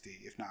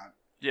 360, if not.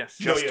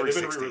 Yes. no, just yeah, they've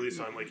been 360. re-released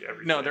on like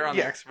everything. No, they're on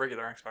Yeah. the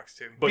regular Xbox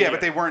too. But yeah, yeah.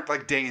 but they weren't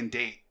like day and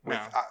date with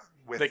No.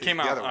 with They came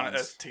the out other on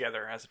ones.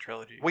 together as a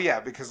trilogy. Well, yeah,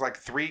 because like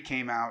 3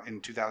 came out in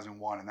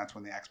 2001, and that's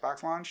when the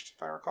Xbox launched,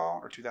 if I recall,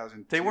 or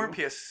 2002. They weren't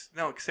because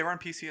they were on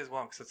PC as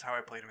well, because that's how I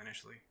played them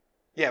initially.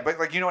 Yeah, but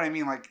like you know what I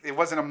mean. Like it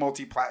wasn't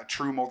a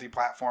true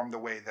multi-platform the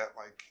way that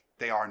like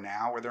they are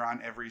now, where they're on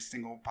every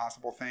single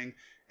possible thing.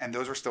 And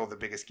those were still the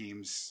biggest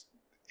games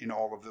in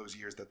all of those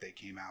years that they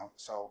came out.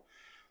 So,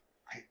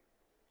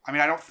 I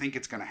mean, I don't think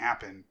it's going to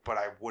happen, but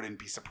I wouldn't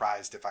be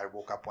surprised if I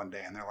woke up one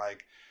day and they're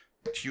like,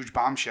 huge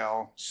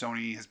bombshell,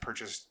 Sony has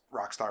purchased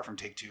Rockstar from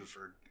Take-Two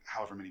for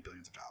however many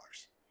billions of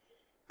dollars.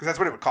 Because that's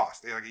what it would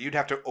cost. Like, you'd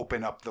have to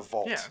open up the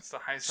vault. Yeah, it's the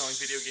highest selling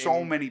video game.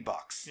 So many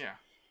bucks. Yeah.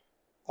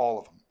 All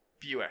of them.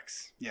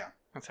 VUX. Yeah.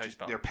 That's how you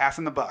spell They're it.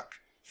 passing the buck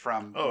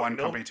from Oh, one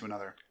no. company to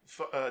another.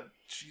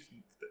 Geez,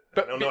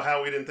 But I don't know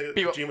how we didn't think of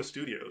Be- Kojima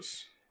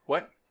Studios.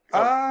 What?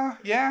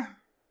 Yeah.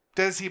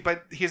 Does he?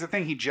 But here's the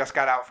thing: he just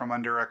got out from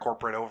under a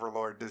corporate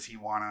overlord. Does he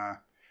want to?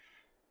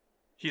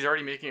 He's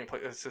already making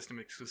a system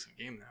exclusive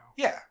game now.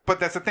 Yeah, but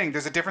that's the thing.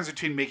 There's a difference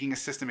between making a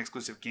system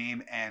exclusive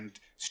game and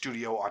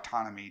studio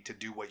autonomy to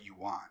do what you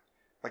want.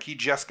 Like he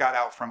just got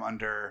out from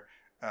under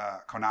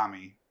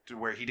Konami, to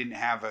where he didn't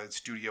have a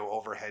studio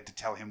overhead to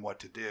tell him what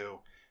to do.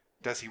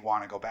 Does he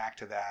want to go back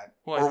to that?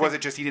 Well, I or was think-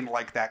 it just he didn't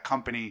like that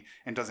company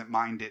and doesn't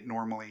mind it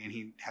normally, and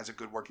he has a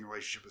good working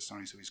relationship with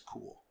Sony, so he's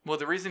cool? Well,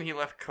 the reason he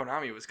left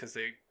Konami was because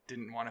they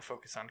didn't want to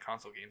focus on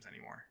console games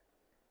anymore.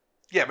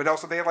 Yeah, but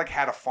also they like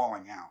had a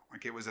falling out.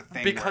 Like it was a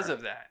thing Because where-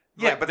 of that.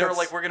 Yeah, Like, but they were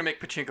that's- like, we're going to make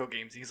pachinko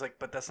games. He's like,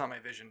 but that's not my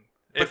vision.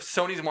 But- If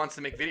Sony wants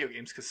to make video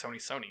games, because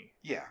Sony's Sony.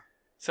 Yeah.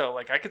 So,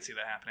 like, I could see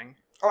that happening.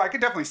 Oh, I could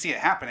definitely see it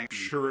happening. I'm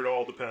sure it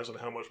all depends on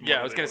how much money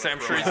Yeah, I was they going to say,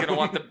 wanna I'm throw sure he's at going to it.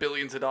 want the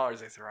billions of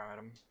dollars they throw at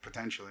him.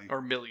 Potentially.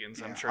 Or millions,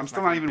 Yeah. I'm sure. I'm it's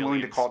still not not gonna be even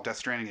willing to billions. call Death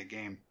Stranding a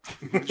game.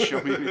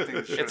 Show me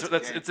anything. Sure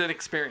It's an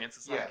experience.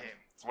 It's not Yeah. a game.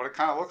 It's what it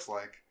kind of looks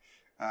like.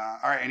 All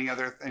right. Any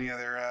other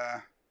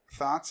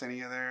thoughts?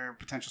 Any other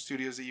potential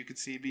studios that you could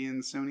see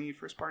being Sony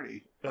first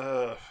party?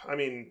 I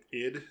mean,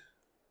 id.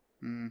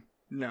 Mm.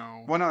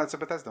 No. Well, no, that's a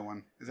Bethesda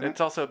one, isn't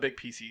It's also a big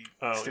PC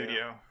Oh,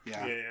 studio. it?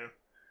 Yeah, Yeah.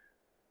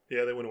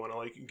 yeah. They wouldn't want to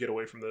like get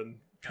away from the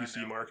PC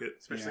know. market.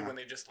 Especially Yeah. when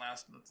they just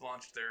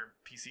launched their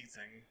PC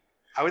thing.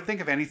 I would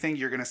think if anything,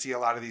 you're going to see a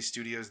lot of these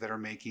studios that are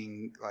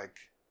making like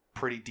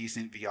pretty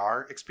decent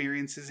VR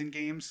experiences in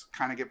games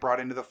kind of get brought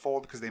into the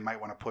fold because they might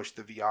want to push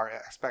the VR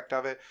aspect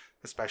of it,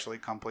 especially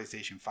come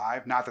PlayStation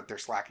 5. Not that they're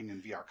slacking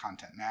in VR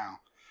content now,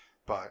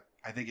 but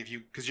I think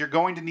because you're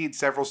going to need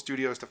several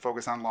studios to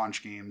focus on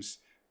launch games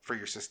for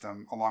your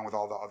system, along with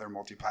all the other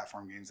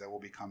multi-platform games that will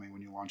be coming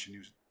when you launch a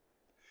new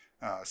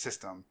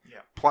system. Yeah.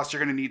 Plus,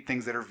 you're going to need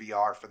things that are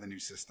VR for the new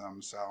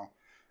system. So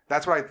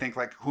that's what I think.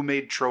 Like, who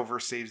made Trover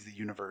Saves the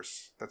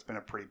Universe? That's been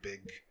a pretty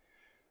big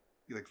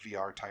like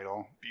VR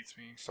title. Beats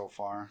Me so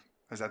far.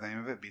 Is that the name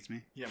of it? Beats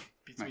Me? Yeah,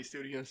 Beats Nice. Me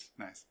Studios.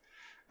 Nice.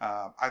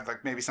 I'd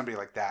like maybe somebody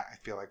like that. I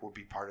feel like will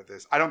be part of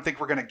this. I don't think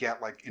we're gonna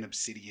get like an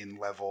Obsidian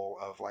level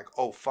of like,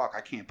 oh fuck,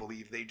 I can't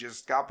believe they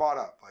just got bought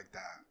up like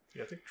that.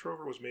 Yeah, I think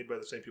Trover was made by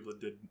the same people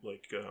that did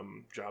like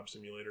Job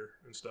Simulator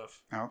and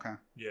stuff. Oh, okay.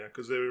 Yeah,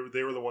 because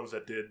they were the ones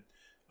that did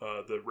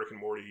the Rick and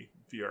Morty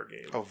VR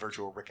game. Oh,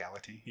 virtual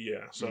reality.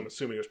 Yeah, so I'm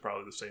assuming it was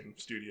probably the same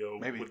studio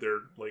Maybe. with their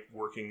like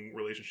working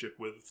relationship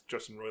with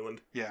Justin Roiland.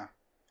 Yeah,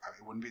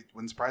 it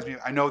wouldn't surprise me.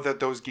 I know that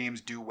those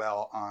games do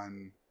well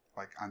on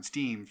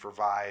Steam for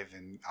Vive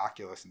and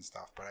Oculus and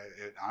stuff, but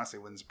it honestly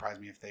wouldn't surprise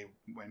me if they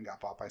went and got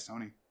bought by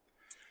Sony.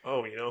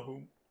 Oh, you know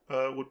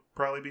who would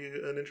probably be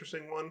an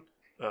interesting one?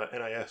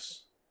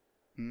 NIS.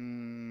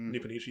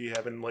 Nippon Ichi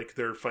having like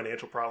their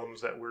financial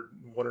problems that we're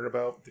wondering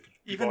about. They could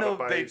be Even bought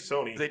though up by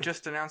Sony. they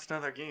just announced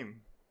another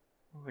game.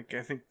 Like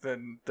I think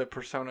the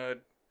Persona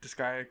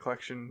Disgaea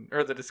collection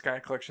or the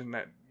Disgaea collection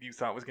that you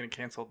thought was going to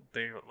cancel,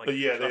 they like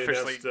they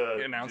officially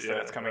announced that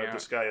it's coming out.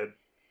 Disgaea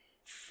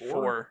 4.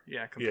 4,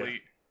 yeah,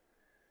 complete.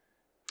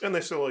 And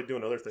they still like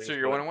doing other things. So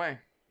you're one away.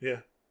 Yeah.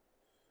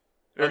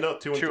 Or No,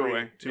 2 and 3.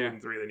 away. 2 yeah.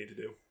 and 3 they need to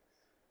do.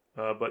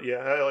 But yeah,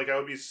 I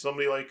would be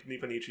somebody like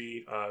Nippon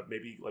Ichi,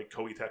 maybe like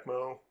Koei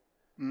Tecmo.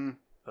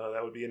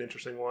 That would be an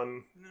interesting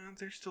one. No,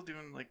 they're still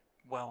doing like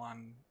well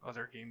on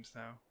other games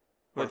though.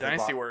 What The if they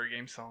Dynasty bought- Warrior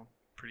games sell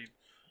pretty.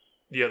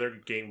 Yeah, they're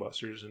Game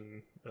Busters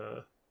and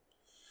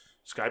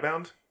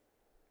Skybound.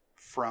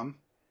 From.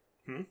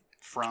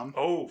 From.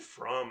 Oh,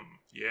 From.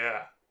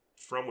 Yeah.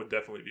 From would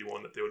definitely be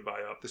one that they would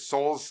buy up. The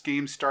Souls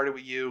game started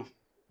with you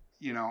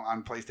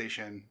on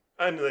PlayStation.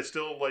 And they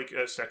still like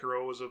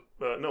Sekiro was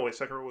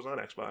Sekiro was on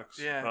Xbox.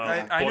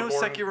 Yeah, I know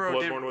Sekiro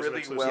did Bloodborne was an really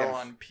exclusive. well Yeah.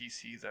 on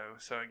PC though.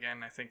 So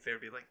again, I think they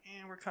would be like,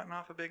 we're cutting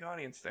off a big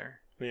audience there.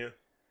 Yeah.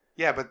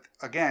 Yeah, but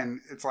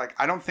again, it's like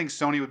I don't think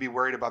Sony would be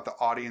worried about the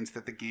audience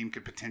that the game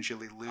could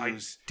potentially I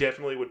lose.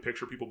 definitely would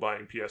picture people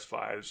buying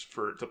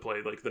PS5s to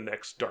play like the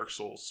next Dark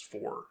Souls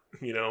 4,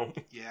 you know?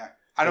 Yeah,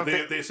 I don't they,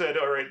 think they said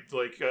all right,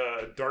 like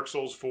Dark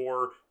Souls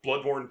 4,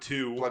 Bloodborne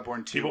 2.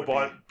 Bloodborne 2 People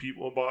would be-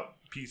 bought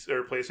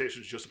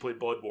PlayStations just to play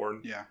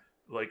Bloodborne. Yeah,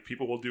 Like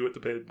people will do it to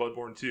play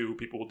Bloodborne 2.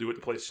 People will do it to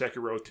play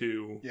Sekiro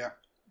 2. yeah.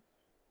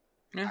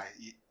 Yeah.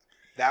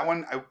 That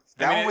one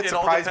would it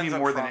all surprise me depends on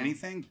more than From.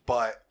 anything,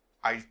 but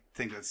I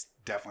think that's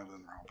definitely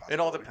within the realm of It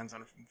all possibility. depends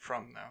on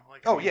From though.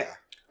 Like, Oh yeah,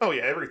 Oh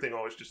yeah, everything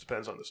always just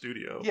depends on the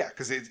studio. yeah.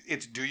 Because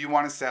it's do you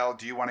want to sell?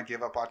 Do you want to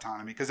give up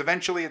autonomy? Because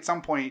eventually, at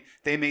some point,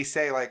 they may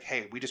say like,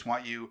 "Hey, we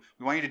want you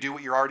to do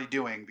what you're already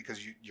doing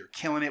because you're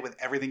killing it with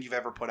everything you've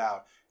ever put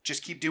out.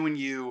 Just keep doing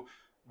you.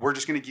 We're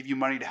just going to give you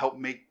money to help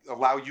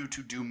allow you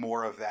to do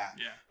more of that."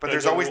 Yeah. But And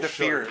there's then always we'll the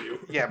fear. shutter you.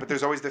 Yeah, but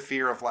there's always the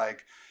fear of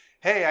like,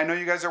 hey, I know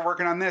you guys are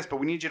working on this, but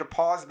we need you to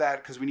pause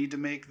that because we need to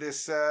make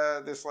this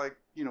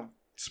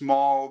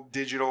small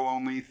digital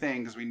only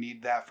thing because we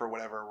need that for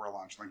whatever we're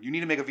launching. Like, you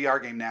need to make a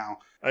VR game now.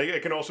 I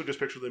can also just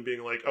picture them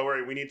being like, "Oh, all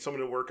right, we need someone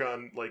to work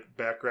on like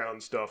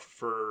background stuff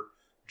for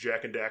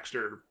Jack and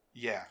Daxter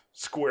Yeah,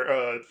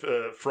 Square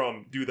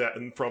from do that,"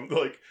 and from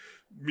like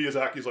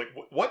Miyazaki's like,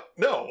 "What?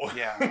 No."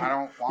 yeah. I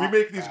don't We want.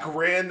 make these that.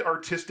 grand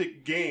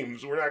artistic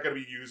games. We're not going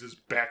to be used as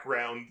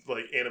background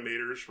like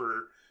animators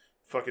for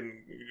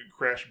fucking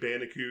Crash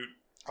Bandicoot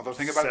Although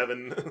think about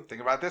 7. think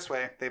about it this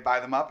way: they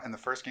buy them up, and the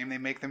first game they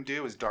make them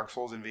do is Dark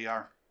Souls in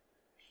VR.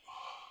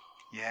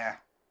 Yeah,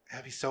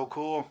 that'd be so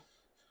cool.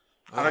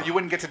 I know you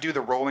wouldn't get to do the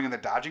rolling and the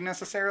dodging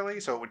necessarily,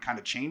 so it would kind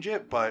of change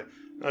it. But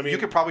I mean, you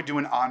could probably do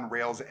an on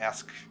rails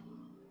esque,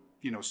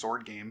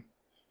 sword game.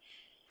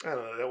 I don't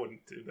know. That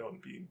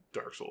wouldn't be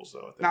Dark Souls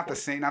though. At that Not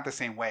point. the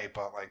same way,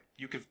 but like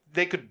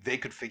they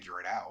could figure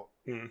it out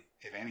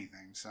if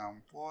anything. So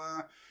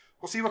we'll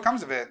see what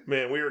comes of it.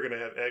 Man, we are gonna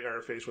have egg on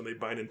our face when they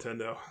buy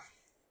Nintendo.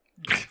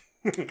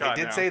 God, They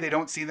did no. say they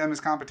don't see them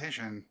as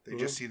competition. They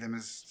just see them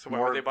as So why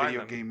more would they buy video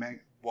them? game.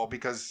 Well,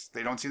 because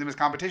they don't see them as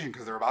competition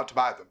because they're about to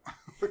buy them.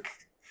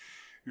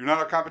 You're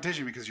not a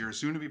competition because you're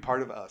soon to be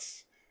part of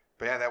us.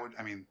 But yeah,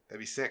 that'd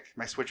be sick.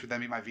 My Switch would then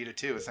be my Vita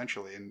too,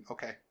 essentially. And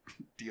okay,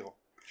 deal.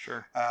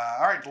 Sure.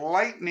 All right,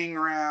 lightning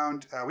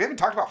round. We haven't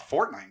talked about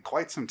Fortnite in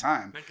quite some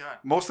time. Thank God.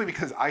 Mostly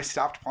because I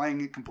stopped playing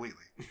it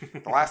completely.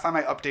 The last time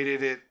I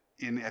updated it,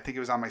 I think it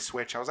was on my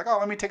Switch, I was like, oh,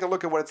 let me take a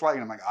look at what it's like.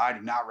 And I'm like, I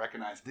do not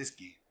recognize this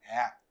game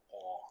at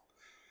all.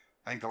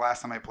 I think the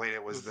last time I played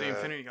it was the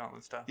Infinity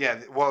Gauntlet stuff. Yeah,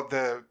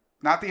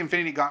 not the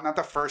Infinity Gauntlet, not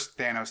the first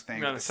Thanos thing,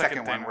 No, but the the second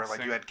second one where Thanos like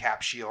you thing. had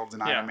Cap shields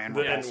and Yeah, Iron Man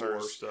The End War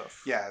repulsors.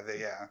 stuff. Yeah,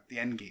 the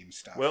Endgame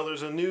stuff. Well,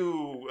 there's a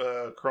new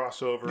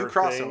crossover New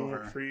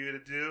crossover. thing for you to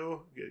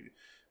do.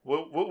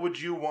 What would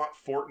you want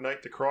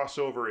Fortnite to cross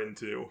over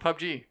into?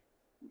 PUBG.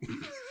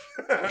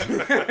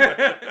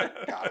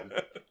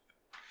 God.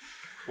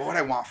 What would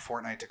I want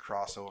Fortnite to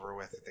cross over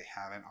with that they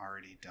haven't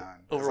already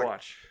done? 'Cause, Overwatch.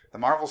 like, the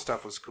Marvel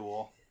stuff was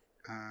cool.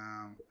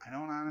 I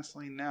don't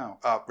honestly know.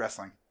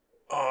 Wrestling.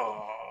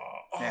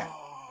 Yeah,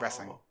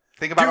 wrestling.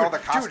 Think about all the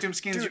costume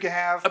skins you could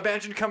have.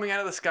 Imagine coming out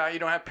of the sky. You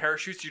don't have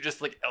parachutes. You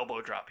just like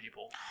elbow drop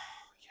people.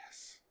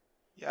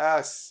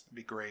 Yes, it'd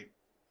be great.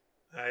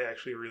 I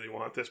actually really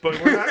want this, but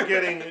we're not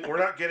getting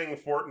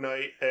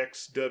Fortnite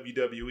X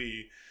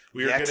WWE.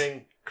 We are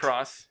getting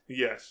Cross.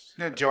 Yes.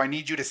 No, Joe, I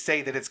need you to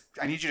say that it's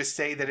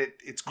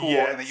cool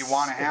Yes. and that you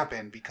want to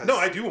happen because No,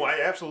 I do.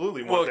 I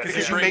absolutely want that. because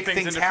you you bring make things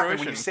things into happen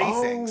fruition. when you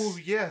say things. Oh,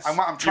 yes. I'm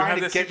trying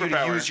to have get the you to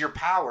superpower. use your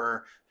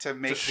power to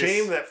make It's a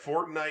shame that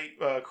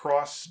Fortnite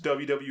cross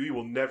WWE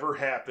will never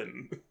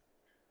happen.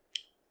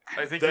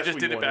 I think That's you just what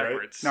did you it want, right?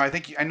 backwards. No,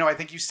 I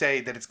think you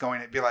say that it's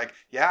going to be like,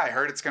 yeah, I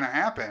heard it's going to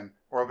happen,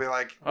 or it'll be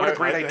like, what a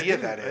great idea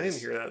that is. I didn't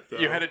hear that though.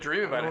 You had a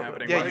dream about it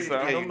happening. Yeah, once, you-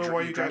 though. yeah, I don't know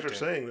why you guys dreamt are it.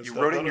 saying this. You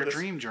stuff. wrote it in None your of this-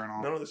 dream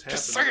journal. None of this happened.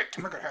 Just say it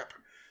to make it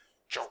happen.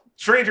 Joe.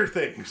 Stranger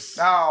Things.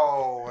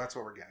 Oh, that's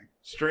what we're getting.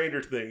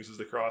 Stranger Things is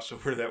the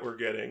crossover that we're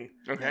getting.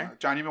 Okay.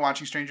 John, you've been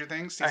watching Stranger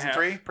Things I season have.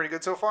 3? Pretty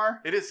good so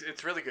far? It is.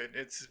 It's really good.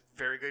 It's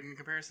very good in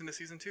comparison to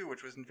season 2,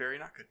 which was very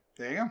not good.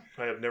 There you go.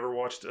 I have never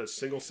watched a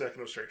single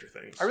second of Stranger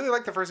Things. I really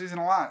liked the first season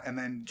a lot, and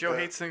then Joe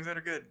hates things that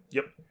are good.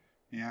 Yep.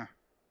 Yeah,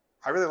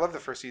 I really loved the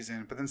first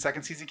season, but then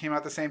second season came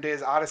out the same day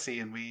as Odyssey,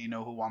 and we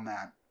know who won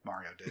that.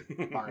 Mario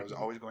did. Mario was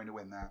always going to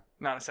win that.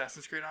 Not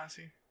Assassin's Creed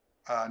Odyssey.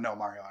 No,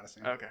 Mario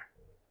Odyssey. Okay.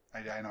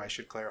 I know I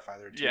should clarify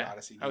there are two Yeah.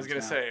 Odyssey games I was gonna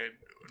now. say.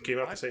 Came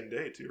out what? the same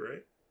day too,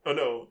 right? Oh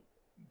no,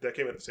 that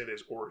came out the same day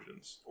as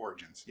Origins.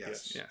 Origins.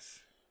 Yes. Yes.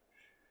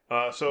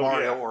 So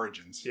Mario yeah.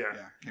 Origins. Yeah.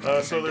 Came out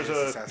the So same there's day as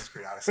a Assassin's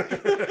Creed Odyssey.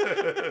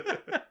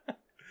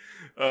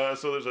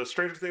 So there's a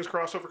Stranger Things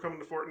crossover coming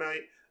to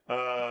Fortnite.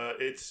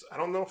 I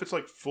don't know if it's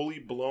like fully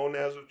blown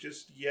as of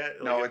just yet.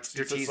 No, Like, they're it's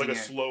just like a teasing it.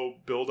 slow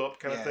build up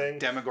kind of thing.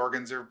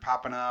 Demogorgons are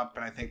popping up,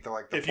 and I think the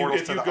If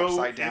portals to you the go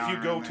upside down. if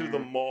you are go in to there. the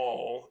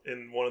mall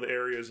in one of the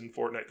areas in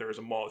Fortnite, there is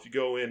a mall. If you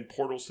go in,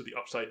 portals to the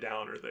upside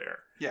down are there.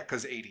 Yeah,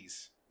 because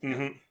 80s.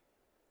 Mm-hmm.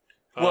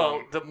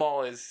 Well, the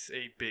mall is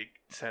a big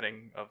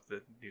setting of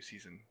the new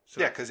season.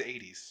 So Yeah, because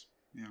 80s.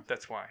 Yeah.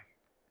 that's why.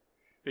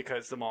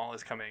 Because the mall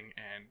is coming,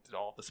 and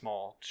all the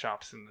small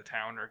shops in the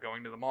town are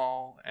going to the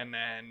mall, and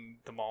then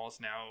the mall is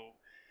now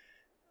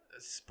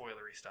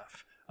spoilery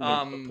stuff.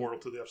 A portal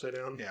to the upside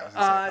down. Yeah, I was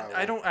gonna say I probably. don't.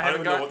 I I don't haven't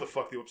even know got. what the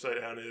fuck the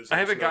upside down is. I just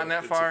haven't know gotten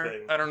that it's a far.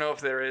 thing. I don't know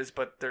if there is,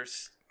 but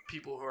there's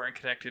people who are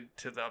connected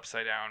to the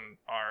upside down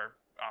are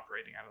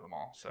operating out of the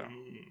mall. So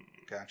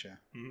Gotcha.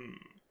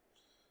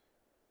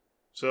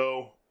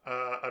 So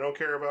I don't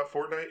care about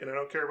Fortnite, and I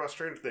don't care about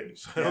Stranger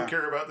Things. I Yeah. don't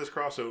care about this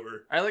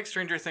crossover. I like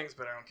Stranger Things,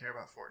 but I don't care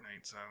about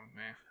Fortnite. So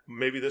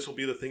Maybe this will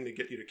be the thing to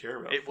get you to care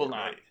about. it will Fortnite.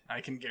 not.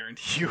 I can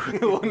guarantee you,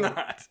 it will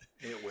not.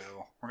 It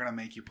will. We're gonna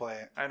make you play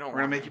it. I don't. We're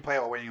gonna make you play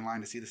it while waiting in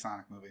line to see the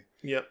Sonic movie.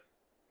 Yep.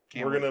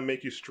 Can't We're wait. gonna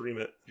make you stream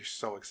it. You're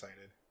so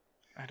excited.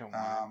 I don't.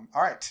 Want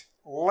All right,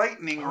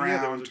 lightning Oh, round.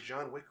 yeah, there was a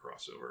John Wick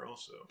crossover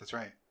also. That's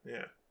right.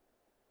 Yeah.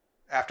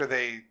 After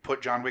they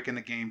put John Wick in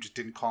the game, just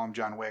didn't call him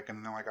John Wick, and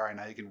then they're like, "All right,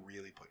 now you can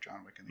really put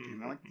John Wick in the game."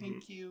 They're like,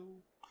 "Thank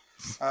you."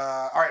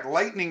 All right,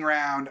 lightning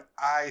round.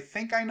 I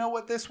think I know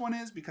what this one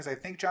is because I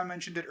think John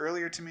mentioned it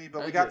earlier to me,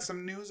 but I we got did.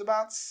 some news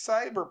about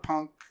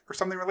Cyberpunk or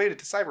something related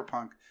to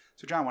Cyberpunk.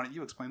 So, John, why don't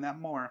you explain that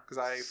more? Because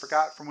I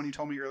forgot from when you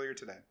told me earlier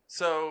today.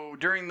 So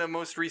during the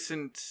most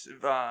recent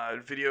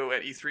video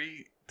at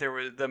E3,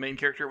 the main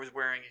character was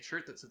wearing a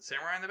shirt that said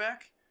Samurai in the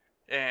back,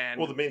 and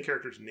Well, the main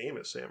character's name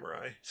is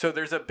Samurai. so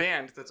there's a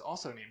band that's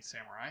also named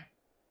Samurai,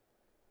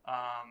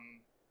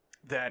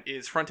 that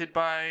is fronted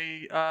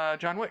by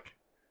John Wick.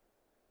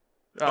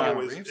 Keanu Oh,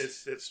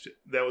 Reeves? it's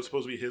that was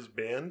supposed to be his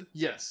band.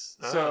 Yes.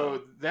 Oh.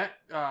 So that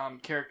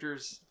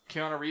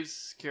Keanu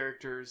Reeves'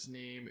 character's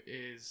name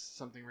is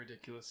something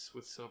ridiculous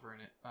with silver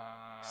in it.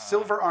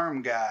 Silver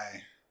Arm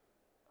Guy.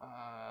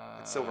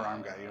 It's Silver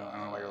Arm Guy. I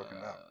don't know why you're looking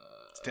it up.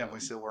 It's definitely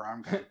Silver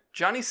Arm Guy.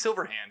 Johnny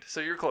Silverhand.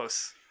 So you're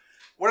close.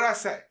 What did I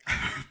say?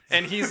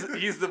 And he's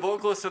the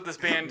vocalist of this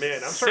band.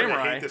 Man, I'm starting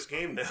Samurai. to hate this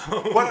game now.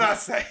 What did I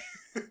say?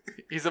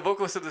 He's the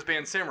vocalist of this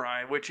band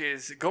Samurai, which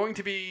is going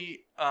to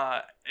be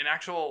an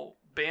actual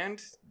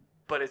band,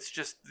 but it's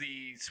just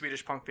the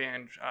Swedish punk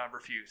band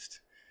Refused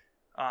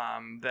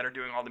that are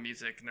doing all the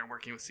music, and they're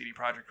working with CD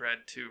Projekt Red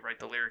to write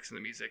the lyrics and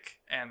the music.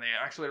 And they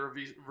actually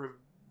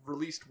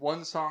released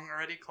one song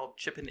already called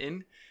Chippin'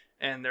 In,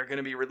 and they're going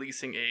to be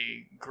releasing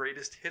a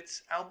greatest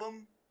hits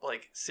album,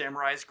 like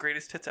Samurai's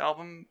greatest hits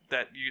album,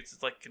 that is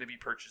like going to be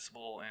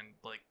purchasable and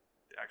like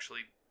actually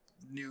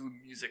new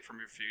music from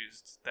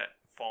Refused that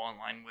fall in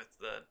line with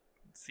the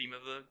theme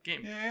of the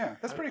game. Yeah,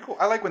 that's pretty cool.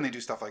 I like when they do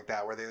stuff like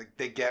that, where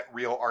they get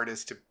real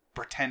artists to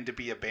pretend to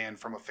be a band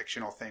from a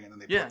fictional thing, and then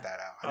they Yeah. put that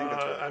out. I think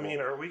that's really cool. I mean,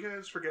 are we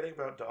guys forgetting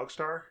about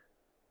Dogstar?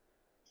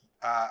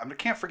 I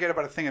can't forget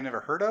about a thing I've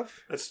never heard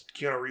of. That's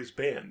Keanu Reeves'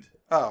 band.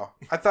 Oh,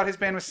 I thought his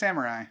band was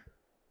Samurai.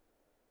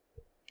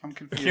 I'm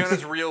confused.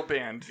 Keanu's real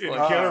band. And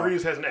Like, Keanu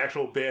Reeves has an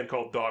actual band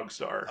called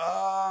Dogstar.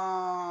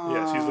 Oh.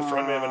 Yes, he's the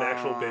frontman of an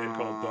actual band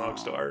called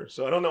Dogstar.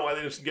 So I don't know why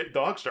they just get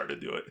Dogstar to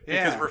do it.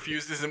 because Yeah.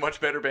 Refused is a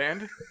much better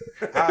band.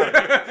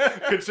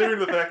 Considering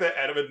the fact that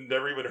Adam had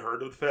never even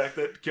heard of the fact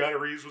that Keanu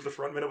Reeves was the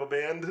frontman of a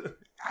band.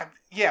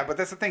 Yeah, but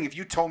that's the thing. If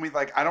you told me,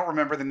 like, I don't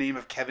remember the name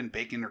of Kevin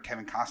Bacon or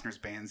Kevin Costner's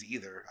bands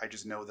either. I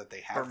just know that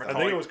they have Or them. I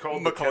think it was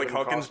called Macaulay the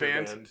Kevin Culkin's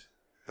Costner band.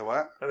 The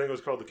what? I think it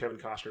was called the Kevin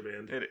Costner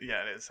Band. It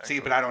is. See, actually.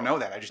 but I don't know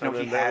that. I just know And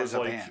he then that has was a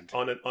like band.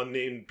 on an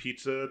unnamed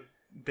pizza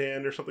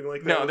band or something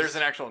like that. No, there's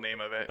an actual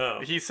name of it. Oh.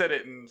 He said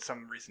it in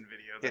some recent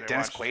video. Yeah, That I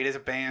Dennis watched. Quaid is a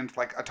band.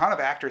 Like, a ton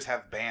of actors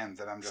have bands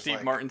that I'm just Steve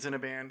like... Martin's in a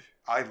band.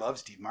 I love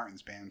Steve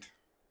Martin's band.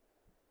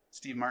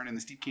 Steve Martin and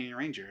the Steve Canyon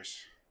Rangers.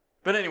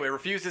 But anyway,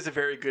 Refused is a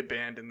very good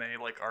band, and they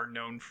like are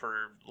known for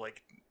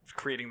like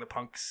creating the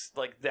punks,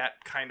 like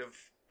that kind of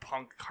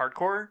punk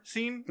hardcore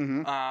scene.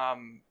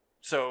 Mm-hmm.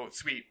 So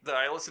sweet.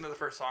 I listened to the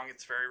first song.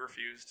 It's very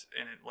Refused,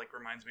 and it like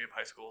reminds me of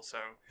high school. So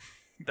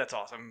that's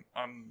awesome.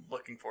 I'm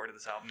looking forward to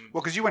this album.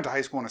 Well, because you went to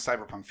high school in a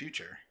cyberpunk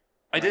future.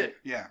 I right? did.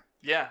 Yeah.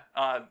 Yeah.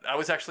 I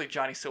was actually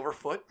Johnny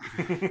Silverfoot.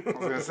 I was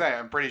going to say,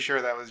 I'm pretty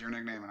sure that was your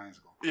nickname in high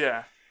school.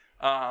 Yeah.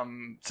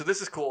 So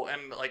this is cool,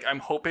 and like I'm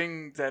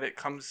hoping that it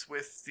comes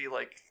with the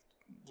like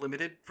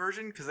limited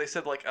version, because they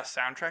said like a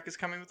soundtrack is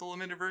coming with the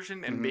limited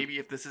version, and Mhm. maybe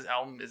if this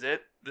album is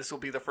it, this will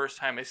be the first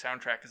time a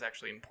soundtrack is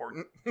actually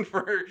important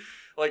for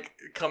like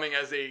coming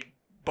as a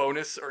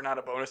bonus, or not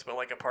a bonus, but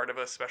like a part of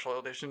a special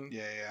edition.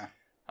 Yeah, yeah.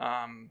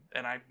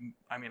 And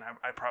I mean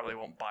I probably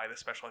won't buy the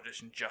special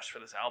edition just for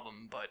this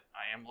album, but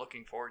I am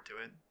looking forward to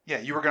it. Yeah,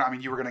 you were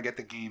gonna get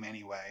the game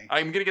anyway.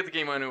 I'm gonna get the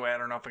game anyway. I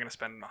don't know if I'm gonna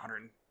spend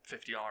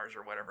 $150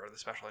 or whatever the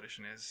special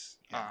edition is,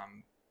 Yeah.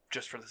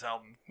 just for this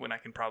album, when I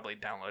can probably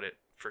download it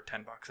for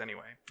 $10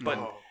 anyway. But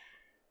Oh.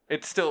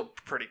 it's still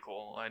pretty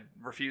cool.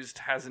 Refused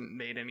hasn't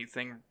made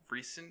anything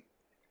recent,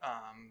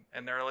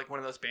 and they're like one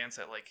of those bands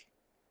that like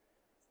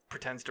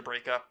pretends to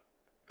break up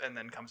and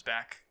then comes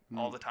back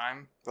all the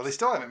time. Well, they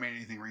still haven't made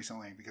anything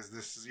recently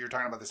because you're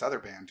talking about this other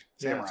band,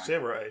 Samurai. Yeah,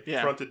 Samurai.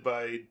 Yeah. Fronted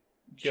by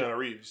Keanu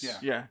Reeves. Yeah.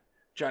 Yeah,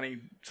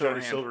 Johnny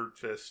Johnny Silverhand.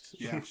 Silverfist.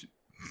 Yeah.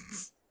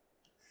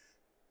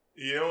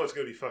 You know what's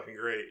going to be fucking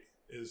great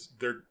is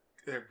they're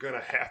going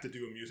to have to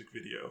do a music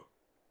video.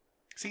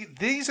 See,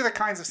 these are the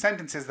kinds of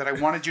sentences that I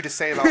wanted you to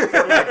say about like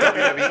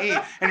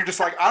WWE, and you're just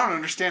like, I don't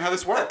understand how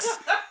this works.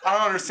 I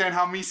don't understand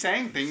how me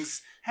saying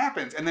things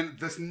happens. And then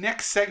this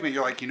next segment,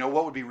 you're like, you know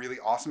what would be really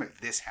awesome if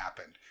this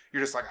happened?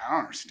 You're just like, I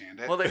don't understand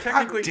it. Well, they God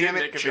technically did damn it,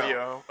 make a Joe.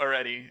 video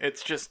already.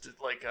 It's just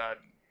like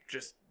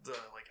just the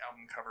like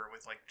album cover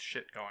with like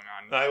shit going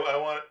on. I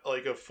want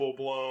like a full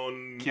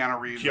blown Keanu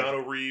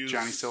Reeves,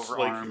 Johnny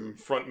Silverarm. like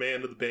front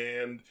man of the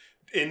band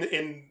in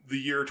the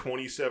year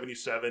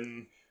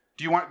 2077.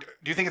 Do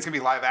you think it's gonna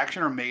be live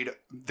action or made?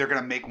 They're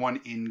gonna make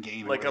one in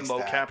game, Like a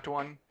mocapped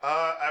one.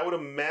 I would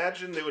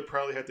imagine they would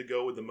probably have to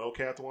go with the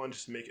mocapped one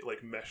just to make it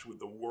like mesh with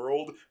the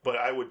world. But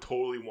I would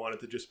totally want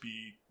it to just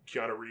be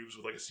Keanu Reeves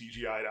with like a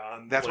CGI'd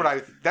on. That's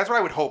like, what I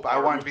would hope. I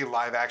arm. want it to be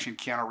live action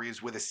Keanu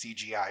Reeves with a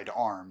CGI'd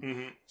arm,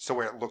 Mhm. so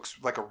where it looks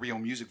like a real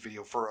music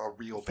video for a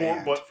real for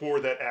band. but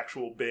for that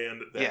actual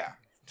band. That, Yeah.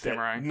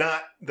 Samurai.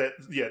 Not that.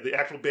 Yeah, the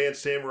actual band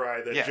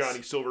Samurai that Yes. Johnny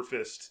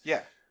Silverfist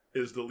Yeah.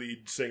 is the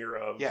lead singer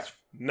of. Yeah.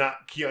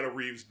 Not Keanu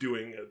Reeves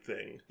doing a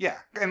thing. Yeah,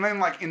 and then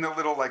like in the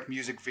little like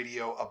music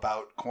video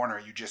about corner,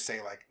 you just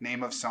say like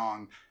name of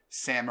song,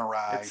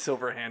 Samurai, It's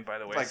Silverhand, by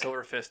the way. like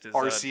Silverfist is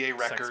RCA a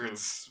sex move.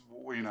 Records,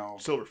 you know,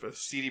 Silverfist.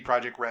 CD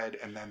Projekt Red,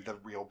 and then the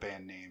real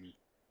band name,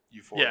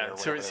 Euphoria. Yeah, or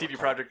so whatever they CD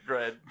were called. Projekt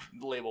Red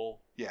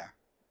label Yeah,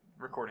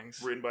 recordings.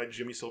 Written by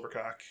Jimmy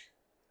Silvercock.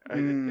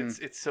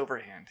 It's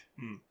Silverhand.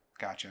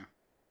 gotcha.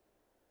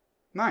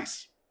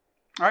 Nice.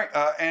 All right.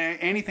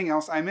 Anything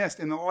else I missed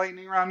in the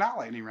lightning round? Not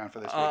lightning round for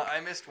this week. I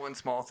missed one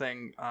small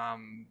thing. No,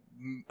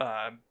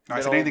 I said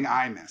Metal- anything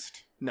I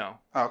missed. No.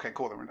 Oh, okay,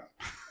 cool. Then we're done.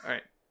 All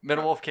right.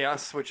 Metal Wolf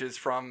Chaos, which is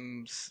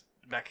from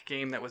mech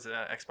game that was an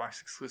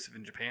Xbox exclusive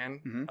in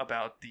Japan, Mhm.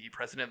 about the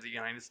president of the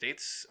United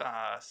States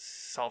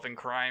solving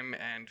crime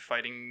and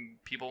fighting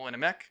people in a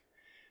mech.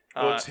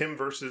 Well, it's him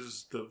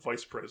versus the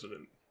vice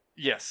president.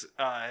 Yes,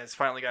 has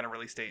finally got a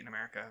release date in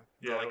America.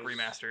 Yeah, The it was-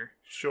 remaster.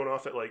 Shown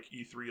off at like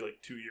E3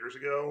 like 2 years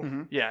ago.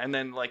 Mhm. Yeah, and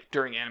then like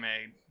during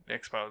Anime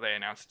Expo, they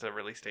announced the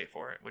release date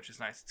for it, which is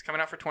nice. It's coming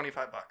out for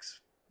 $25.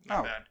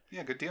 Not Oh. bad.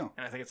 Yeah, good deal.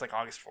 And I think it's like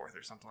August 4th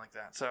or something like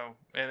that. So,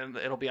 and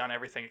it'll be on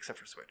everything except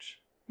for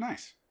Switch.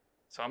 Nice.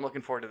 So I'm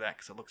looking forward to that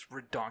because it looks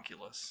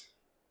redonkulous.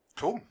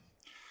 Cool.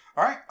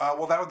 All right.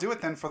 Well, that'll do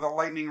it then for the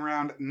lightning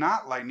round,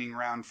 not lightning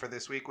round for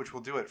this week, which will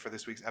do it for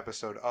this week's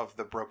episode of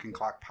the Broken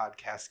Clock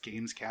Podcast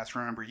Gamescast.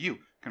 Remember, you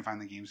can find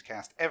the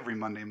Gamescast every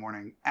Monday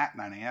morning at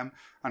 9 a.m.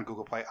 on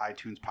Google Play,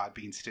 iTunes,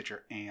 Podbean,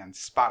 Stitcher, and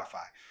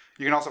Spotify.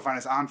 You can also find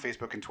us on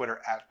Facebook and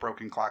Twitter at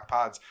Broken Clock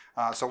Pods.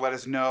 So let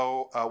us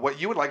know what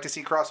you would like to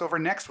see crossover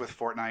next with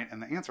Fortnite,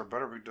 and the answer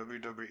better be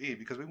WWE,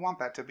 because we want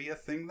that to be a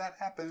thing that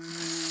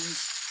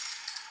happens.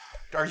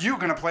 Are you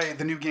going to play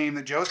the new game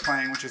that Joe's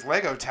playing, which is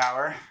Lego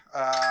Tower?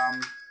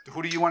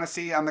 Who do you want to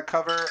see on the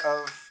cover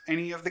of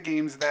any of the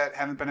games that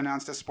haven't been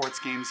announced as sports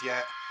games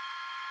yet?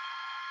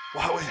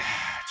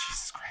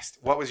 Jesus Christ.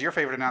 What was your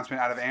favorite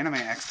announcement out of Anime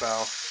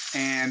Expo?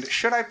 And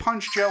should I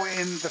punch Joe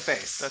in the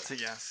face? That's a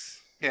yes.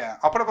 Yeah,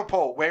 I'll put up a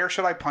poll. Where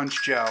should I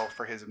punch Joe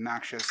for his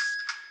obnoxious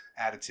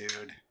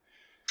attitude?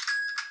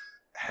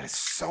 That is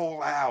so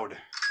loud.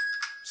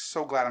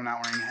 So glad I'm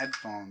not wearing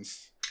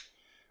headphones.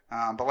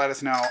 But let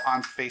us know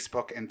on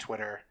Facebook and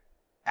Twitter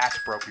at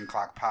Broken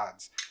Clock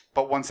Pods.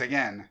 But once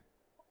again,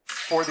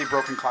 for the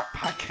Broken Clock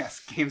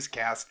Podcast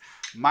Gamescast,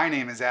 my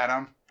name is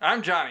Adam.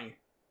 I'm Johnny.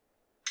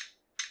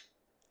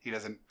 He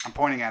doesn't. I'm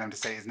pointing at him to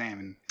say his name,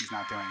 and he's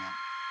not doing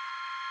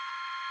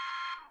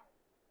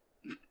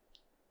it.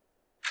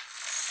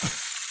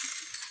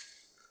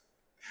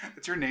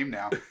 It's your name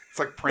now. It's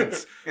like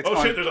Prince. It's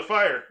shit, there's a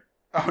fire.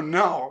 Oh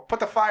no! Put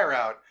the fire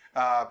out.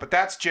 But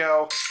that's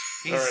Joe.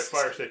 All right,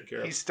 fire's taken care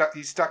of. He's stuck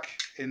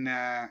in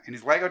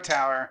his Lego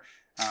tower.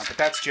 But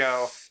that's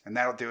Joe, and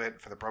that'll do it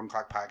for the Broken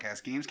Clock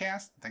Podcast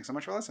Gamescast. Thanks so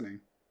much for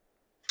listening.